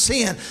my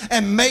sin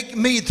and make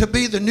me to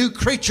be the new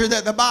creature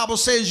that the Bible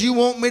says you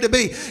want me to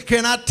be.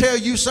 Can I tell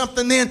you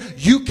something then?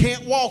 You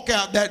can't walk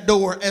out that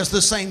door as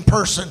the same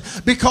person,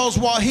 because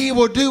what he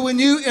will do in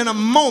you in a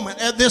moment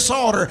at this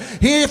altar,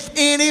 if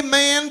any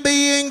man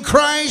be in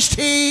Christ,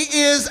 he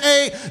is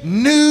a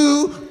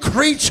new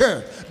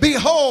creature.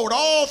 Behold,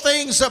 all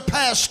things have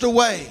passed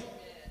away.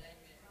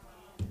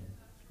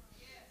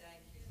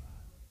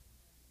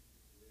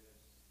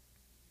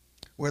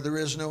 Where there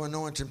is no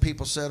anointing,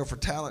 people settle for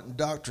talent and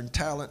doctrine.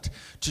 Talent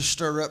to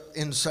stir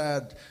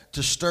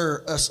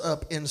us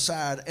up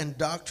inside, and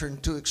doctrine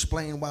to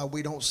explain why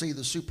we don't see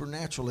the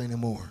supernatural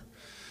anymore.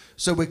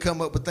 So we come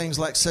up with things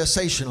like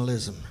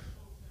cessationalism.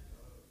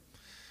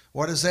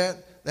 What is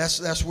that?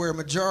 That's where a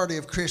majority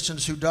of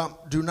Christians who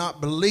do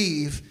not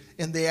believe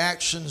in the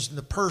actions and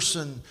the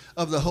person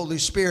of the Holy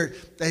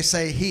Spirit, they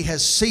say he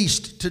has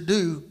ceased to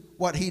do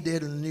what he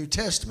did in the New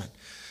Testament.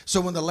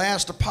 So when the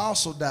last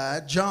apostle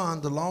died,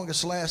 John, the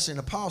longest lasting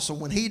apostle,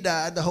 when he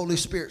died, the Holy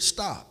Spirit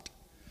stopped.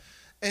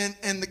 And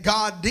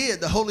God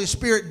did. The Holy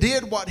Spirit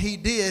did what he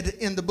did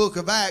in the book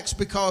of Acts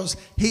because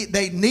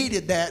they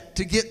needed that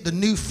to get the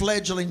new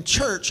fledgling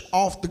church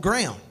off the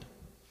ground.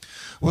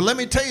 Well, let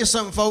me tell you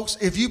something, folks.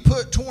 If you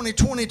put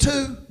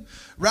 2022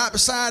 right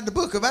beside the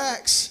book of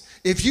Acts,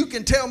 if you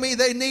can tell me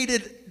they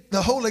needed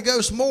the Holy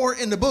Ghost more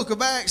in the book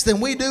of Acts than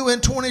we do in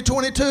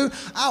 2022,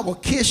 I will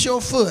kiss your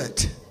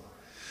foot.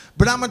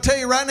 But I'm going to tell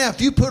you right now, if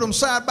you put them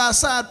side by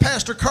side,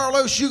 Pastor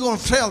Carlos, you're going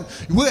to tell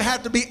them, we'll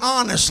have to be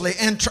honest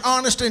and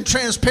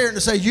transparent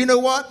to say, you know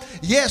what?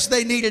 Yes,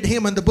 they needed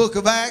him in the book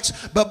of Acts,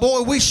 but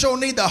boy, we sure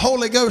need the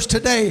Holy Ghost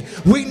today.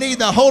 We need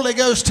the Holy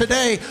Ghost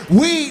today.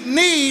 We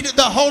need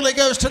the Holy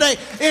Ghost today.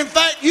 In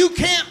fact, you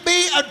can't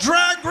be a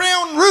dry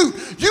ground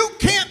root. You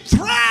can't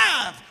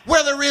thrive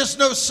where there is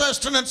no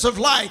sustenance of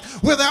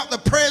life without the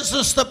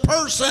presence, the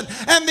person,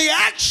 and the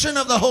action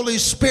of the Holy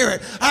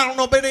Spirit. I don't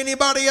know about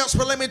anybody else,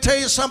 but let me tell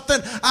you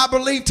something. I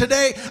believe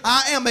today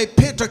I am a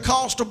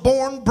Pentecostal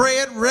born,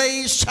 bred,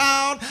 raised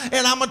child,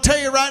 and I'm going to tell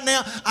you right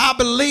now, I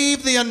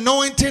believe the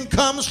anointing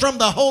comes from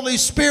the Holy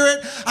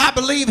Spirit. I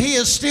believe he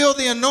is still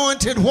the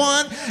anointed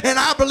one, and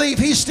I believe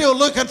he's still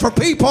looking for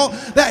people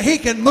that he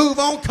can move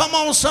on. Come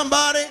on,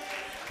 somebody.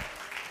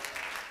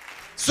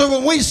 So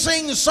when we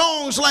sing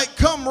songs like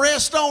Come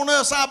Rest on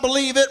Us, I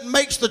believe it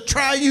makes the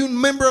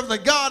triune member of the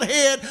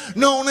Godhead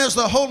known as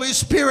the Holy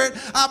Spirit,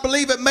 I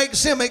believe it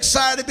makes him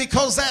excited,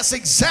 because that's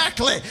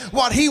exactly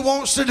what he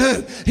wants to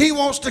do. He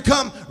wants to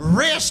come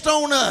rest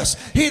on us.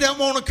 He doesn't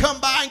want to come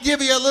by and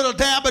give you a little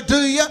dab of do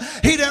you.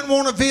 He doesn't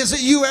want to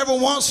visit you every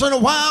once in a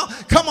while.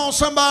 Come on,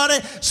 somebody.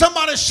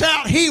 Somebody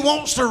shout, he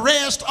wants to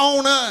rest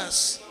on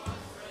us.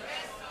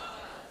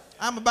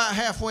 I'm about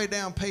halfway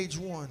down page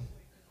 1.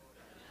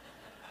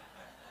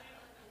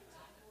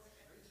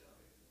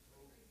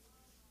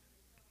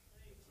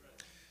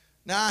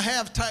 Now, I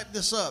have typed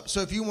this up,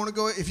 so if you want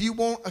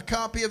a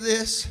copy of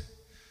this,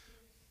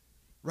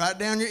 write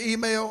down your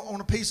email on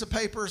a piece of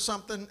paper or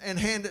something and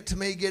hand it to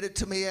me. Get it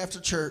to me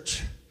after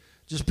church.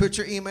 Just put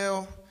your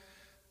email,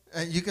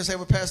 and you can say,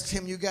 well, Pastor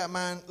Tim, you got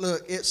mine.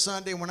 Look, it's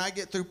Sunday. When I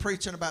get through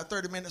preaching, about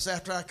 30 minutes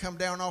after I come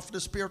down off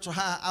the spiritual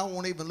high, I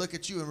won't even look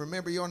at you and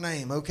remember your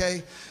name,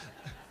 okay?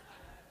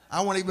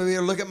 I won't even be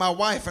able to look at my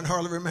wife and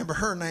hardly remember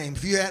her name.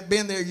 If you hadn't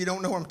been there, you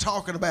don't know what I'm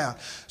talking about.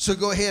 So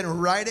go ahead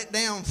and write it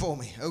down for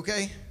me,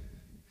 okay?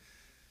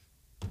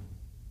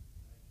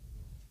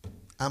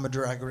 I'm a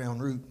dry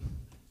ground root.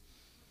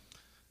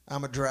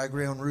 I'm a dry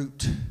ground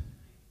root.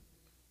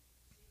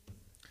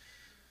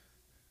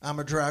 I'm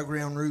a dry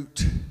ground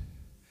root.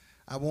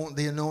 I want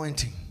the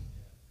anointing.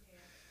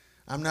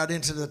 I'm not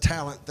into the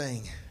talent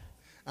thing.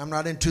 I'm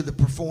not into the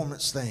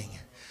performance thing.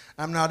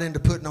 I'm not into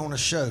putting on a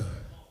show.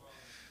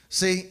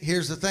 See,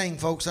 here's the thing,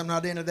 folks. I'm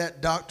not into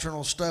that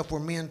doctrinal stuff where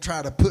men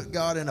try to put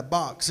God in a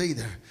box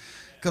either.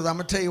 Because I'm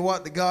going to tell you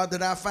what, the God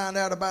that I find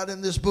out about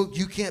in this book,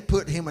 you can't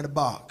put him in a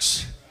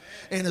box.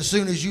 And as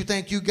soon as you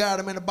think you got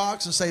him in a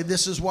box and say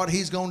this is what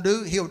he's going to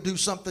do, he'll do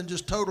something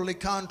just totally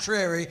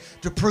contrary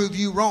to prove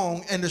you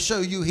wrong and to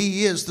show you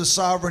he is the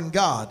sovereign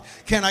God.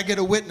 Can I get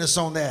a witness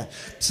on that?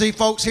 See,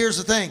 folks, here's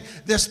the thing.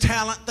 This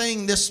talent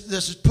thing, this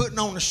is putting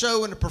on the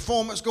show and the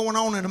performance going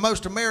on in the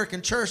most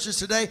American churches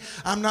today.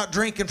 I'm not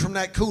drinking from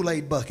that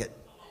Kool-Aid bucket.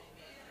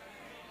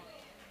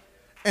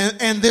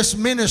 And this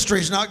ministry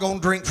is not going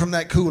to drink from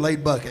that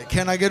Kool-Aid bucket.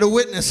 Can I get a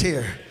witness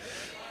here?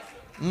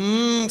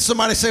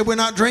 Somebody say we're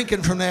not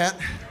drinking from that.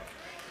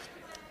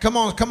 Come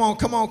on.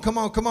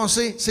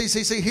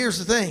 See, here's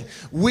the thing.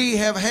 We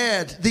have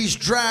had these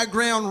dry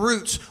ground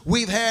roots.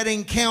 We've had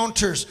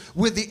encounters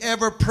with the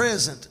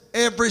ever-present,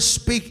 ever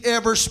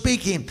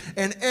speaking,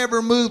 and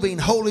ever moving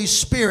Holy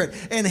Spirit.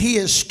 And he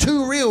is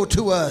too real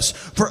to us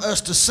for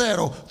us to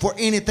settle for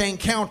anything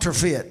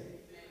counterfeit.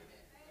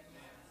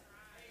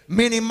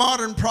 Many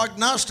modern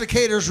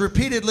prognosticators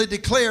repeatedly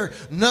declare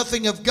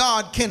nothing of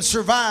God can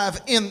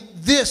survive in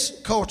this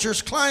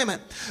culture's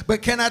climate.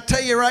 But can I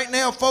tell you right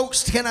now,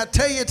 folks, can I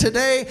tell you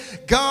today,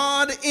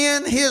 God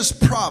in his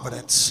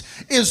providence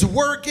is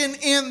working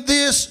in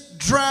this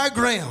dry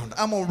ground.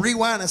 I'm going to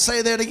rewind and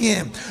say that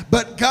again.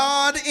 But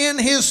God in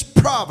his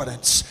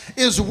providence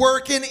is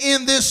working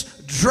in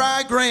this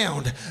dry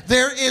ground.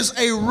 There is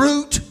a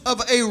root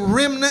of a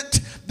remnant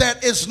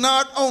that is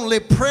not only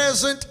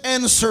present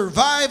and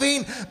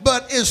surviving,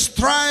 but is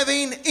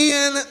thriving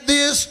in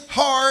this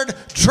hard,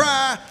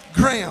 dry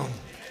ground.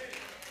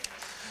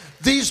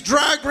 These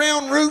dry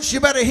ground roots,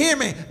 you better hear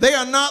me, they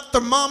are not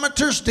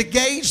thermometers to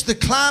gauge the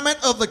climate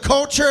of the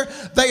culture.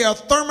 They are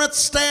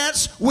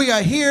thermostats. We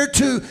are here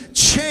to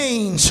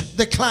change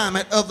the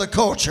climate of the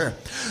culture.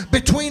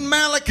 Between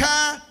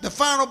Malachi, the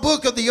final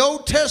book of the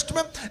Old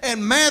Testament,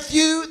 and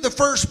Matthew, the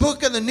first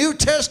book of the New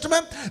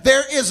Testament,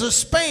 there is a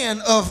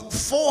span of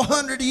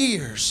 400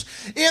 years.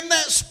 In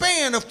that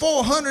span of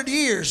 400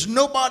 years,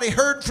 nobody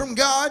heard from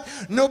God.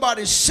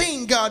 Nobody's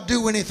seen God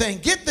do anything.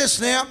 Get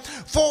this now,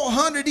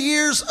 400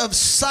 years of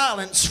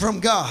silence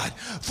from God.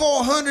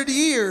 400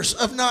 years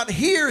of not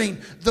hearing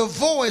the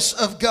voice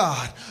of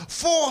God.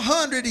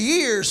 400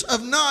 years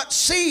of not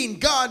seeing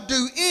God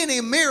do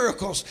any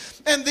miracles.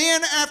 And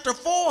then after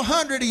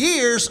 400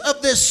 years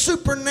of this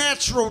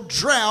supernatural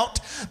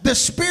drought, the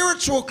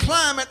spiritual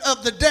climate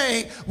of the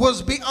day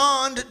was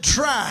beyond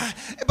dry.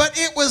 But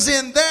it was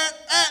in that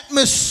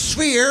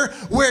atmosphere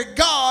where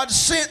God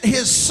sent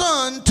his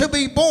son to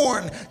be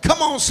born.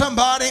 Come on,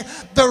 somebody.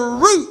 The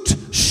root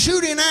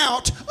shooting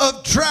out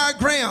of dry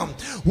ground.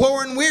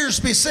 Warren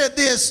Wiersbe said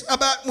this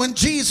about when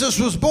Jesus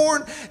was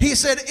born. He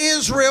said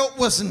Israel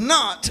was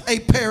not a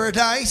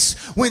paradise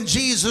when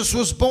Jesus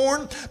was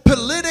born.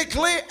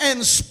 Politically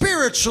and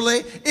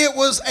spiritually, it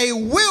was a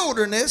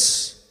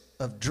wilderness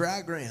of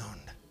dry ground.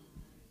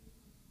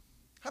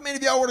 How many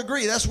of y'all would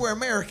agree that's where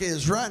America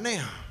is right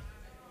now?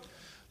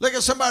 Look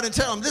at somebody and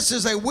tell them this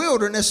is a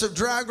wilderness of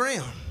dry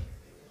ground.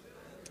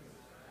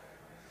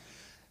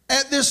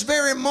 At this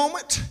very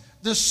moment,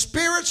 the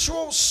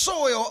spiritual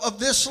soil of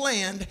this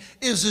land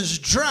is as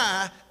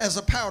dry as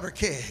a powder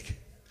keg.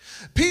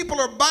 People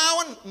are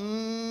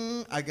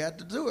bowing. I got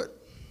to do it.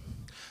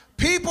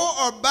 People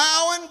are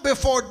bowing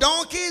before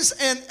donkeys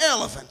and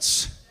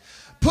elephants,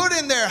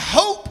 putting their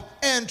hope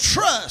and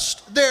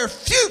trust, their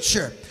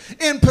future,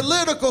 in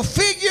political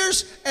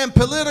figures and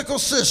political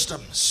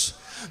systems.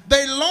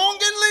 They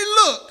longingly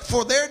look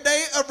for their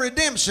day of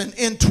redemption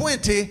in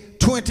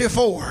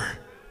 2024.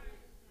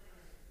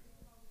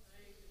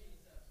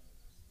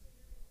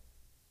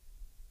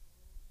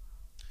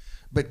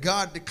 But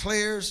God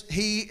declares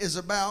he is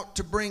about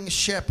to bring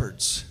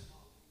shepherds,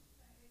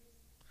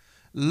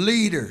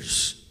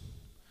 leaders,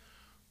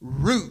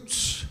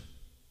 roots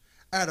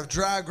out of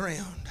dry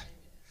ground.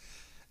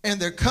 And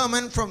they're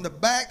coming from the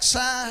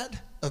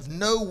backside of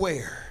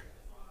nowhere.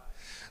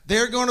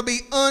 They're going to be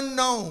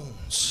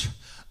unknowns,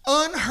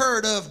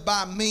 unheard of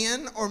by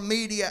men or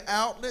media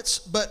outlets,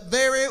 but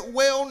very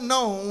well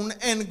known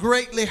and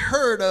greatly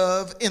heard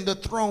of in the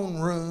throne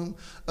room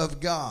of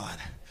God.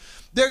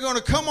 They're going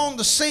to come on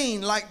the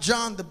scene like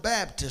John the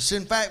Baptist.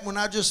 In fact, when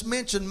I just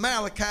mentioned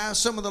Malachi,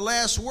 some of the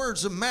last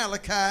words of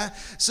Malachi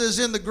says,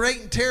 in the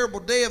great and terrible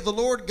day of the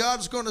Lord,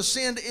 God's going to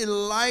send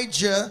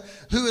Elijah,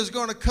 who is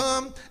going to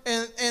come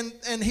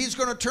and he's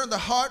going to turn the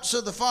hearts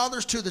of the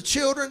fathers to the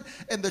children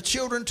and the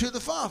children to the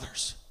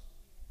fathers.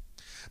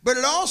 But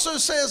it also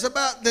says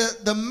about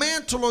the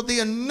mantle or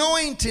the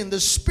anointing, the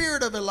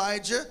spirit of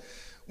Elijah.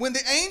 When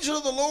the angel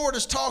of the Lord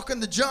is talking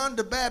to John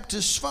the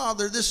Baptist's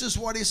father, this is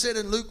what he said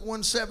in Luke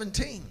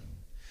 1:17.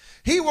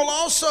 He will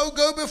also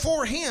go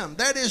before him.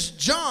 That is,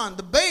 John,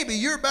 the baby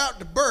you're about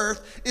to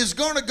birth, is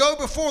going to go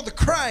before the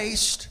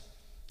Christ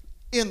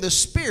in the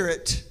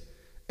spirit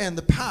and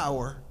the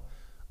power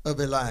of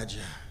Elijah.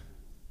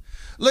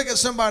 Look at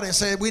somebody and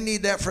say, we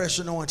need that fresh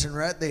anointing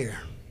right there.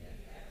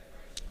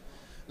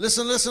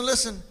 Listen.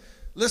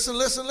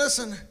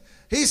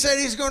 He said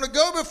he's going to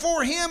go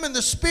before him in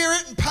the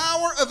spirit and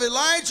power of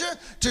Elijah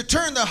to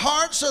turn the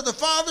hearts of the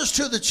fathers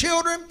to the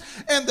children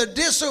and the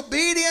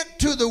disobedient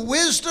to the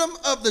wisdom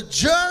of the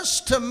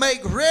just, to make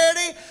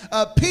ready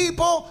a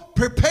people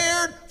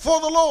prepared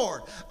for the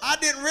Lord. I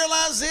didn't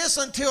realize this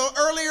until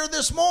earlier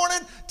this morning.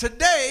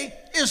 Today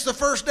is the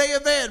first day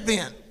of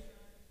Advent.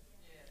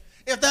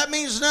 If that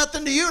means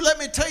nothing to you, let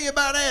me tell you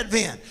about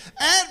Advent.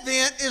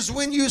 Advent is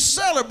when you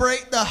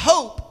celebrate the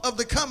hope of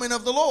the coming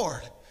of the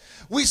Lord.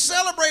 We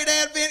celebrate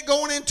Advent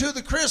going into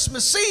the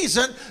Christmas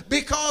season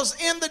because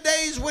in the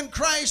days when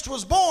Christ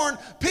was born,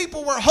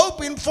 people were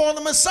hoping for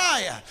the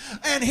Messiah.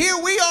 And here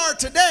we are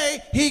today.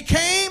 He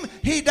came,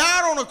 he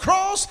died on a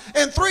cross,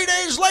 and 3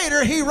 days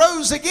later he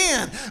rose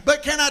again.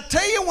 But can I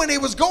tell you, when he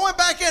was going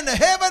back into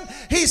heaven,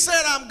 he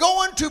said, I'm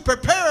going to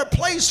prepare a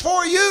place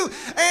for you,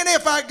 and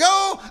if I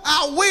go,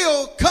 I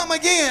will come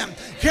again.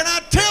 Can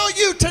I tell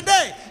you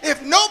today,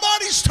 if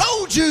nobody's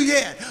told you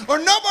yet, or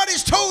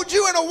nobody's told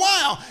you in a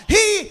while,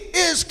 he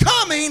is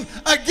coming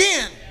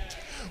again.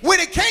 When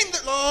it came,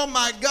 oh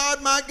my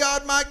God, my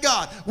God, my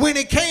God. When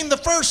he came the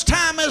first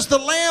time as the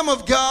Lamb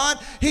of God,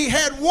 he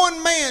had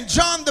one man,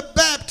 John the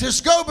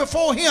Baptist, go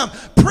before him,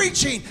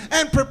 preaching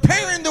and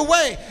preparing the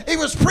way. He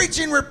was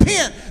preaching,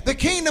 repent, the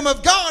kingdom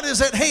of God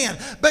is at hand.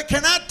 But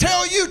can I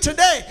tell you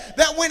today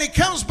that when he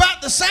comes back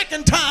the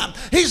second time,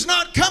 he's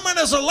not coming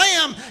as a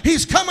lamb,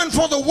 he's coming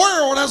for the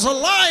world as a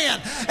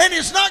lion. And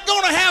he's not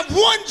going to have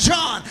one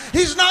John,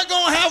 he's not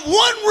going to have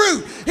one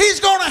root, he's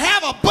going to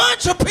have a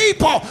bunch of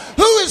people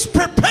who is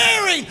preparing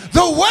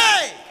the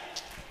way.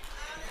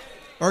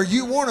 Are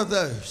you one of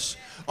those?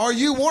 Are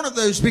you one of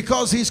those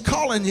because he's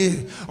calling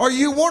you? Are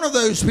you one of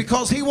those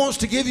because he wants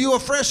to give you a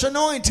fresh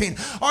anointing?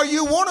 Are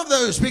you one of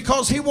those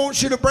because he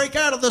wants you to break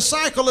out of the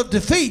cycle of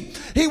defeat?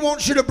 He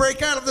wants you to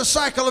break out of the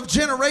cycle of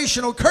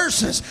generational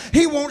curses.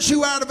 He wants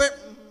you out of it.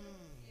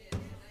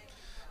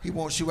 He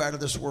wants you out of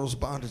this world's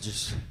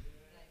bondages.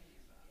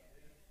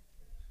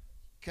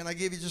 Can I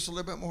give you just a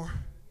little bit more?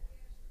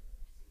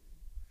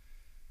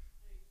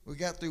 We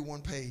got through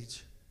one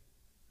page.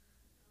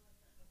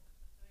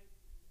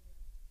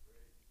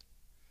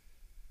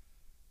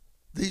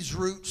 These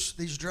roots,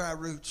 these dry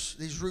roots,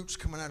 these roots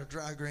coming out of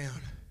dry ground,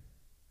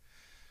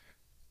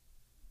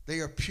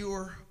 they are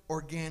pure,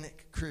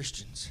 organic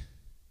Christians.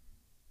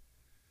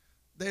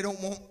 They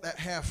don't want that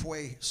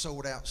halfway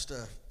sold out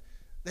stuff.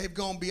 They've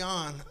gone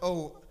beyond,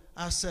 oh,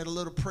 I said a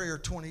little prayer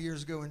 20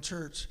 years ago in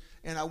church,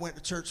 and I went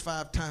to church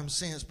 5 times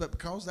since, but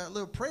because that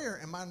little prayer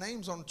and my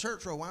name's on the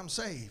church roll, I'm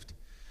saved.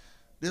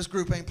 This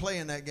group ain't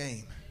playing that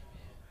game.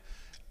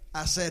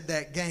 I said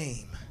that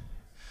game.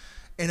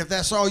 And if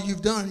that's all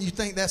you've done, you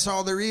think that's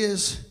all there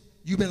is,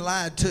 you've been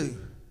lied to.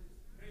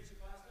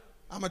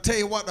 I'm going to tell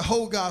you what the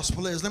whole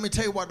gospel is. Let me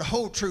tell you what the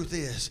whole truth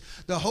is.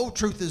 The whole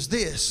truth is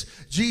this.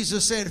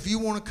 Jesus said, if you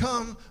want to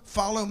come,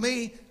 follow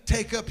me.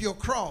 Take up your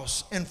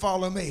cross and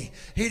follow me.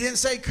 He didn't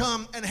say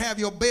come and have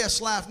your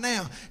best life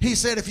now. He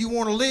said if you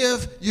want to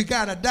live, you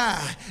got to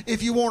die.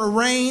 If you want to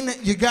reign,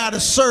 you got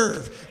to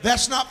serve.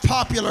 That's not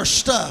popular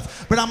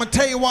stuff. But I'm going to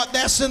tell you what,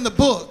 that's in the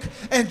book.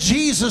 And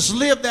Jesus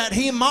lived that.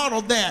 He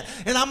modeled that.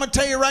 And I'm going to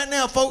tell you right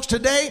now, folks,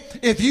 today,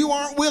 if you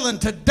aren't willing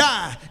to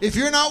die, if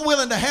you're not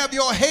willing to have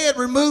your head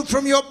removed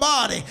from your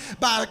body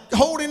by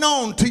holding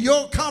on to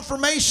your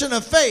confirmation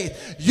of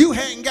faith, you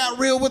hadn't got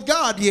real with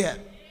God yet.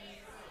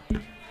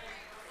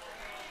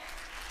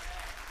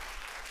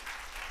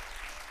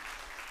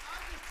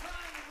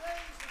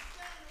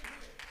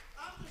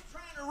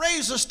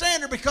 Raise the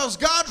standard because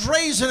God's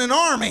raising an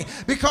army,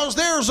 because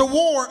there's a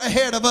war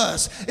ahead of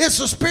us. It's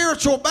a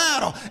spiritual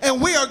battle,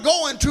 and we are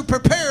going to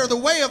prepare the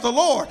way of the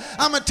Lord.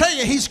 I'm going to tell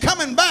you, he's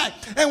coming back,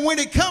 and when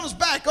he comes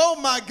back, oh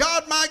my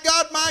God, my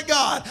God, my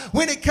God,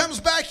 when he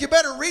comes back, you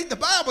better read the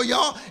Bible,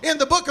 y'all. In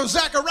the book of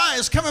Zechariah,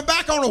 he's coming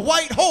back on a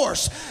white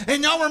horse.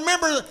 And y'all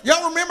remember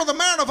the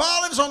Mount of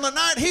Olives on the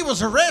night he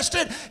was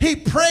arrested? He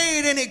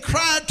prayed and he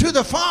cried to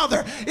the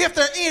Father, if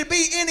there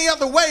be any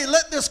other way,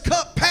 let this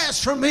cup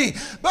pass from me.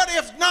 But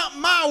if not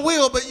my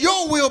will, but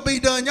your will be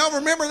done. Y'all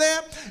remember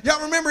that?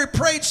 Y'all remember he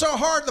prayed so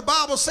hard, the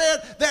Bible said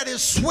that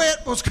his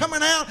sweat was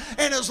coming out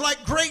and it was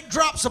like great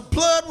drops of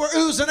blood were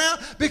oozing out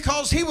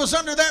because he was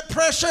under that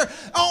pressure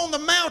on the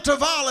Mount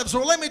of Olives.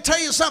 Well, let me tell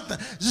you something.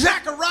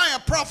 Zechariah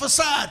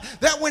prophesied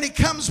that when he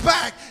comes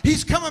back,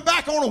 he's coming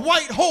back on a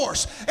white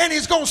horse and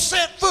he's going to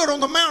set foot on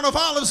the Mount of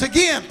Olives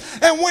again.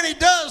 And when he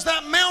does,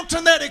 that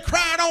mountain that he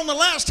cried on the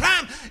last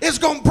time is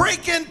going to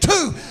break in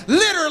two.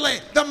 Literally,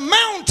 the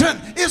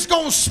mountain is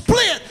going to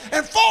split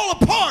and fall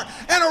apart,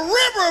 and a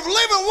river of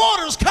living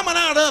water is coming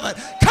out of it.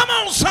 Come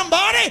on,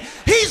 somebody.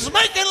 He's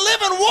making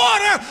living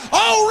water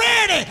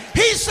already.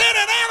 He said,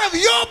 and out of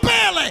your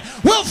belly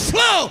will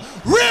flow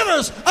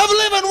rivers of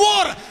living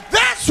water.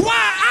 That's why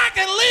I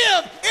can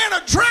live in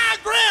a dry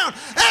ground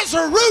as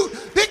a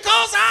root,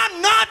 because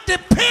I'm not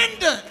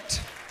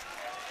dependent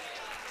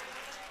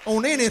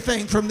on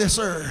anything from this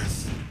earth.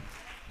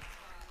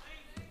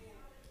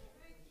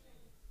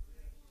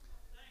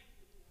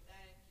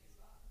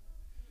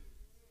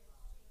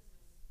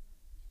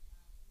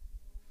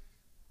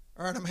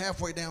 All right, I'm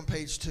halfway down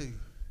page 2.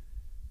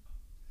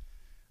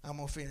 I'm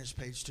going to finish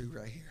page 2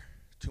 right here.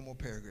 2 more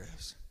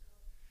paragraphs.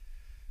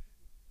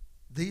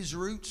 These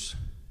roots,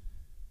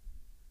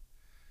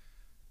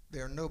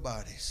 they are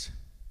nobodies.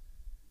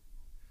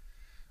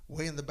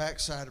 Way in the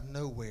backside of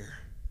nowhere.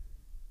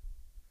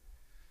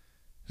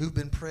 Who've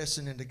been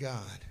pressing into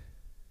God.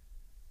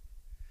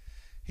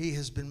 He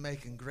has been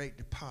making great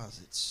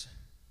deposits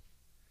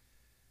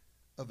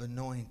of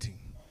anointing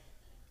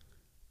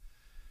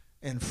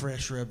and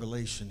fresh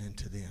revelation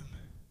into them.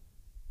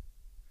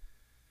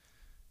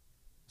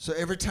 So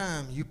every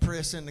time you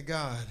press into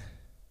God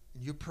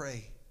and you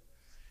pray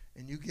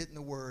and you get in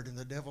the Word and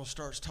the devil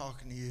starts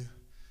talking to you,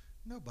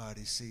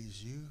 nobody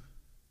sees you.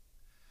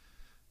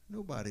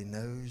 Nobody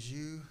knows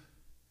you.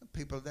 The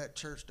people of that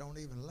church don't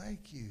even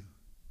like you.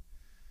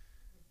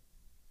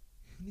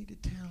 You need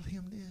to tell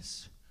him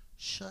this.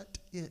 Shut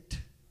it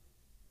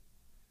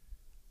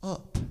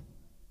up.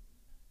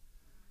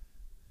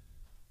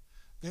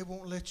 They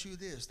won't let you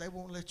this. They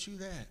won't let you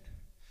that.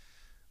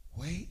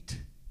 Wait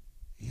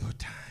your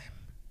time.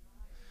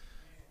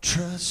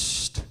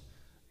 Trust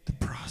the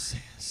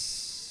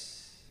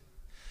process.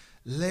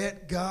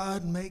 Let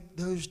God make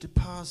those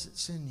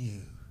deposits in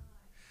you.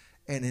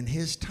 And in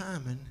his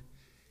timing,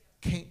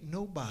 can't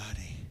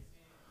nobody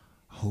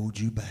hold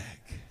you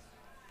back.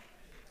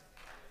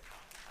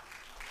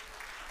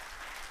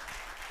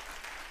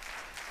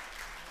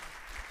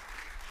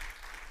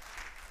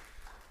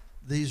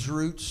 These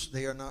roots,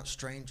 they are not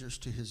strangers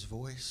to his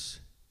voice.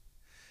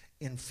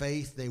 In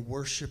faith, they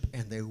worship,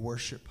 and they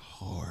worship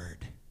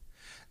hard.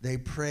 They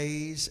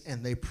praise,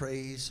 and they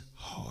praise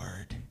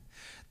hard.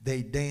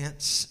 They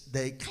dance,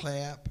 they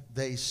clap,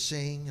 they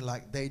sing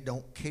like they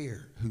don't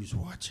care who's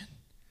watching.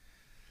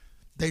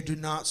 They do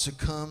not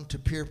succumb to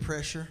peer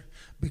pressure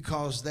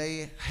because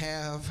they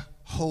have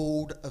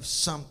hold of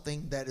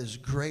something that is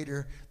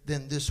greater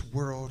than this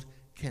world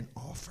can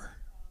offer.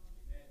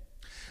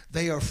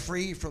 They are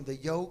free from the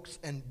yokes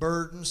and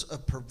burdens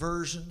of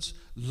perversions,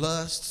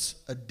 lusts,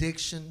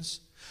 addictions,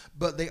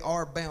 but they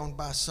are bound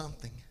by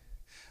something.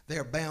 They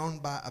are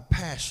bound by a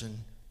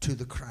passion to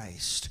the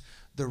Christ,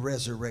 the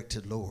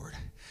resurrected Lord.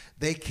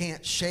 They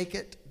can't shake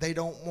it. They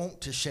don't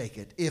want to shake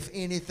it. If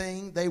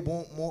anything, they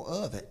want more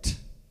of it.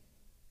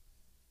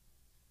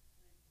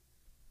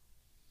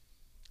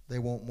 They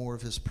want more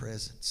of his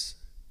presence.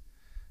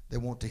 They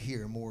want to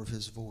hear more of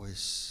his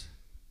voice.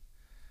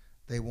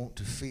 They want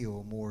to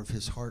feel more of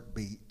his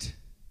heartbeat.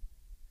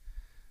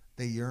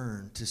 They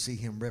yearn to see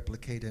him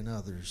replicate in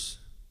others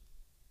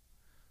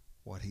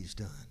what he's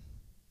done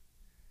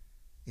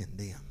in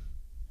them.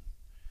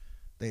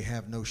 They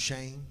have no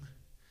shame.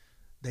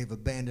 They've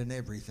abandoned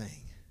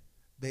everything.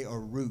 They are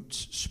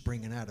roots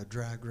springing out of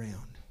dry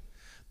ground.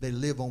 They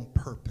live on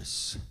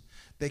purpose.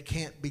 They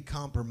can't be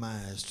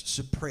compromised,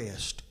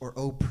 suppressed, or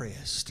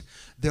oppressed.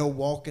 They're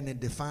walking in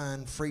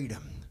divine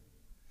freedom.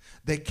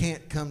 They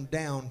can't come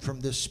down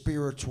from this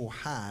spiritual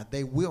high.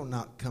 They will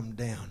not come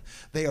down.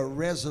 They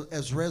are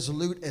as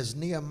resolute as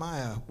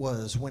Nehemiah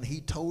was when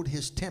he told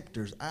his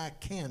tempters, I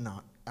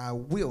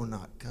will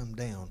not come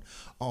down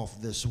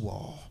off this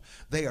wall.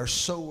 They are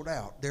sold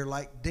out. They're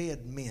like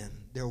dead men.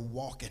 They're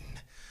walking.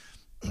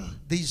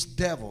 These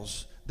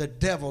devils, the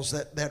devils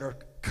that are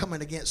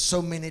coming against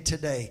so many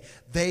today,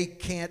 they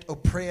can't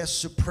oppress,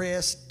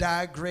 suppress,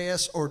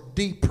 digress, or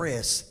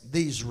depress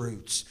these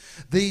roots.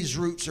 These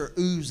roots are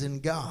oozing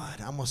God.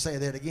 I'm going to say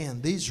that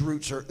again. These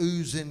roots are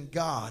oozing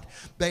God.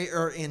 They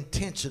are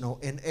intentional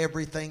in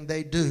everything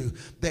they do.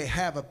 They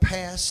have a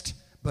past,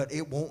 but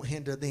it won't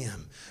hinder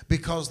them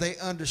because they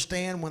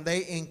understand when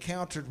they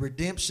encountered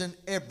redemption,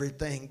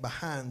 everything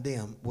behind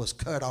them was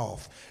cut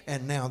off,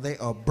 and now they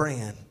are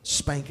brand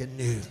spanking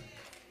new.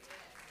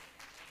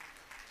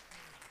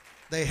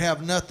 They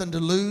have nothing to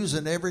lose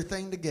and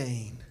everything to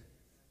gain.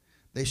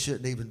 They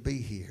shouldn't even be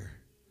here.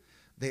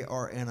 They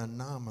are an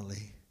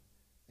anomaly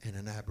and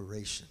an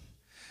aberration.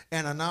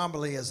 An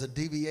anomaly is a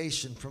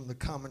deviation from the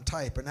common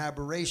type. An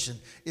aberration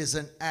is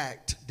an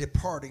act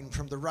departing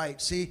from the right.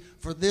 See,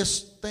 for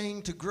this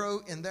thing to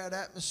grow in that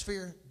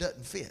atmosphere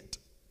doesn't fit.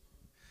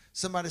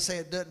 Somebody say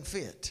it doesn't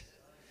fit.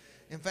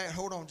 In fact,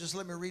 hold on, just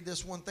let me read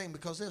this one thing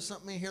because there's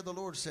something in here the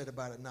Lord said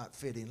about it not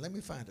fitting. Let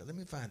me find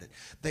it.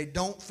 They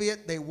don't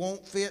fit, they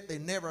won't fit, they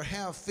never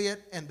have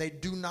fit, and they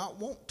do not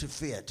want to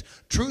fit.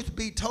 Truth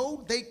be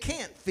told, they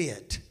can't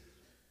fit.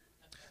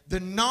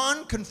 The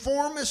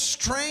nonconformist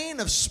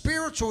strain of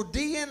spiritual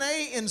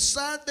DNA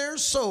inside their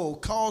soul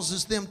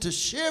causes them to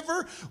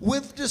shiver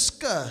with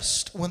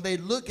disgust when they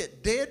look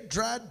at dead,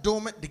 dry,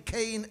 dormant,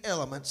 decaying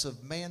elements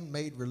of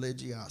man-made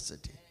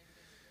religiosity.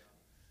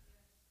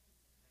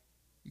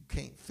 You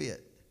can't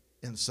fit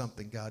in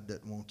something God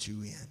doesn't want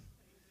you in.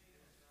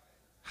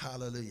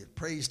 Hallelujah.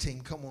 Praise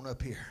team, come on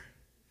up here.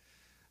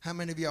 How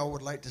many of y'all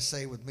would like to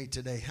say with me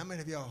today? How many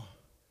of y'all,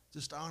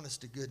 just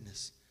honest to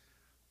goodness,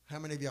 how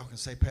many of y'all can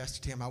say,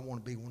 Pastor Tim, I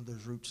want to be one of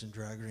those roots in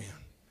dry ground.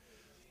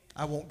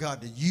 I want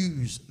God to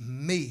use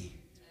me.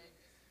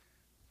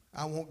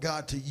 I want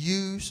God to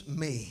use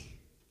me.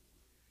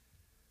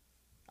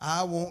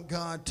 I want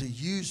God to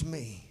use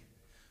me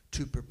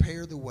to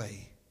prepare the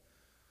way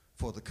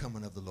for the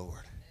coming of the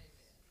Lord.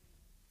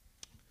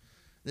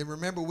 Then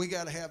remember, we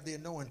got to have the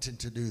anointing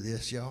to do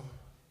this, y'all.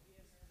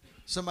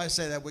 Somebody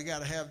say that. We got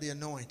to have the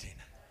anointing.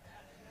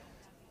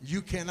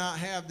 You cannot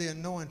have the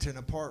anointing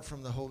apart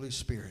from the Holy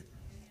Spirit.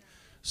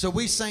 So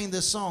we sang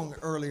this song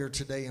earlier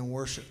today in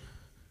worship.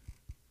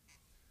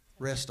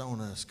 Rest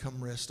on us.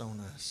 Come rest on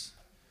us.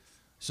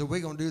 So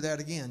we're going to do that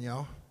again,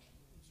 y'all.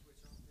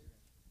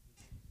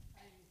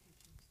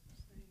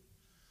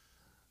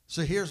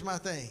 So here's my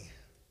thing.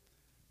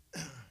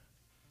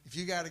 If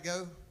you got to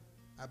go,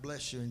 I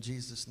bless you in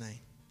Jesus' name.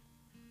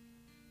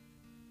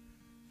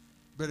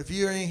 But if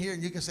you ain't here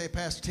and you can say,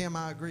 Pastor Tim,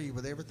 I agree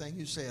with everything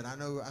you said. I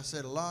know I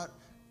said a lot.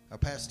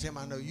 Pastor Tim,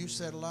 I know you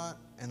said a lot,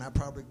 and I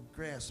probably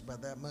grasped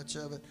about that much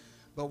of it.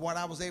 But what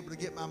I was able to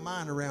get my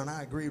mind around,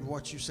 I agreed with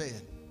what you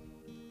said.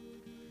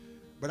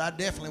 But I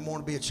definitely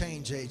want to be a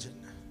change agent.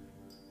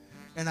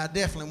 And I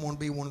definitely want to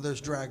be one of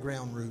those dry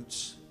ground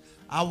roots.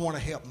 I want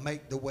to help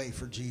make the way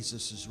for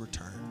Jesus'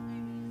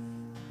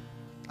 return.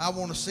 I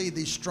want to see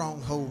these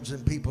strongholds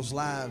in people's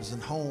lives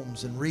and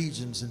homes and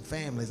regions and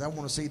families. I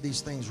want to see these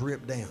things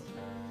ripped down.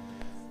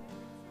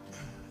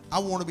 I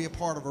want to be a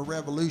part of a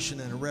revolution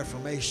and a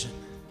reformation.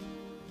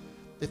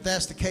 If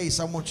that's the case,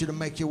 I want you to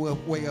make your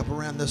way up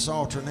around this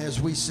altar. And as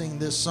we sing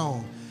this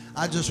song,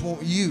 I just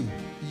want you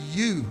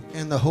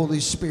and the Holy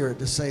Spirit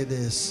to say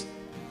this.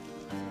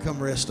 Come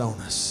rest on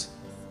us.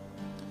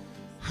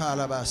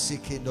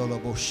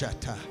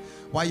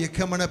 While you're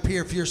coming up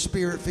here, if you're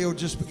spirit-filled,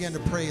 just begin to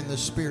pray in the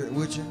Spirit,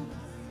 would you?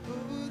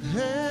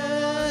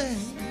 Hey.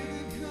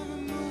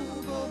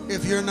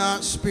 If you're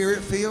not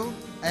spirit-filled,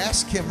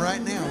 ask Him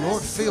right now,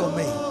 Lord, fill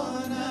me.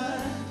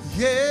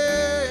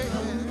 Yeah.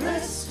 Come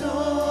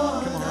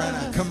on right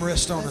now. Come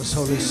rest on us,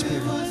 Holy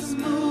Spirit.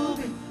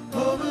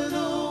 Over the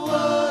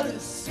water,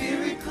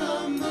 Spirit,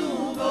 come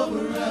move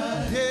over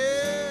us.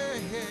 Yeah.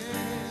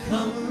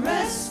 Come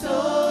rest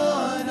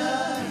on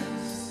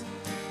us.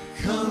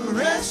 Come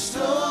rest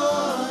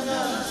on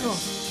us.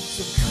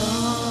 So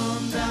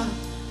come down.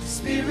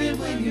 Spirit,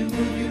 when you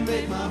move, you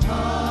make my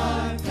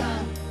heart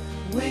pound.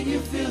 When you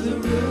feel the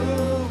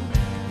room,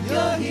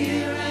 you're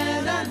here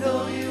and I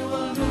know you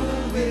are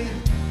moving.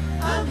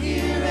 I'm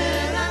here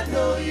and I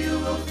know you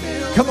will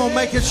feel. Come on,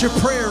 make it your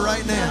prayer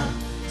right now.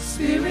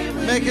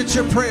 Make it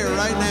your prayer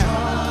right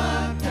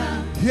now.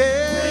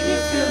 Yeah,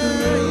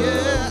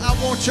 yeah. I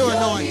want your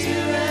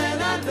anointing.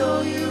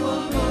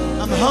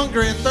 I'm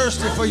hungry and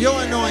thirsty for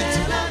your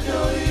anointing.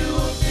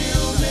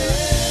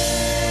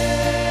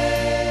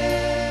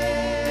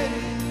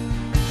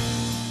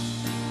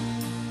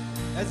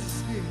 As the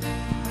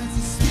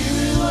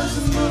Spirit was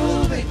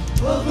moving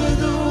over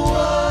the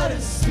water,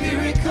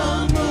 Spirit,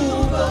 come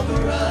move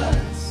over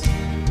us.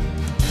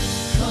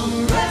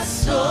 Come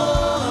rest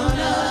on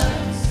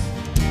us.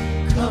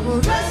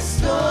 Come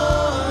rest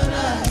on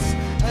us.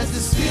 As the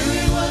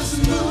Spirit was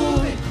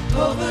moving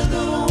over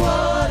the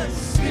water,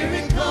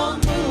 Spirit, come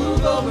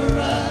move over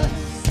us.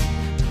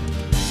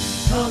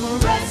 Come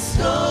rest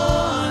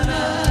on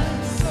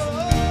us.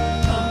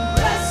 Come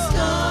rest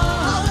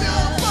on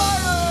us.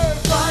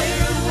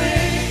 Fire and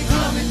wind,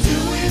 come and do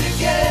it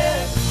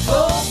again.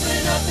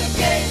 Open up the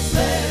gates,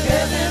 let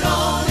heaven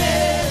on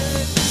in.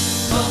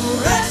 Come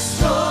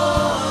rest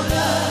on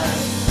us.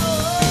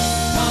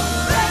 Come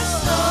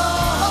rest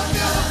on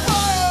us.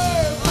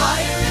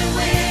 Fire and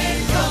wind,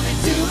 come and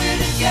do it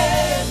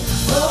again.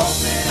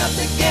 Open up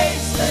the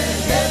gates, let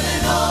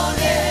heaven on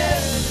in.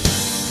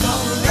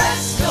 Come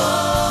rest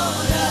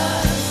on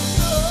us.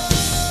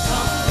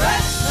 Come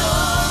rest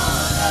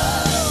on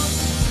us.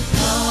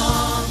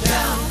 Calm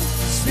down.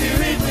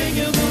 Spirit, when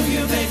you move,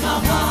 you make my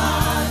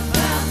heart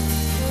pound.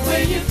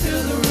 When you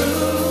fill the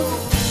room,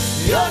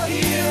 you're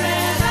here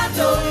and I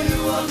know you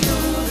are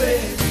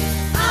moving.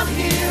 I'm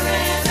here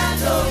and I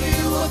know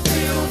you will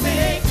feel me.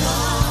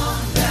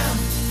 Calm down.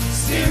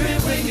 Spirit,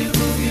 when you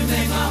move, you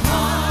make my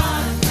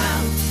heart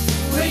pound.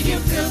 When you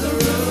fill the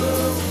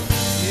room,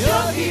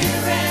 you're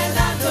here and I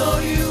know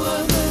you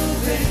are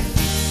moving.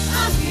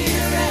 I'm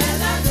here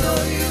and I know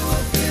you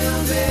will feel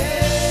me.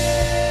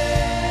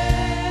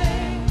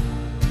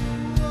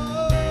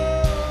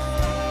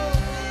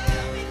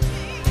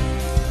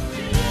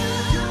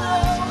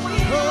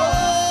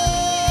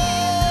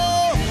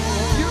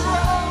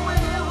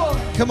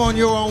 Come on,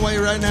 your own way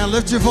right now.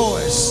 Lift your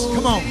voice.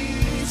 Come on.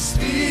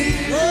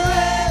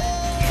 Spirit,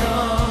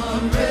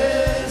 come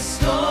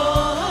rest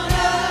on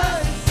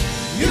us.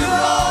 You're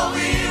all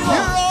we You're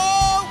want.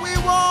 all we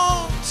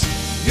want.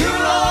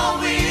 You're all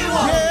we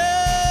want.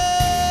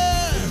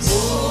 Yes.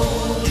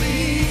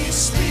 Holy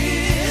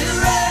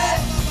Spirit,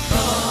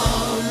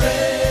 come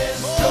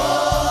rest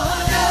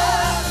on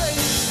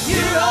us.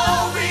 You're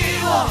all we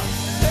want.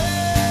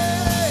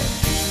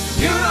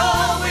 You're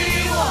all we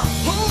want.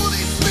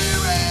 Holy Spirit.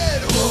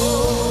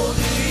 Holy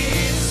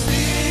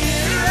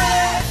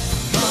Spirit,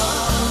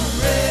 come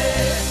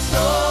rest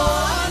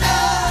on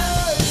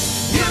us.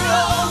 You're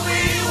all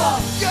we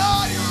want.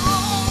 God, you're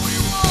all we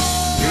want.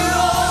 You're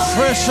all we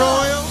Fresh want.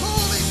 oil,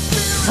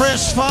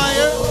 fresh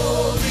fire,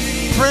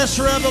 fresh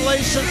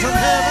revelation from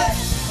heaven.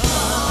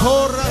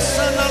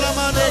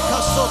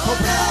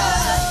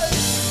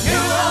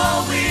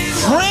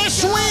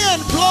 Fresh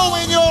wind blow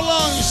in your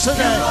lungs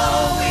today.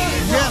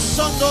 Yes,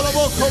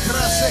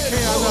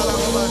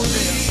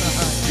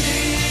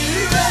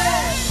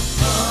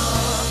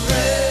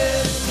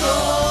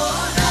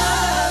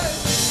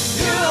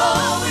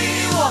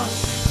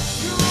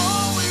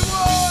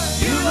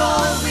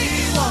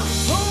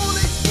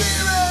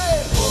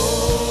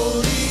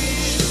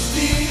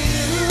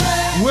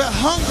 we're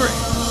hungry.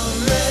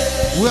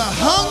 We're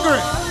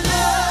hungry.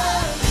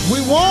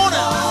 We want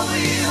it.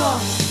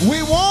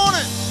 We want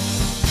it.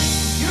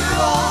 You're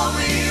all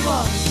we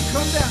want.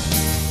 Come down.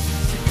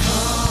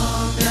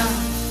 Come down.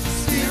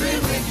 Spirit,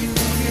 when you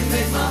move, you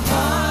make my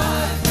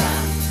heart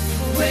pound.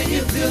 When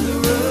you fill the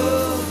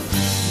room,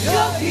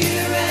 you're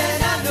here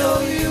and I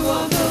know you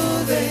are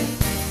moving.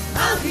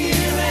 I'm here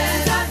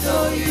and I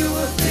know you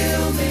will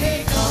fill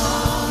me.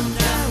 Come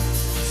down.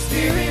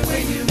 Spirit,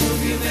 when you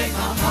move, you make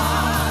my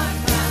heart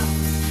pound.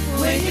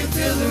 When you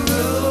fill the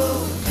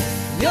room,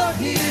 you're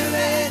here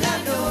and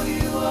I know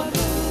you are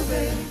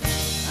moving.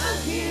 I'm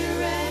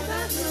here and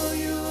I know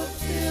you will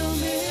fill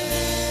me.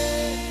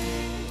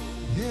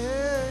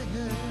 Yeah,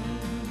 yeah.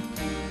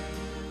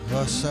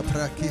 Vossa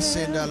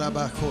prakisenda la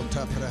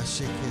bakota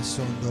prashike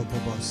sondo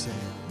bobose.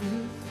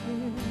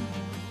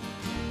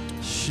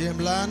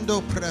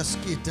 Shemlando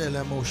praskite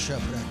la mosha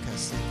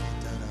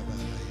prakasekita la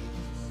bahai.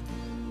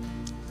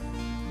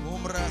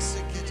 Umra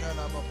sekita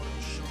la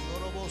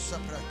babroshondo bosa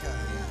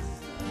prakaya.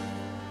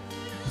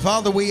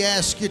 Father, we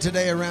ask you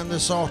today around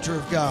this altar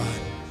of God.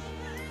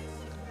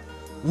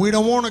 We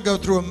don't want to go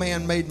through a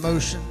man-made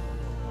motion.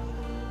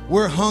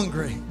 We're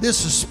hungry.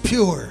 This is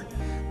pure.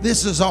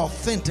 This is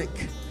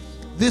authentic.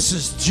 This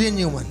is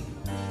genuine.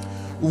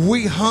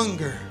 We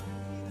hunger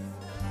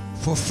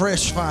for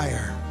fresh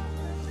fire,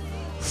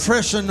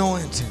 fresh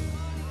anointing,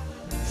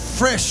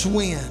 fresh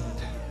wind,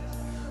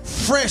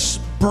 fresh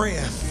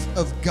breath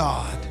of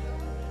God.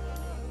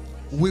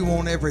 We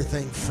want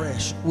everything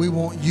fresh. We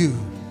want you.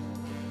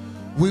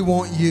 We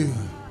want you.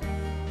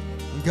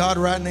 God,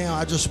 right now,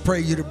 I just pray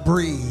you to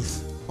breathe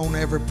on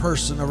every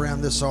person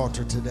around this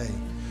altar today.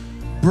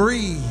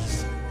 Breathe,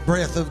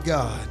 breath of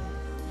God.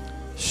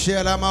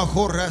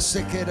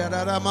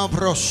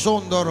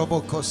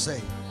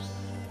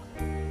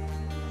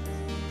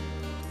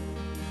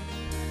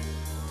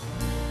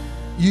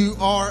 You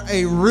are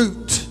a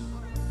root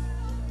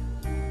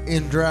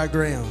in dry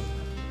ground.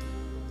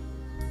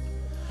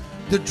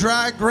 The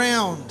dry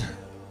ground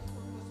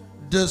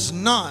does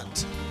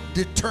not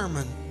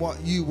determine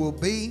what you will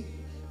be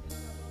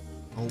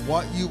or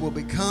what you will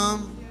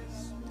become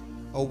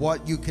or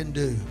what you can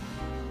do.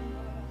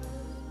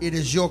 It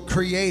is your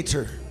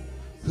Creator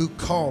who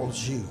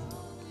calls you,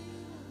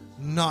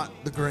 not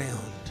the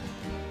ground.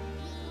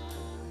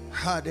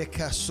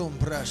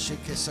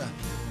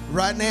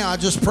 Right now, I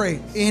just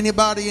pray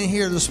anybody in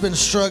here that's been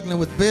struggling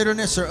with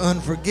bitterness or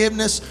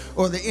unforgiveness,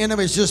 or the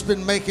enemy's just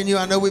been making you,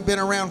 I know we've been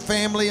around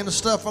family and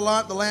stuff a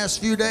lot the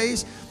last few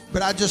days,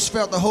 but I just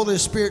felt the Holy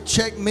Spirit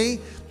check me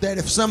that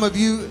if some of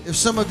you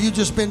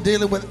just been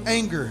dealing with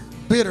anger,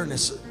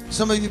 bitterness,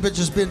 some of you have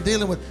just been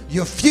dealing with,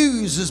 your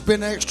fuse has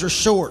been extra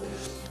short.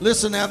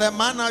 Listen now, that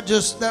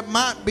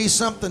might be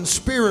something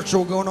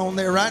spiritual going on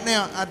there right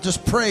now. I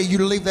just pray you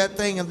to leave that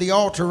thing at the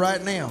altar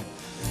right now.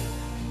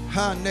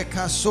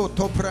 Because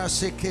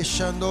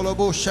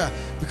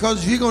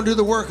if you're going to do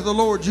the work of the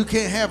Lord, you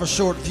can't have a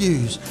short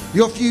fuse.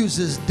 Your fuse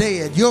is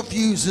dead. Your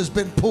fuse has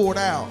been poured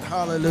out.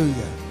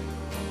 Hallelujah.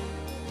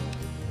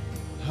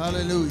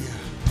 Hallelujah.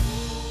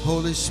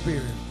 Holy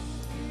Spirit,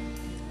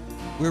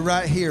 we're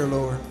right here,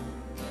 Lord.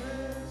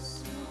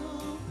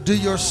 Do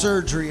your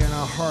surgery in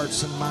our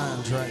hearts and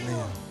minds right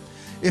now.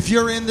 If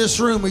you're in this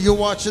room or you're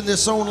watching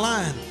this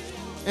online,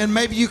 and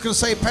maybe you can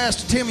say,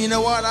 Pastor Tim, you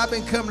know what? I've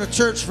been coming to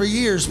church for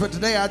years, but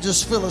today I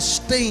just feel a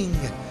sting.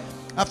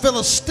 I feel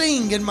a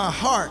sting in my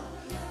heart.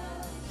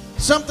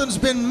 Something's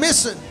been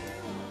missing.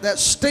 That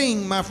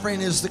sting, my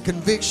friend, is the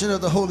conviction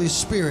of the Holy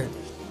Spirit.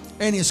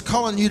 And He's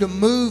calling you to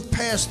move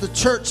past the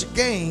church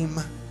game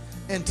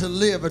and to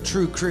live a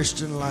true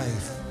Christian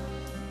life.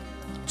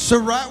 So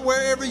right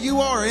wherever you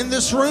are, in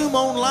this room,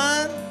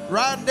 online,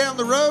 riding down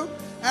the road,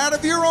 out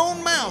of your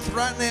own mouth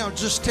right now,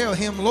 just tell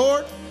Him,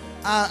 Lord,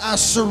 I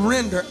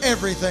surrender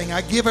everything.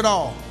 I give it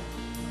all.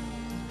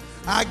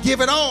 I give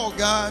it all,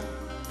 God.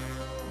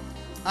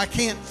 I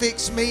can't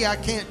fix me. I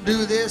can't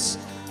do this.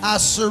 I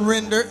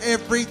surrender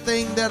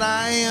everything that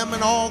I am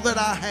and all that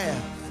I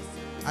have.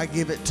 I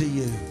give it to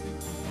you.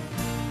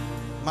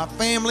 My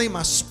family,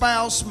 my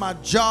spouse, my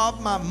job,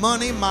 my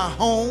money, my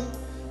home,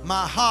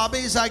 my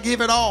hobbies, I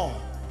give it all.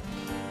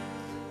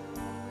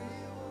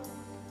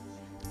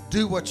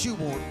 Do what you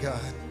want,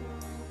 God.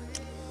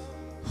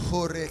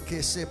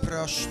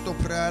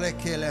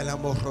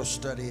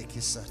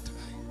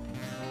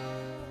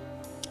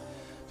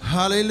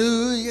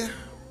 Hallelujah.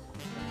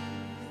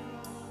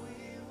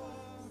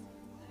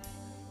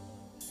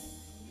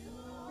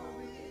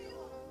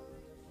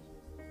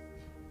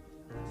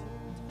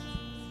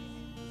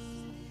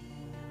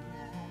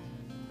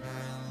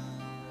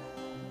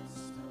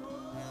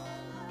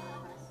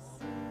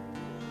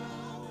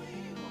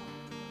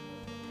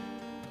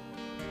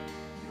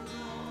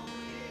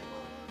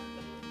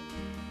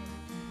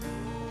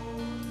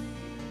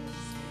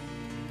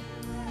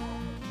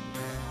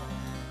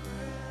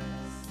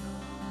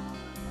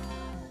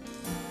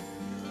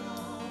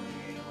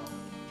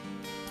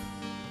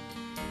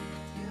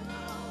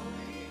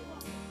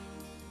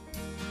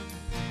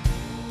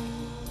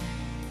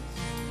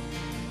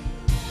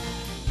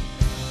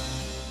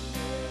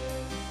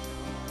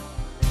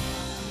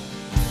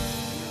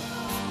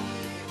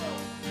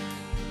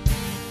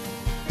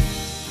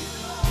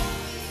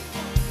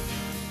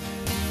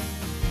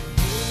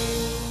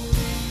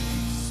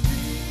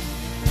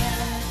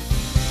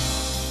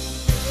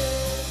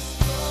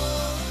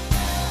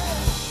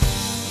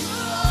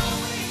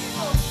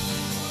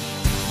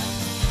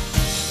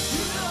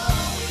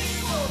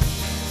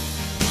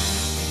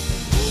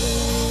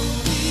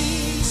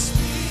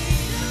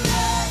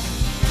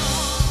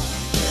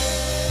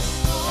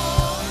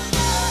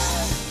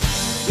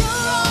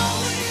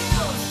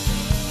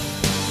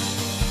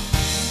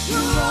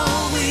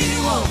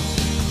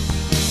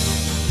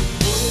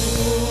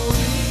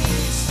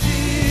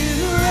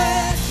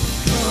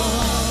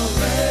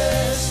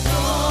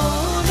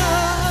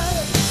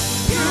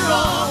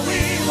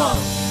 want.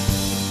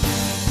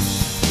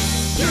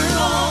 You're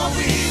all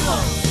we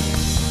want.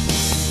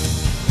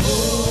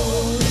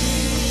 Holy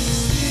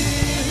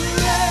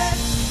Spirit,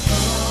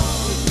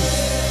 come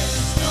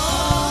rest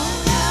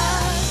on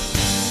us.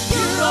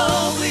 You're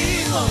all we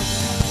want.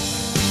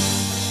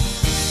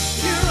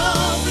 You're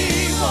all we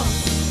want.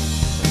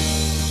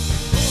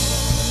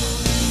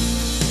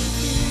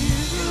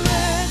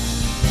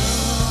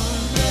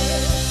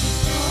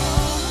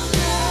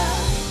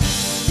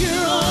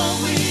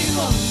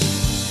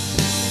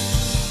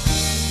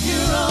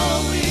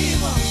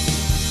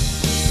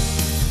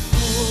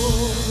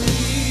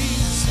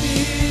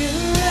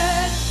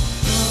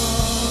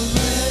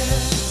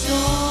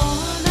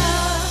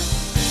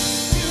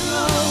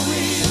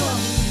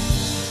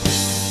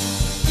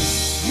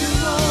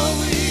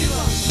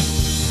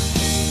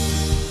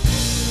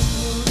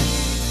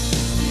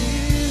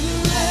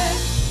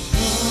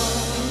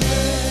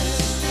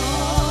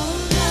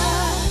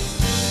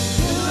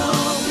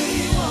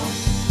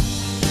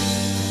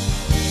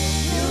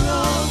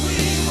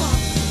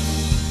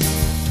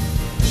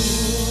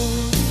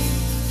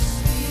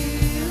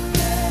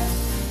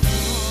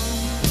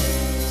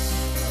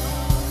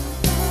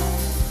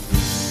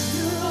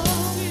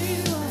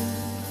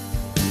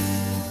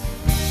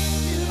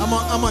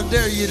 I'm going to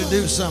dare you to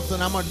do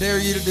something. I'm going to dare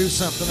you to do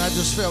something. I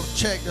just felt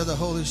checked of the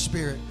Holy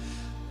Spirit.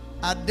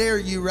 I dare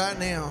you right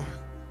now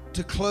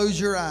to close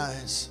your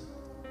eyes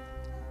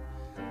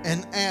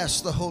and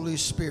ask the Holy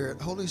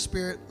Spirit, Holy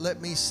Spirit,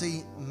 let me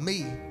see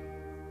me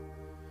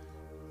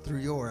through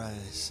your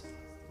eyes.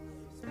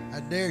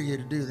 I dare you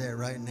to do that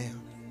right now.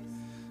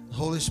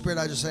 Holy Spirit,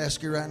 I just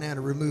ask you right now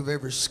to remove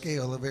every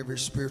scale of every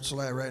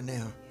spiritual eye right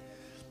now.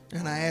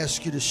 And I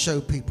ask you to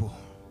show people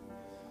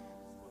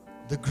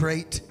the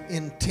great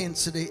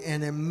intensity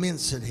and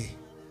immensity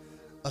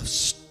of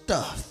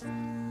stuff,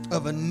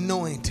 of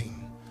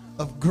anointing,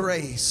 of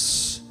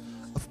grace,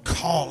 of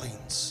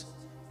callings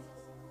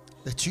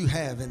that you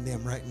have in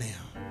them right now.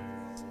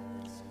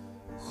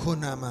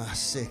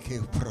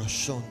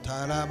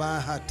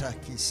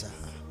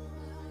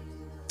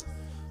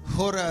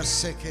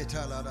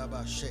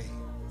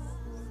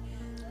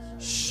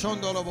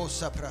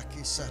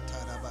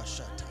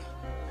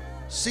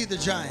 See the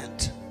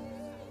giant.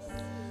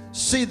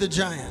 See the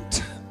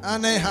giant.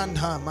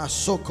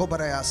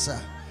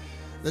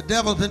 The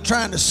devil's been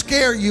trying to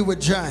scare you with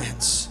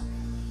giants.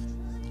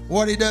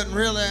 What he doesn't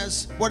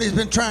realize, what he's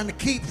been trying to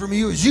keep from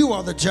you is you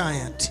are the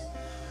giant.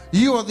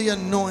 You are the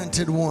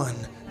anointed one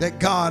that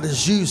God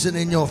is using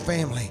in your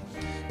family,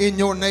 in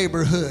your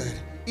neighborhood,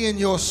 in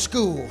your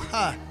school.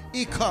 You're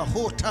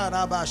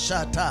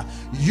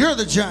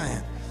the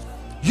giant.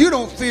 You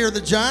don't fear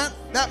the giant.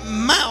 That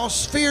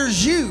mouse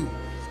fears you.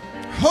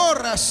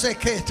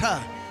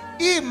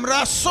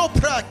 Imra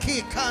sopra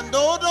ki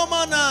kandodo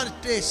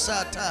manante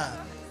sata.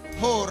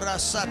 Hora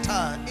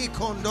sata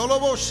ikondolo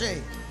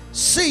boshe.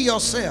 See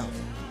yourself.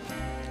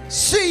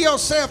 See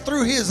yourself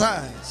through his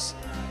eyes.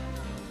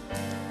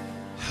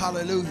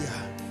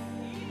 Hallelujah.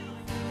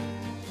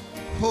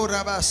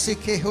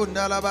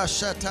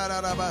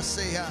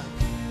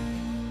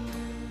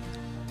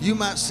 You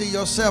might see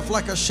yourself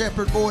like a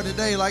shepherd boy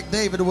today, like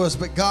David was,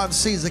 but God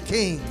sees a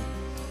king.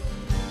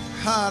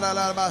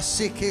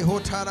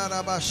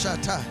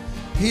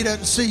 He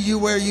doesn't see you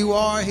where you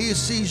are. He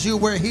sees you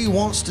where he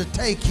wants to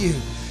take you.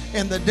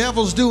 And the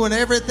devil's doing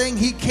everything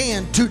he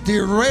can to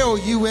derail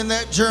you in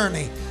that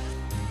journey.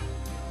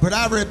 But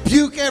I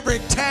rebuke every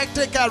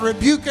tactic. I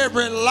rebuke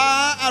every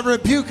lie. I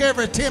rebuke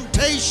every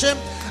temptation.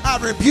 I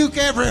rebuke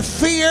every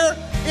fear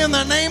in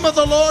the name of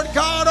the Lord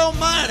God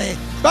Almighty.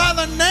 By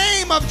the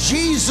name of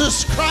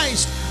Jesus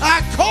Christ,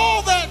 I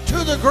call that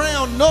to the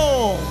ground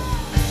null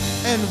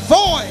and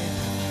void.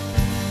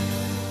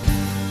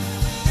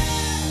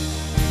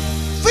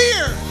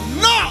 Fear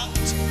not.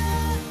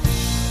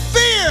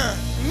 Fear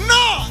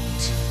not.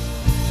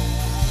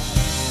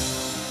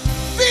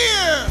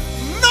 Fear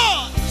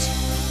not.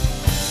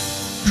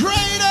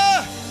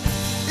 Greater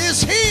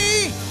is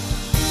he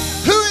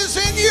who is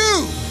in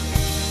you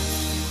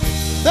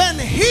than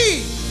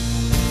he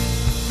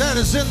that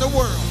is in the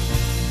world.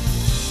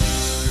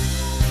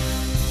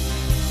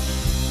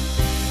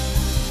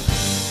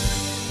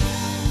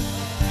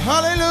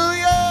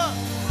 Hallelujah.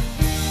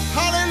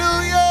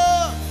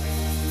 Hallelujah.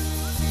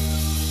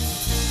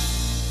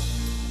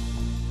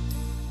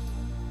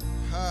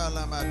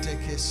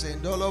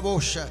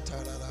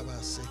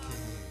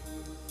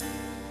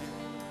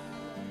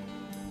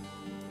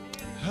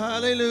 Hallelujah.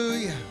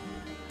 Hallelujah.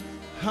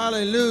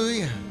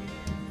 Hallelujah.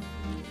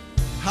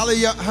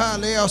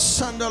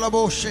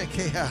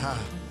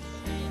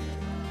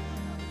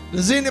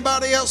 Does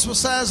anybody else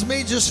besides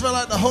me just feel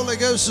like the Holy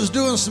Ghost is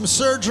doing some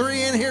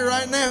surgery in here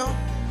right now?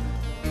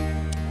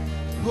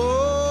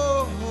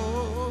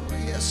 Oh,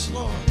 yes,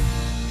 Lord.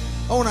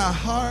 On our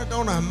heart,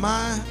 on our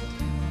mind.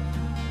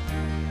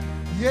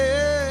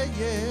 Yeah,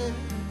 yeah.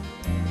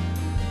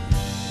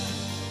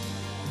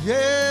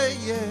 Yeah,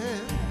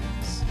 yes.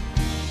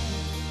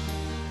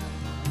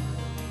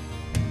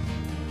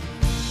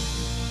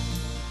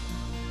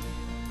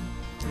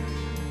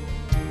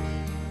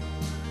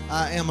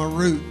 I am a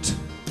root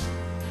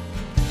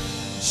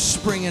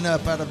springing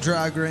up out of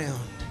dry ground.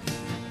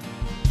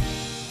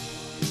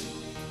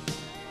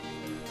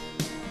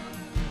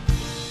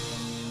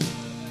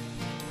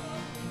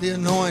 The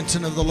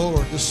anointing of the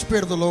Lord, the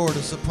Spirit of the Lord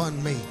is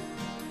upon me.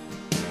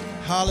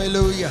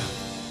 Hallelujah.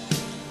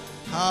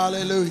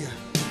 Hallelujah.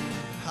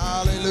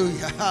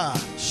 Hallelujah.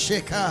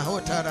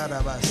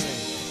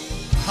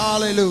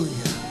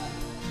 Hallelujah.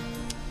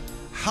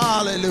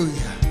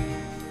 Hallelujah.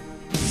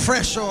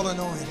 Fresh oil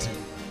anointing.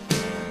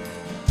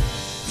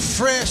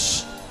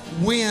 Fresh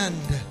wind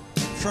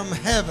from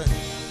heaven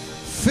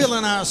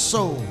filling our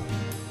soul.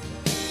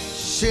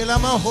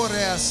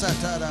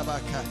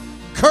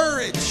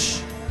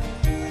 Courage.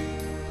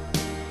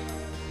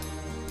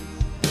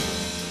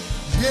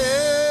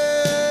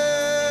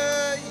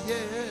 Yeah, yeah.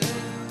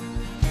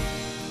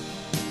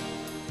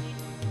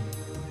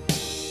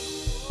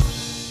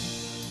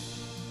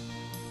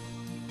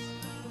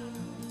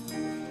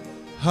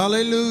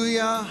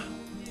 Hallelujah.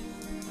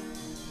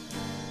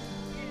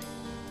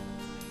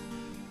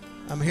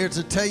 I'm here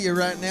to tell you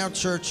right now,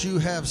 church, you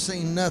have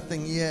seen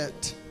nothing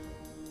yet.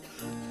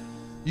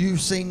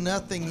 You've seen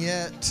nothing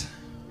yet.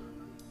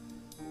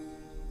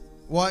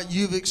 What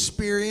you've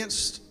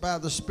experienced by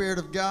the Spirit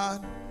of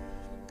God,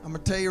 I'm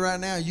going to tell you right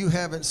now, you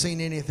haven't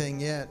seen anything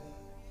yet.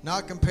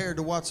 Not compared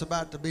to what's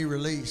about to be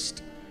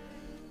released.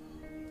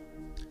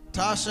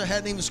 Tasha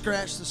hadn't even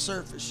scratched the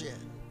surface yet.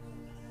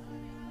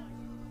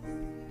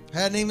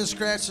 Hadn't even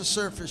scratched the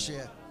surface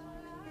yet.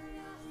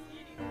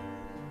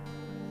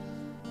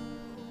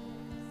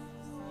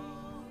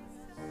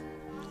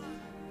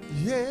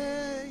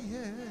 Yeah,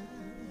 yeah.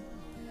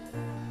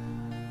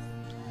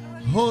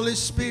 Holy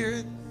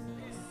Spirit.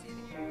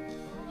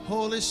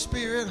 Holy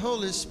Spirit,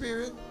 Holy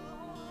Spirit.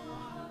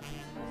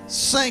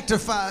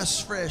 Sanctify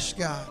us fresh,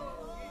 God.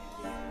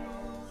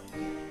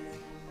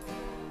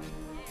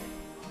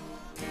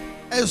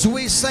 As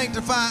we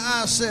sanctify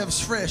ourselves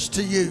fresh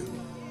to you.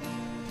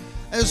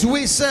 As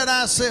we set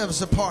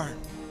ourselves apart.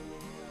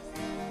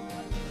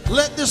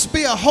 Let this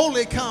be a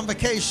holy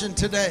convocation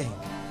today.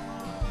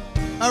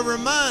 A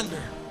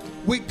reminder.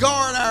 We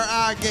guard our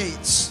eye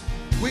gates.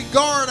 We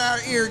guard our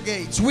ear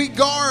gates. We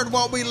guard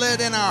what we let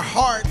in our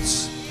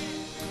hearts.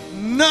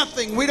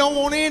 Nothing. We don't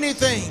want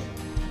anything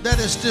that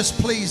is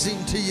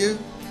displeasing to you.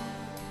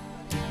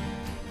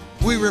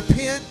 We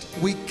repent,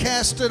 we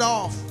cast it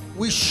off,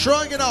 we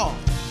shrug it off,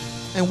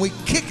 and we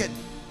kick it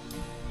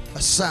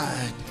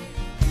aside.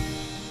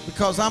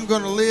 Because I'm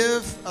going to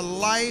live a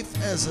life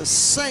as a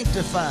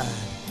sanctified,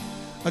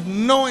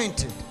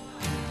 anointed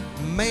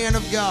man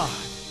of God.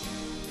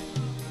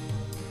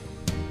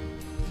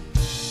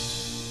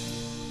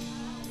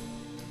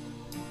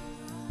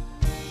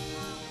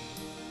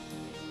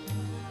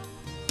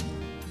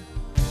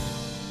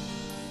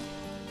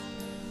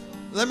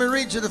 Let me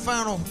read you the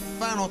final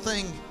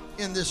thing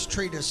in this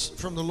treatise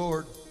from the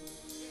Lord.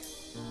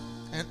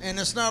 And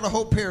it's not a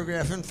whole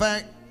paragraph. In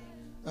fact,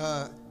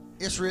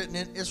 it's written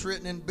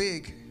in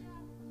big.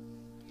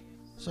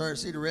 Sorry to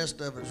see the rest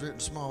of it's written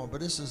small,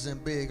 but this is in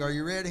big. Are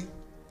you ready?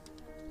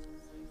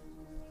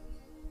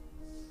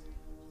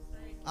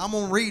 I'm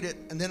going to read it,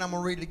 and then I'm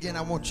going to read it again.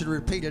 I want you to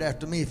repeat it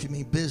after me if you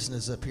mean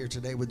business up here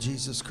today with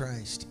Jesus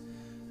Christ.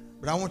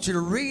 But I want you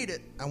to read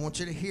it. I want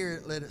you to hear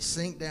it. Let it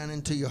sink down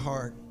into your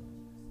heart.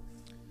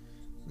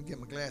 Let me get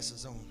my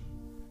glasses on.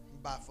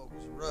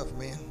 Bifocals are rough,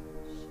 man.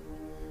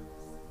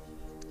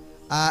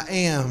 I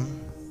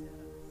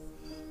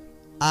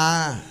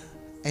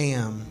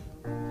am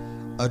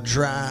a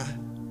dry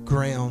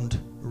ground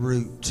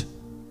root.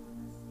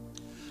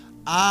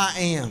 I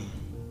am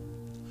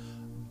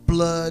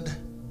blood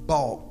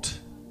bought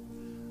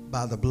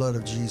by the blood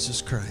of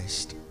Jesus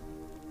Christ.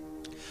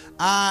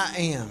 I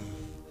am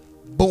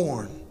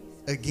born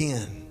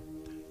again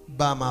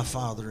by my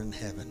Father in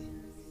heaven.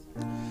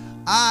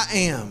 I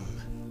am,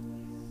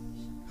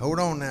 hold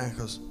on now,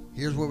 because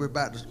here's where we're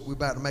about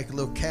to make a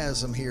little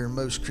chasm here in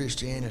most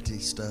Christianity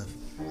stuff.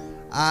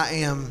 I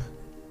am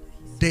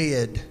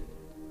dead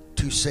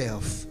to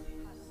self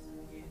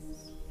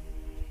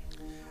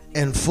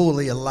and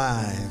fully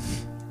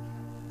alive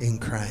in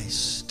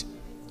Christ.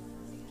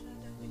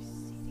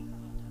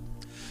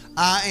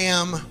 I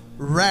am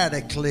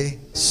radically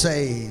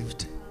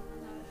saved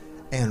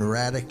and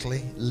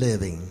radically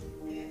living.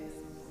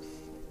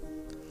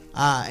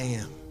 I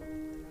am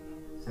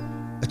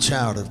a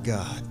child of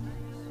God.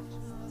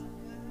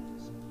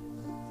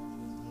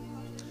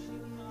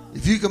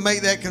 If you can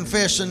make that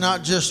confession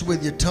not just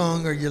with your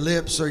tongue or your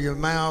lips or your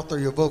mouth or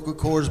your vocal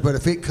cords, but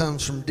if it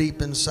comes from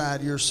deep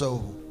inside your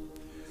soul,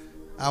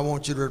 I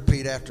want you to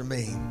repeat after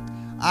me.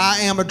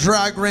 I am a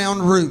dry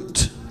ground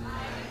root.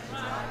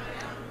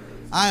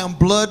 I am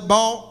blood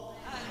bought.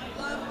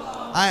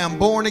 I am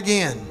born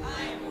again.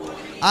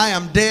 I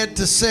am dead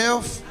to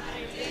self.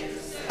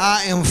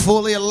 I am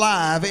fully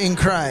alive in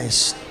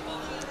Christ.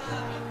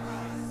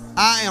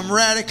 I am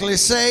radically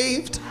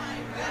saved.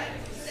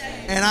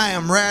 And I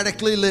am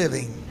radically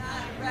living.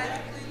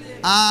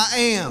 I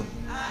am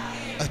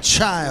a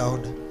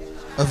child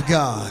of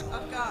God.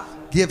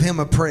 Give him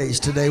a praise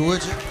today,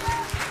 would you?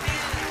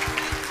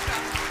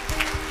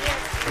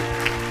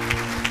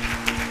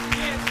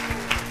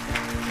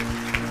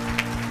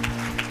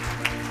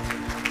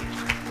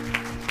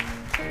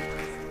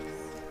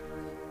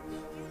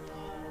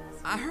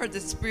 I heard the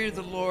Spirit of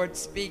the Lord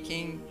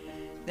speaking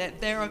that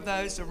there are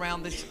those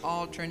around this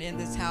altar and in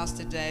this house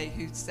today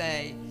who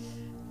say,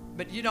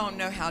 but you don't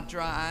know how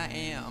dry I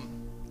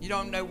am. You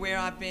don't know where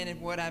I've been and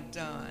what I've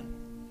done.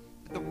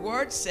 The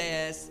word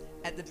says,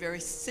 at the very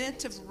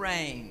scent of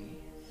rain,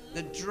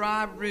 the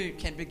dry root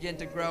can begin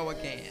to grow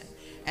again.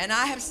 And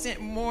I have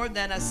sent more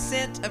than a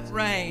scent of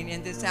rain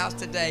in this house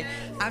today.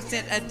 I've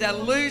sent a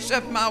deluge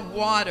of my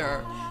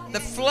water. The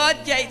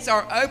floodgates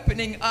are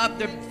opening up.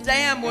 The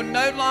dam will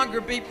no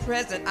longer be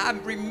present.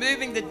 I'm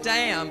removing the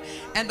dam,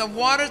 and the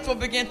waters will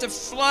begin to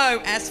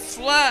flow as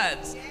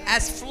floods,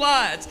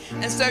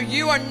 And so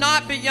you are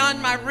not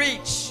beyond my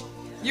reach.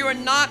 You are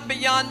not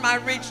beyond my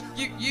reach.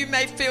 You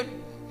may feel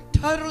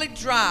totally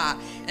dry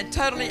and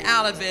totally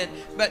out of it,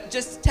 but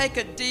just take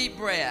a deep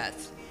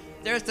breath.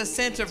 There's the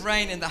scent of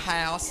rain in the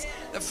house.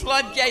 The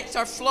floodgates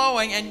are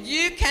flowing, and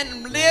you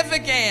can live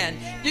again.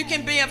 You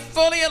can be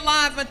fully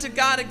alive unto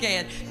God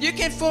again. You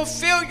can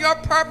fulfill your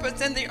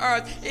purpose in the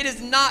earth. It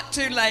is not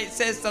too late,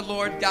 says the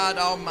Lord God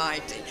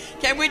Almighty.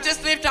 Can we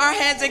just lift our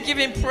hands and give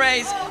him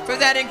praise for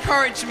that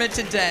encouragement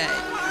today?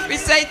 We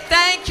say,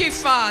 thank you,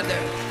 Father.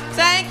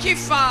 Thank you,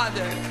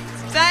 Father.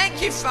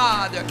 Thank you,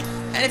 Father.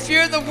 And if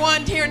you're the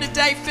one here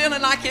today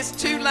feeling like it's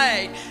too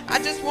late, I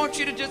just want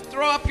you to just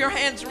throw up your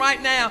hands right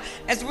now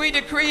as we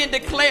decree and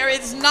declare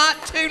it's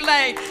not too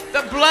late.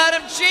 The blood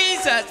of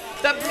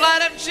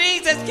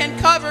Jesus can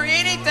cover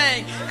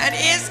anything and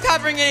is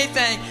covering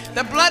anything.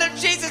 The blood of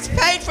Jesus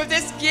paid for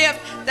this gift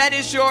that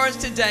is yours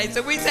today.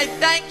 So we say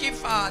thank you,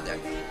 Father.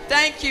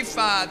 Thank you,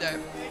 Father.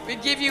 We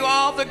give you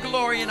all the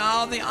glory and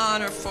all the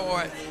honor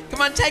for it. Come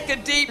on, take a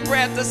deep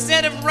breath. The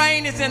scent of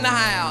rain is in the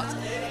house.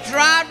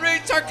 Dry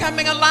roots are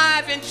coming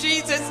alive in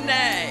Jesus'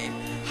 name.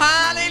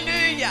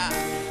 Hallelujah.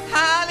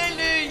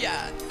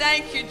 Hallelujah.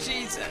 Thank you,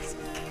 Jesus.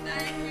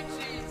 Thank you,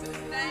 Jesus.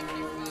 Thank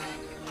you, Father.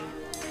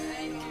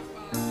 Thank you,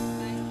 Father.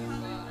 Thank you,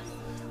 Father.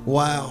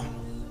 Wow.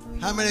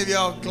 How many of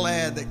y'all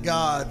glad that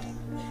God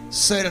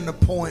set an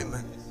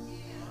appointment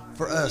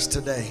for us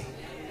today?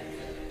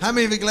 How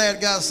many of you glad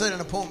God set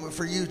an appointment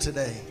for you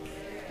today?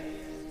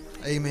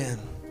 Amen.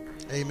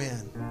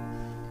 Amen.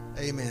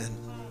 Amen.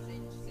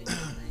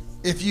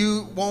 If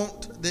you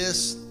want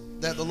this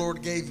that the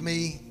Lord gave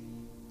me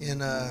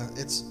in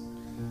it's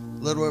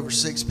a little over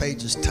 6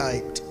 pages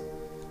typed.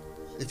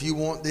 If you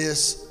want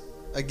this,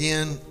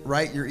 again,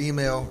 write your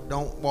email.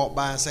 Don't walk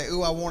by and say,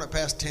 "Oh, I want it,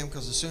 Pastor Tim,"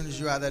 because as soon as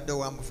you're out that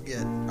door, I'm going to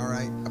forget. All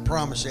right? I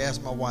promise you,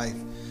 ask my wife.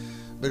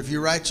 But if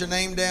you write your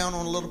name down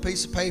on a little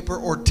piece of paper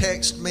or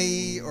text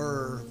me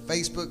or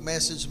Facebook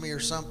message me or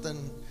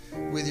something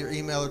with your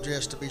email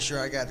address to be sure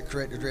I got the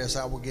correct address,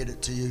 I will get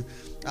it to you.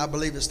 I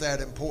believe it's that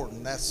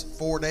important. That's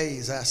 4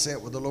 days I sat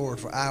with the Lord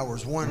for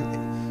hours.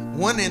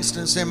 One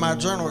instance in my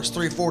journal, it's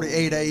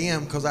 3:48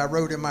 a.m. because I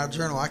wrote in my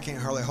journal, I can't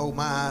hardly hold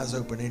my eyes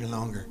open any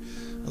longer.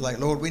 I'm like,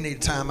 Lord, we need a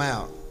time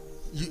out.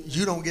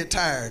 You don't get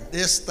tired.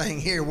 This thing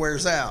here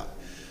wears out.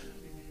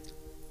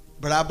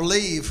 But I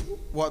believe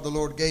what the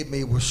Lord gave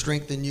me will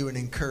strengthen you and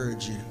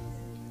encourage you,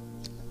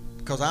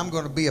 because I'm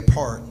going to be a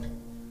part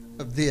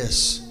of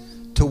this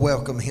to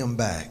welcome him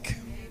back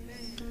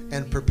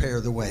and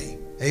prepare the way.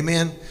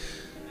 Amen.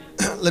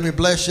 Let me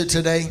bless you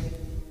today.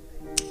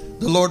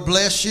 The Lord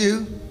bless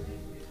you,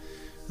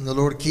 and the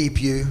Lord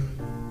keep you.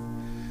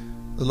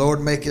 The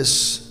Lord make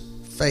his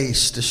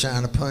face to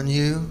shine upon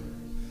you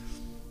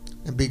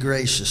and be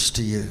gracious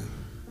to you.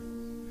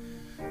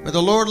 May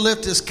the Lord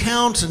lift his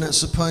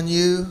countenance upon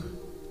you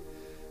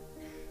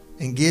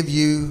and give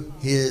you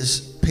his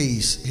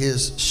peace,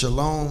 his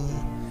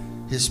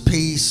shalom, his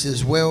peace,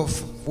 his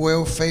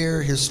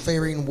welfare, his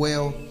faring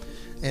well,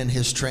 and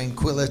his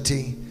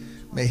tranquility.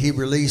 May he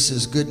release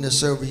his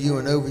goodness over you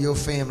and over your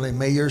family.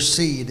 May your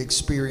seed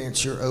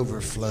experience your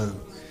overflow.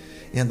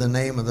 In the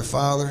name of the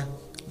Father,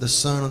 the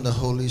Son, and the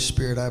Holy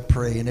Spirit, I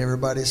pray. And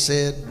everybody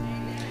said,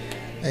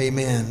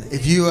 amen.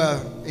 If you,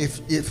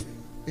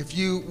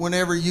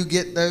 whenever you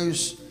get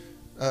those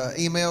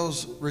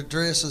emails,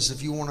 addresses,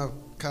 if you want a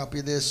copy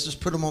of this,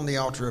 just put them on the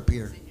altar up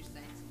here.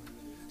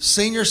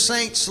 Senior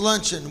Saints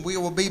Luncheon. We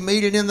will be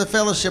meeting in the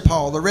fellowship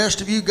hall. The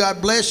rest of you,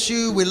 God bless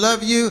you. We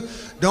love you.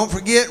 Don't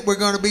forget, we're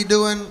going to be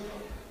doing,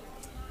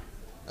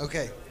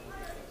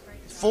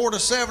 4 to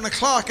 7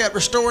 o'clock at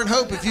Restoring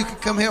Hope. If you could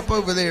come help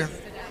over there.